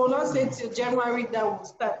 So we'll not say till January that will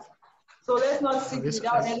start. So let's not sit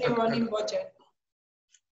without any running budget.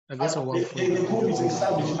 I guess the group is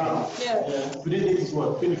established now. Yeah. Today is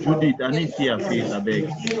what? Judith, I need to see your face, I beg.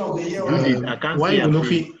 Judith, I can't see your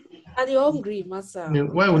face. Are you hungry, Massa?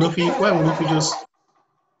 Why would not we just?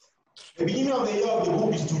 The beginning of the year of the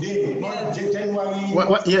group is today, not January.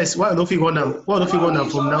 Yes, why don't we go now? Why don't we go now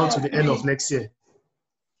from now to the end of next year?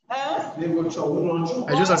 I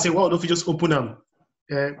just say, why don't we just open them?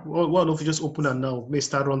 Why don't we just open them now? May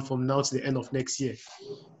start run from now to the end of next year.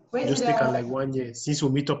 Just take like 1 year since we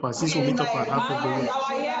meet up and half of the year.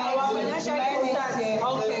 Our financial year starts.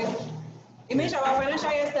 Okay. It means our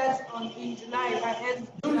financial year starts in July and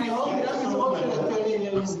ends July.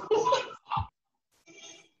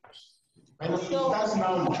 So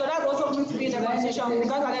that also needs to be in the constitution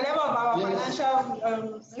because at the level of our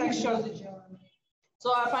financial section.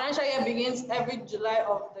 So our financial year begins every July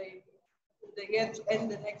of the year to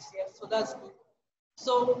end the next year. So that's good.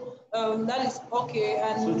 So that is okay.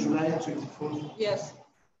 And so July 24th. Yes.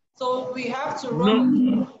 So we have to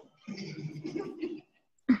run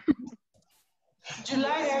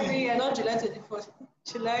July every year, not July 24th.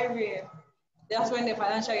 July every year. That's when the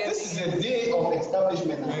financial year begins. This is a day of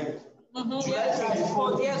establishment, right? July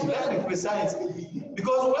 24th. Yes, we have to be precise.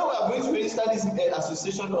 Because when we are going to register this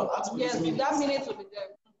association or act yes, that minute will be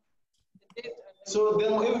there. So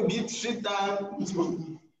then we will be straight down.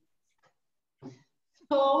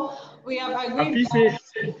 So we have agreed.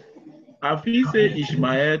 I feel say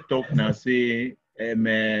Ishmael talk now say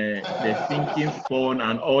the sinking fund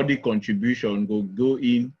and all the contribution go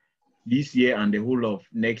in this year and the whole of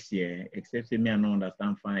next year, except say me I don't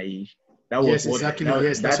understand fine. That was that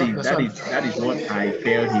is what I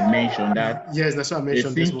felt he mentioned that. Yes, that's what I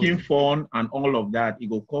mentioned. The sinking fund and all of that, it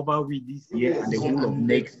will cover with this year and the whole of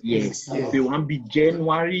next year. So it won't be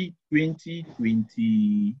January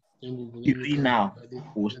 2023 now.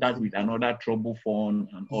 We'll start with another trouble fund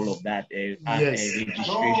and all of that, registration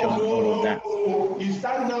and all of that. You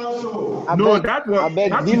start now, so. No, that was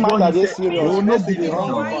that is what he said.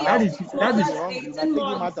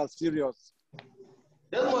 No, that is serious.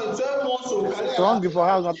 That's why 12 months so strong before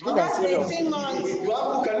house, not serious. 18 months. You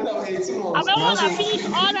have to calendar 18 months. I want to finish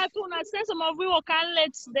all that to send some of you can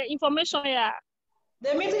let the information here.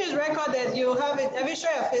 The meeting is recorded. You have it. Every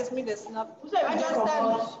show your face me the snap. I just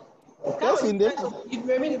stand. That's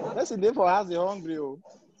in there for us. You're hungry.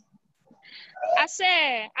 I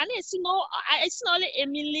say, I need to know. It's not only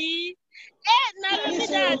Emily. Now me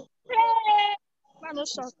that. Man, no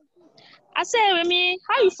shot. I say, Remy,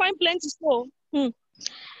 how you find plenty store?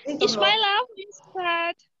 Ishmaela, please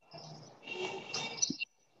start.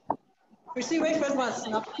 You see, wait first one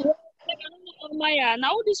snap. Maya,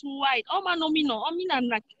 now this white. Oh man, no me no. Oh me na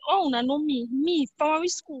like. Oh na no me. Me primary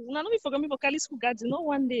school. Na no me for me for Cali school garden. No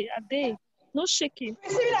one day a day. No shaking. You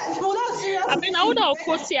see that? No, that's serious. I mean, I would have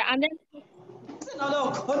quote here and then.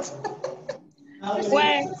 No quote.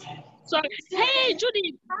 Well, sorry. Hey,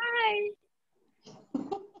 Judy. Hi.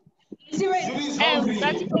 You see, wait.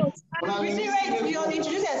 That's good. You see, wait. You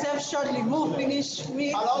introduce yourself shortly. Move, finish.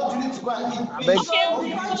 Me. Allow Judy to go and eat. Okay,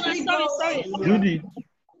 sorry. Judy.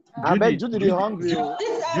 I bet Judy is hungry.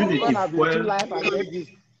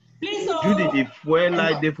 Judy, the fuel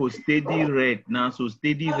light there for steady red now, so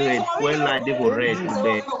steady red, fuel light there for red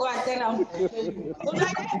today. Be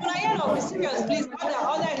serious, please.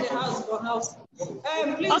 Order in the house.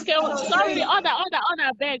 Please. Okay, sorry.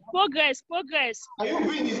 Order, beg. Progress. Are you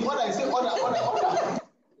doing this? Order? I say order.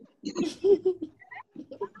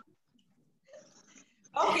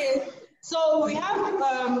 Okay, so we have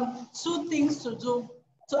 2 things to do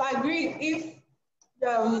to agree if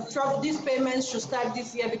these payments should start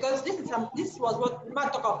this year, because this was what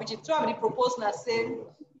Matt talk about. Two of the proposal say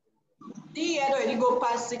the year already go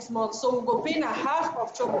past 6 months, so we go pay half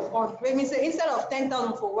of trouble fund. When we say instead of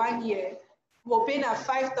 10,000 for 1 year, we'll pay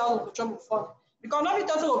 5,000 for trouble fund. Because not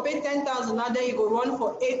because we'll pay 10,000 now, then you go run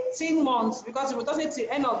for 18 months. Because we doesn't till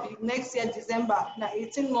end of the next year December, now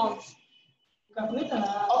 18 months. Okay,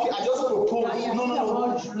 I just propose. No.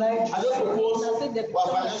 I just propose our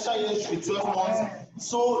financial year should be 12 months.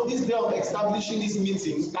 So this day of establishing this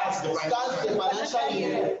meeting starts the financial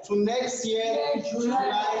year to next year,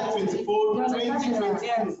 July 24,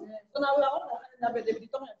 2022. So now we are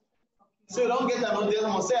so you don't get another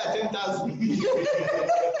one, say at 10,000.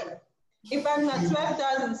 If I'm at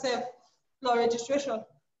 12,000 self for registration.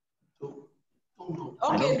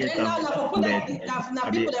 Okay, then now I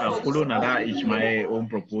follow that is my own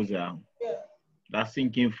proposal. Yeah. That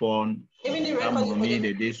sinking fund, even the that money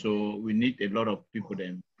they did, so we need a lot of people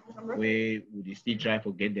then. We still try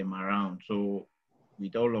to get them around. So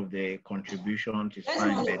with all of the contributions, it's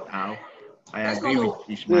fine. But I agree with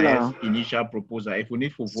Ishmael's initial proposal. If we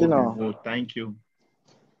need to vote, we vote. Thank you.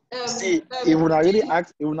 See, if we really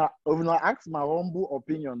ask, ask my humble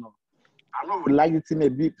opinion, I would like it to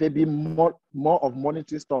maybe more of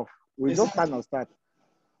monetary stuff. We just start.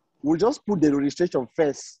 We'll just put the registration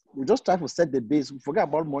first. We just try to set the base. We forget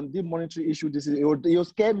about the monetary issue. It will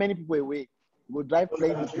scare many people away. It will drive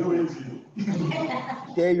plenty people.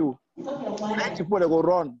 Tell you. Many people that go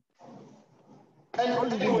run. And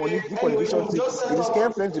only the money, the condition, it will scare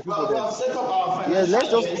plenty people there. Yeah, let's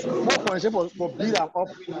just more condition for build and up.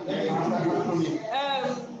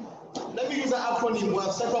 Let me use an acronym. We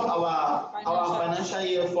have set up our financial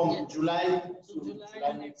year from July to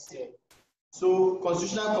July next year. So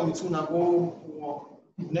constitutional committee will go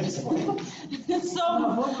next point. So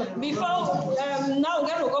before now we're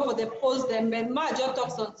gonna go for the post then Major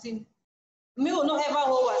talk something. Me will not ever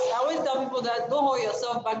hold us. I always tell people that don't hold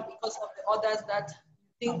yourself back because of the others that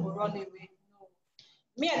you think will run away. No.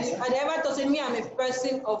 Me, I never thought me I'm a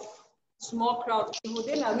person of small crowd. People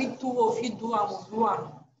then I read 2 of you do and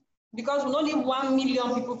because we don't need 1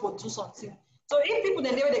 million people for do something. So if people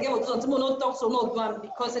then they get do something, we don't talk so no do them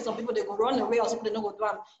because some people they go run away or some people they don't go do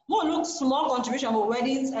them. More look small contribution for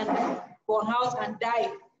weddings and born house and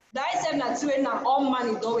die. Die said that when all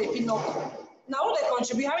money don't if you know. Now they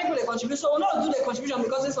contribute, how many people they contribute? So we not do the contribution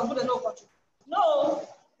because some people they don't contribute. No,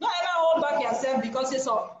 not ever hold back yourself because it's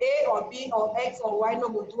of A or B or X or Y no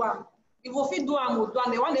go do them. If we fit do them, we do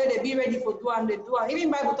them. The one day they be ready for do them, they do them.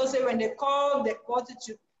 Even Bible does say when they call the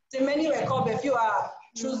multitude, say many were called, but few are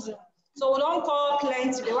chosen. So we don't call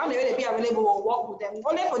plenty. The one day they be available will work with them.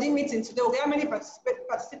 Only for the meeting today, we have many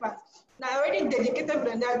participants. Now I already dedicated to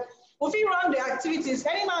them that if we run the activities,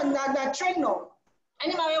 any man that train now.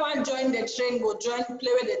 Any man who want to join the train, go join,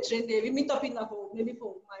 play with the train. They will meet up in maybe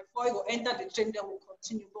for my boy, go enter the train, then we'll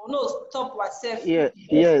continue. But no, stop ourselves. Yeah,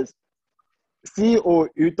 yes. CEO,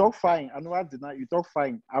 you talk fine. I know I deny you talk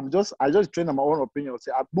fine. I just train on my own opinion.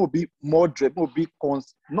 Say I will be moderate, will be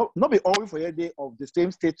not be always for a day of the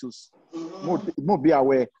same status. More be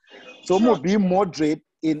aware. So more be moderate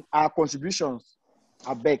in our contributions.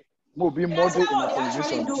 I beg. More be moderate in our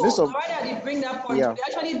contributions. Why did they bring that point? Yeah. They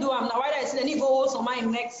actually do them. Now why did I say then you go also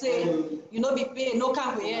mine next say you know be paid, no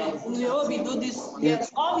can't here. You know be do this.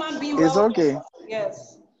 Yes, all man be well. It's okay.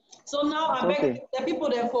 Yes. So now I beg the people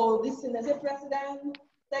there for this thing. They say president,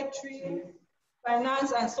 secretary,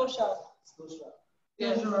 finance, and social.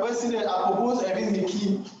 Yes. President, I propose everything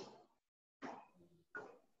key.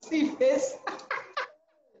 See face.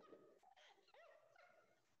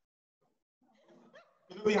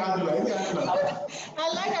 I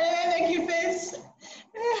like how they make you face.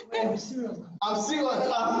 I'm serious.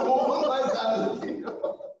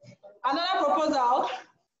 Another proposal.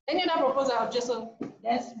 Any other proposal of Jason?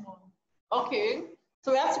 Desmond. Okay.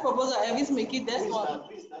 So we have to propose that Elvis make it Desmond.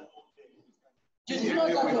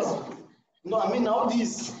 No, I mean now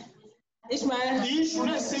this. Ishmael. Ish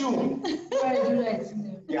shouldn't see you.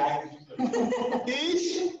 Yeah.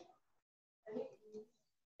 Ish.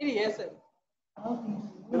 Yes.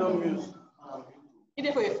 You don't use. It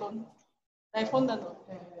is for your phone. My phone does not.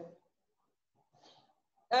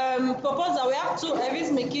 Proposal we have to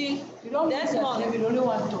Elvis Mickey. You don't Desmond. We only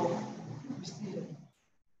want to.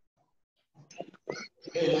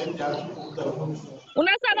 When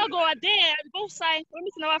I said I go a day, both sides. When we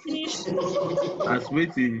never finish. As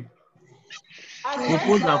waiting.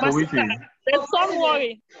 Proposal for waiting. There's some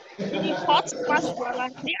worry. The hot past We're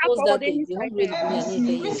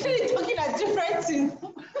still talking at different things.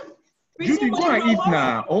 Judy, go and eat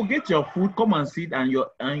now, or get your food. Come and sit and you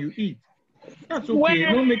eat. That's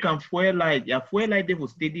okay. No make them fuel light. Your fuel light they will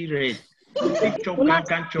steady red. Take chop,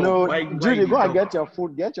 can't chop. No, Judy, go and get your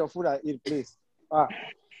food. Get your food and eat, please.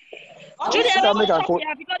 Judy, I don't because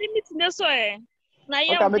the meeting this way. Now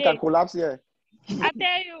you can make a collapse here. I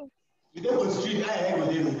tell you. You don't go street. I go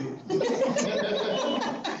there.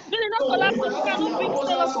 Judy, not collapse. You cannot bring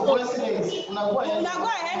Now go ahead.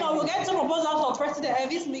 Now we'll get two proposals for President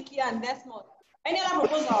Elvis, Mickey, and Desmond. Any other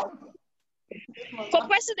proposal? For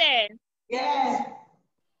President? Yes.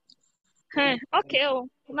 Okay. Oh,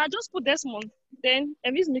 now just put Desmond. Then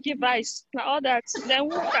Elvis, Mickey, Vice. Now all that. Then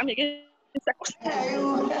who can make it?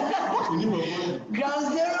 Ground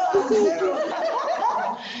zero and zero.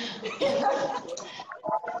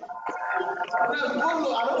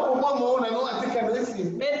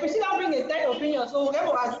 But we still bring a third opinion, so we'll get as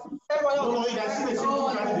everyone else. No, you can see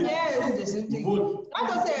the same thing. Like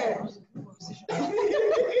I said.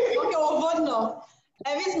 Okay, we'll vote now.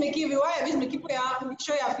 Elvis Mickey, why Elvis Mickey put your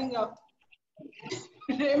show your finger?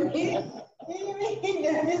 Elvis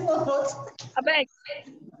no vote. I beg.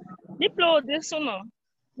 Diplo this one.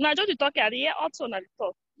 Now just to talk at the also na the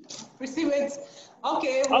talk. Receive it.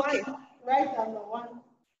 Okay. One. Right number one.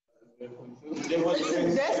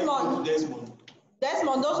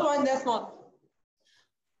 Desmond. Those one Desmond.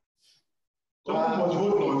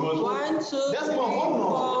 1, 2, 3,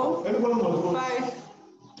 4, 5.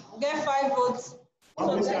 Get 5 votes. So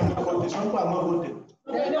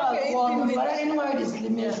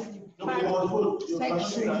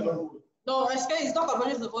no, it's not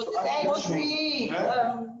according to the vote.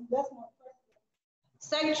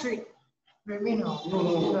 Secretary. No.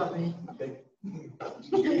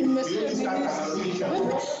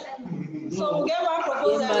 So we'll get one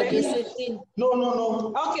proposal. No.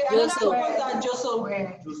 Okay, another proposal, Joseph.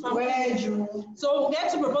 So we'll get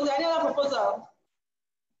two proposals. Any other proposal?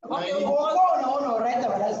 Okay, we'll vote.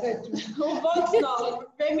 We'll vote now.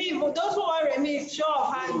 Remy, those who want Remy, show of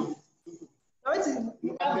hands. Voting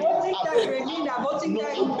time, Remy, voting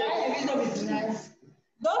time.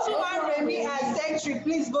 Those who want Remy as secretary,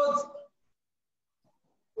 please vote.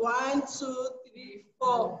 1, 2, 3,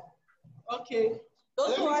 4. Okay.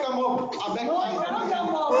 Those who want. Come up. I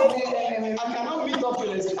cannot meet up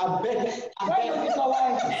with this. I beg.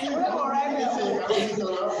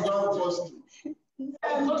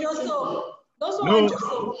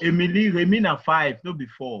 No, Emily, Remy na 5, no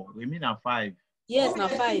before. Remy na 5. Yes, na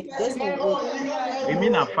 5. That's no good. Remy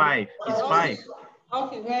na 5. It's 5.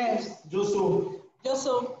 Okay, yes. Joso.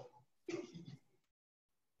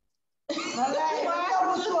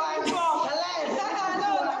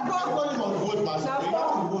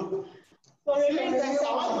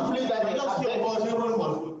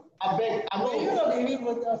 I beg, I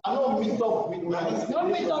know meet up with because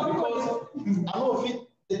I know fit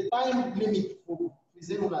the time limit for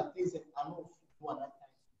presenting things and I know do at that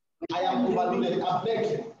time. I am overloaded. I beg.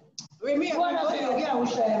 Remy, one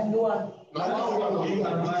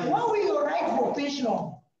we your right for patient.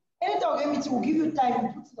 Anytime we meet, we'll give you time to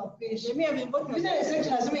put it on page. Remy, I've been working. Business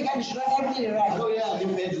section has made kind of everything right. Oh yeah, you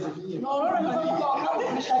made it. No. How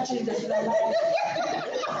we shall change this? You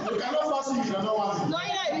cannot force him. You don't want him.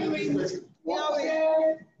 No,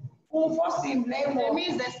 we'll force him. Remy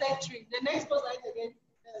is the secretary. The next person again.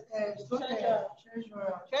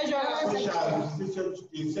 Treasurer.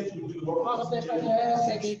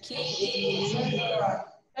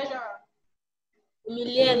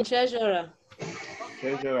 Emilian, treasurer.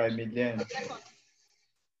 Treasurer, Emilian.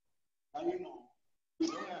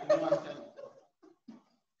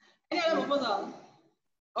 Any other proposal?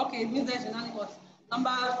 Okay, it means there's unanimous.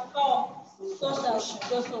 Number 4,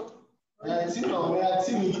 social.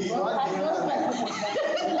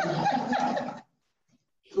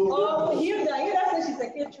 Oh, Hilda says she's a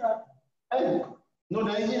caterer. No,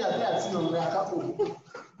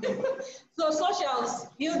 so socials,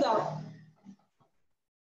 Hilda.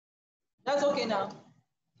 That's okay now.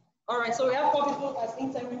 All right, so we have 4 people as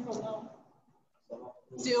interim from now.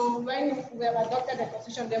 Till when we have adopted the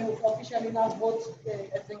constitution, then we officially now vote the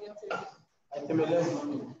executive. Item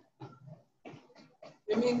 11.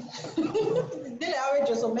 I mean, they already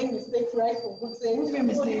just make mistakes, right? For good saying.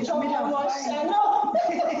 Mistakes. I know.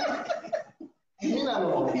 You mean I'm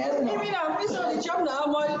pissed on the job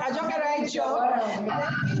now? I just can't write job.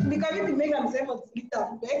 Because if you make a mistake for the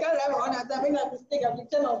guitar, they can't have one at that, make a mistake, I've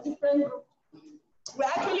been of different group. we're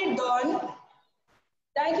actually done.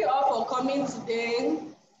 Thank you all for coming today.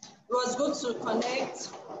 It was good to connect.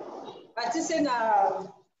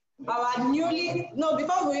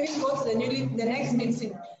 Before we even go to the next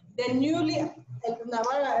meeting, the newly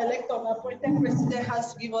elected appointed president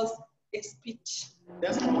has to give us a speech.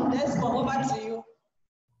 Let's go over to you.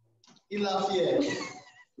 You know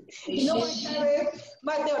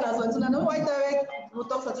what we'll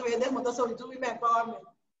talk to women empowerment.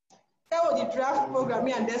 That was the draft program,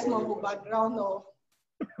 and Desmond for background or all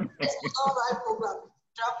right program,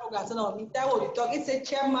 draft program. So now that was the talk. It's a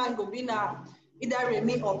chairman go be now either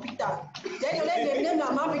Remy or Peter. Then you let them name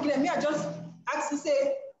the man me. I just ask to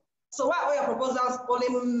say, so why are your proposals only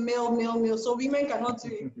male? So women cannot do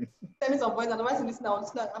it. Tell me some points, otherwise listen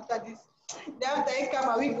after this. Then after I come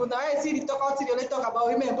a week, but now I see the talk out till they talk about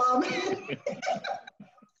women empowerment.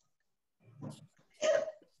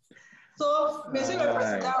 So, Monsieur le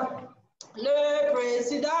Président. Le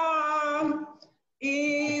président,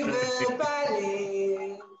 il veut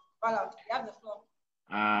parler. Voilà, you have the floor.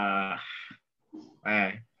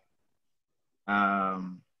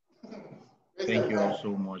 Thank you all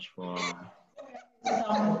so much for.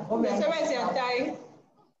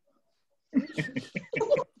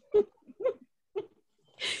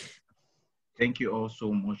 Thank you all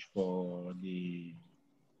so much for the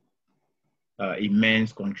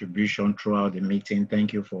immense contribution throughout the meeting.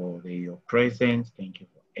 Thank you for your presence. Thank you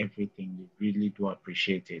for everything. We really do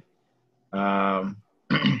appreciate it. I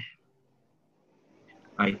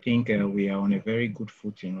think we are on a very good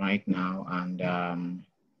footing right now, and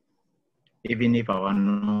even if our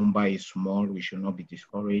number is small, we should not be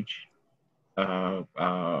discouraged.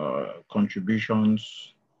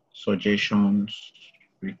 Contributions, suggestions,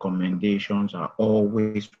 recommendations are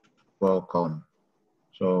always welcome.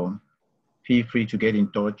 So feel free to get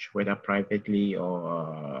in touch, whether privately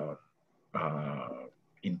or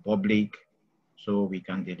in public, so we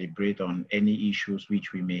can deliberate on any issues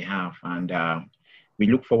which we may have. And we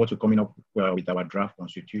look forward to coming up with our draft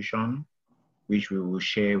constitution, which we will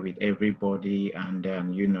share with everybody, and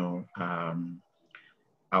then, you know,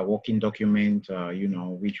 our working document, you know,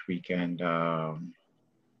 which we can,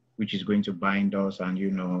 which is going to bind us, and,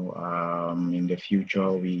 you know, in the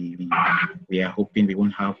future, we are hoping we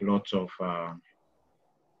won't have lots of,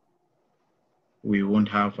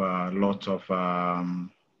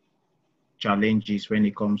 challenges when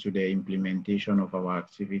it comes to the implementation of our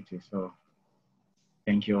activities. So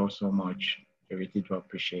thank you all so much. I really do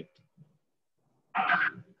appreciate.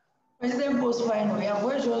 President Bo's final. We are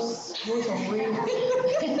going to just go somewhere.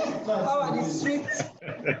 How are the streets?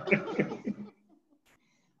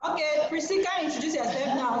 Okay, Priscilla, introduce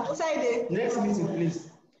yourself now. Next meeting, please.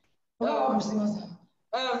 The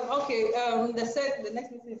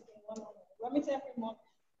next meeting is in 1 month. Let me tell every month.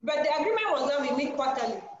 But the agreement was that we meet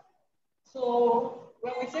quarterly. So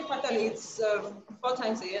when we say quarterly, it's 4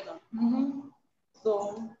 times a year now.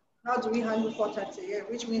 So how do we handle 4 times a year?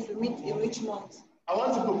 Which means we meet in which month? I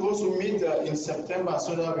want to propose we meet in September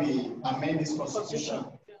so that we amend this constitution.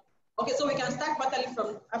 Okay, so we can start quarterly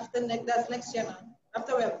from after that's next year now.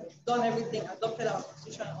 After we have done everything, adopted our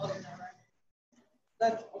constitution and all of that, right?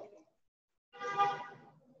 That's okay.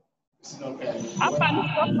 It's not okay.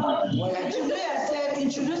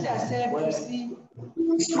 Introduce yourself, you see.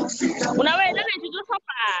 Una vez, let me introduce her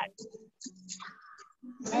back.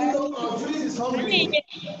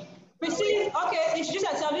 Okay, introduce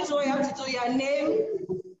yourself. This is what you have to do. Your name,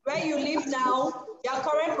 where you live now, your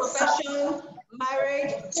current profession,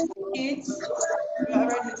 marriage, kids.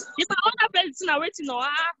 If I want to play this now, waiting now,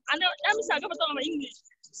 and let me say, I go to my English.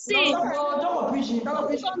 See,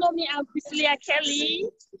 don't know me, I'm Priscilla Kelly.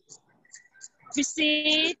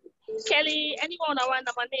 Priscilla Kelly, anyone I want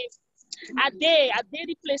my name. A day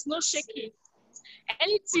the place, no shaking.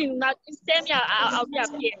 Anything that tell me, I'll be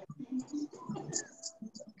up here.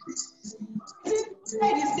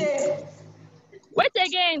 Wait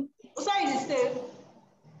again. Who's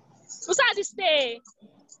the stay?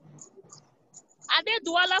 I did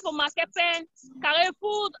Douala for my Kepen,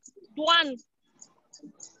 Carrefour, Douane.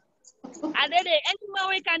 I did anywhere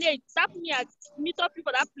we can tap me at meet up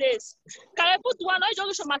people that place. Carrefour, Douane, I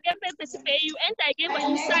just show my Kepen to pay you, enter again by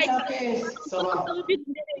inside.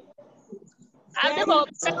 I never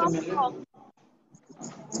second floor.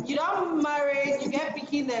 You don't marry, you get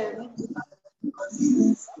picky then.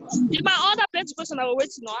 My other place person I will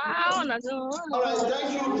wait to know. All right,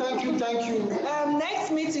 thank you.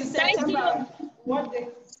 Next meeting September. What day?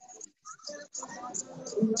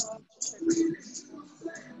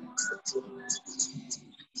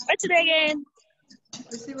 What's it again?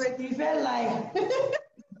 You see what you felt like.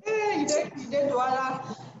 Hey, you did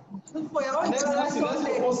Douala. For your own Next meeting, let's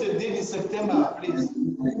propose a date in September, please.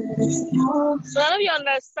 So I don't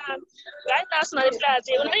understand. Right now, so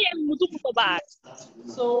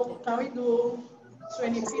So can we do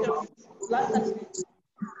 25th of last Saturday?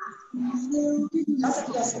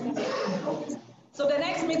 So the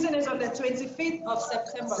next meeting is on the 25th of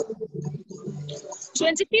September.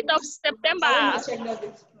 25th of September.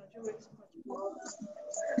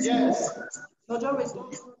 Yes.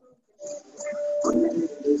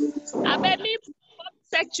 I believe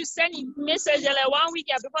sec to send a message like 1 week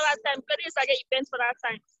before that time because it's like an event for that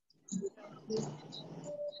time.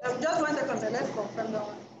 Just 1 second, let's confirm that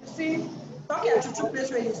one. You see, talking at the place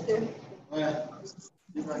where you stay.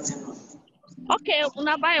 Okay,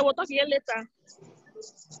 we'll talk again later.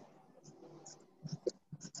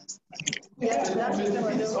 Yeah,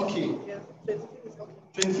 25th is okay.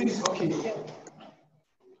 25th is okay.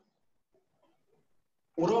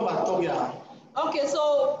 Okay,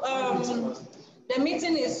 so the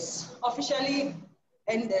meeting is officially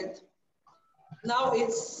ended. Now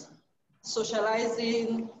it's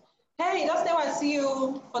socializing. Hey, last time I see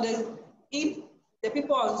you for the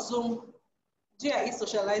people on Zoom. GIE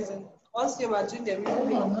socializing. Also, we are doing the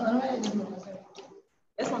real.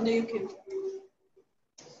 That's from the UK.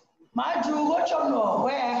 Maju, go chop no.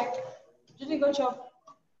 Where? Judy, go chop.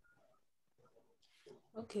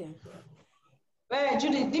 Okay. Where,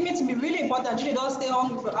 Judy, the meeting be really important. Judy, don't stay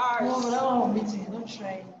home for hours. No, that one meeting. Don't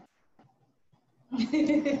try.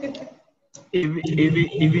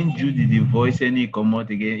 Even Judy, the voice any come out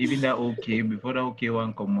again. Even that okay before that okay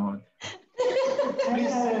one come out.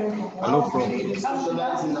 Please. Hello, Prof.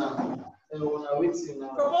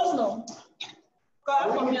 Propose no.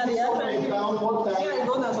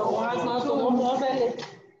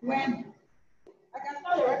 When?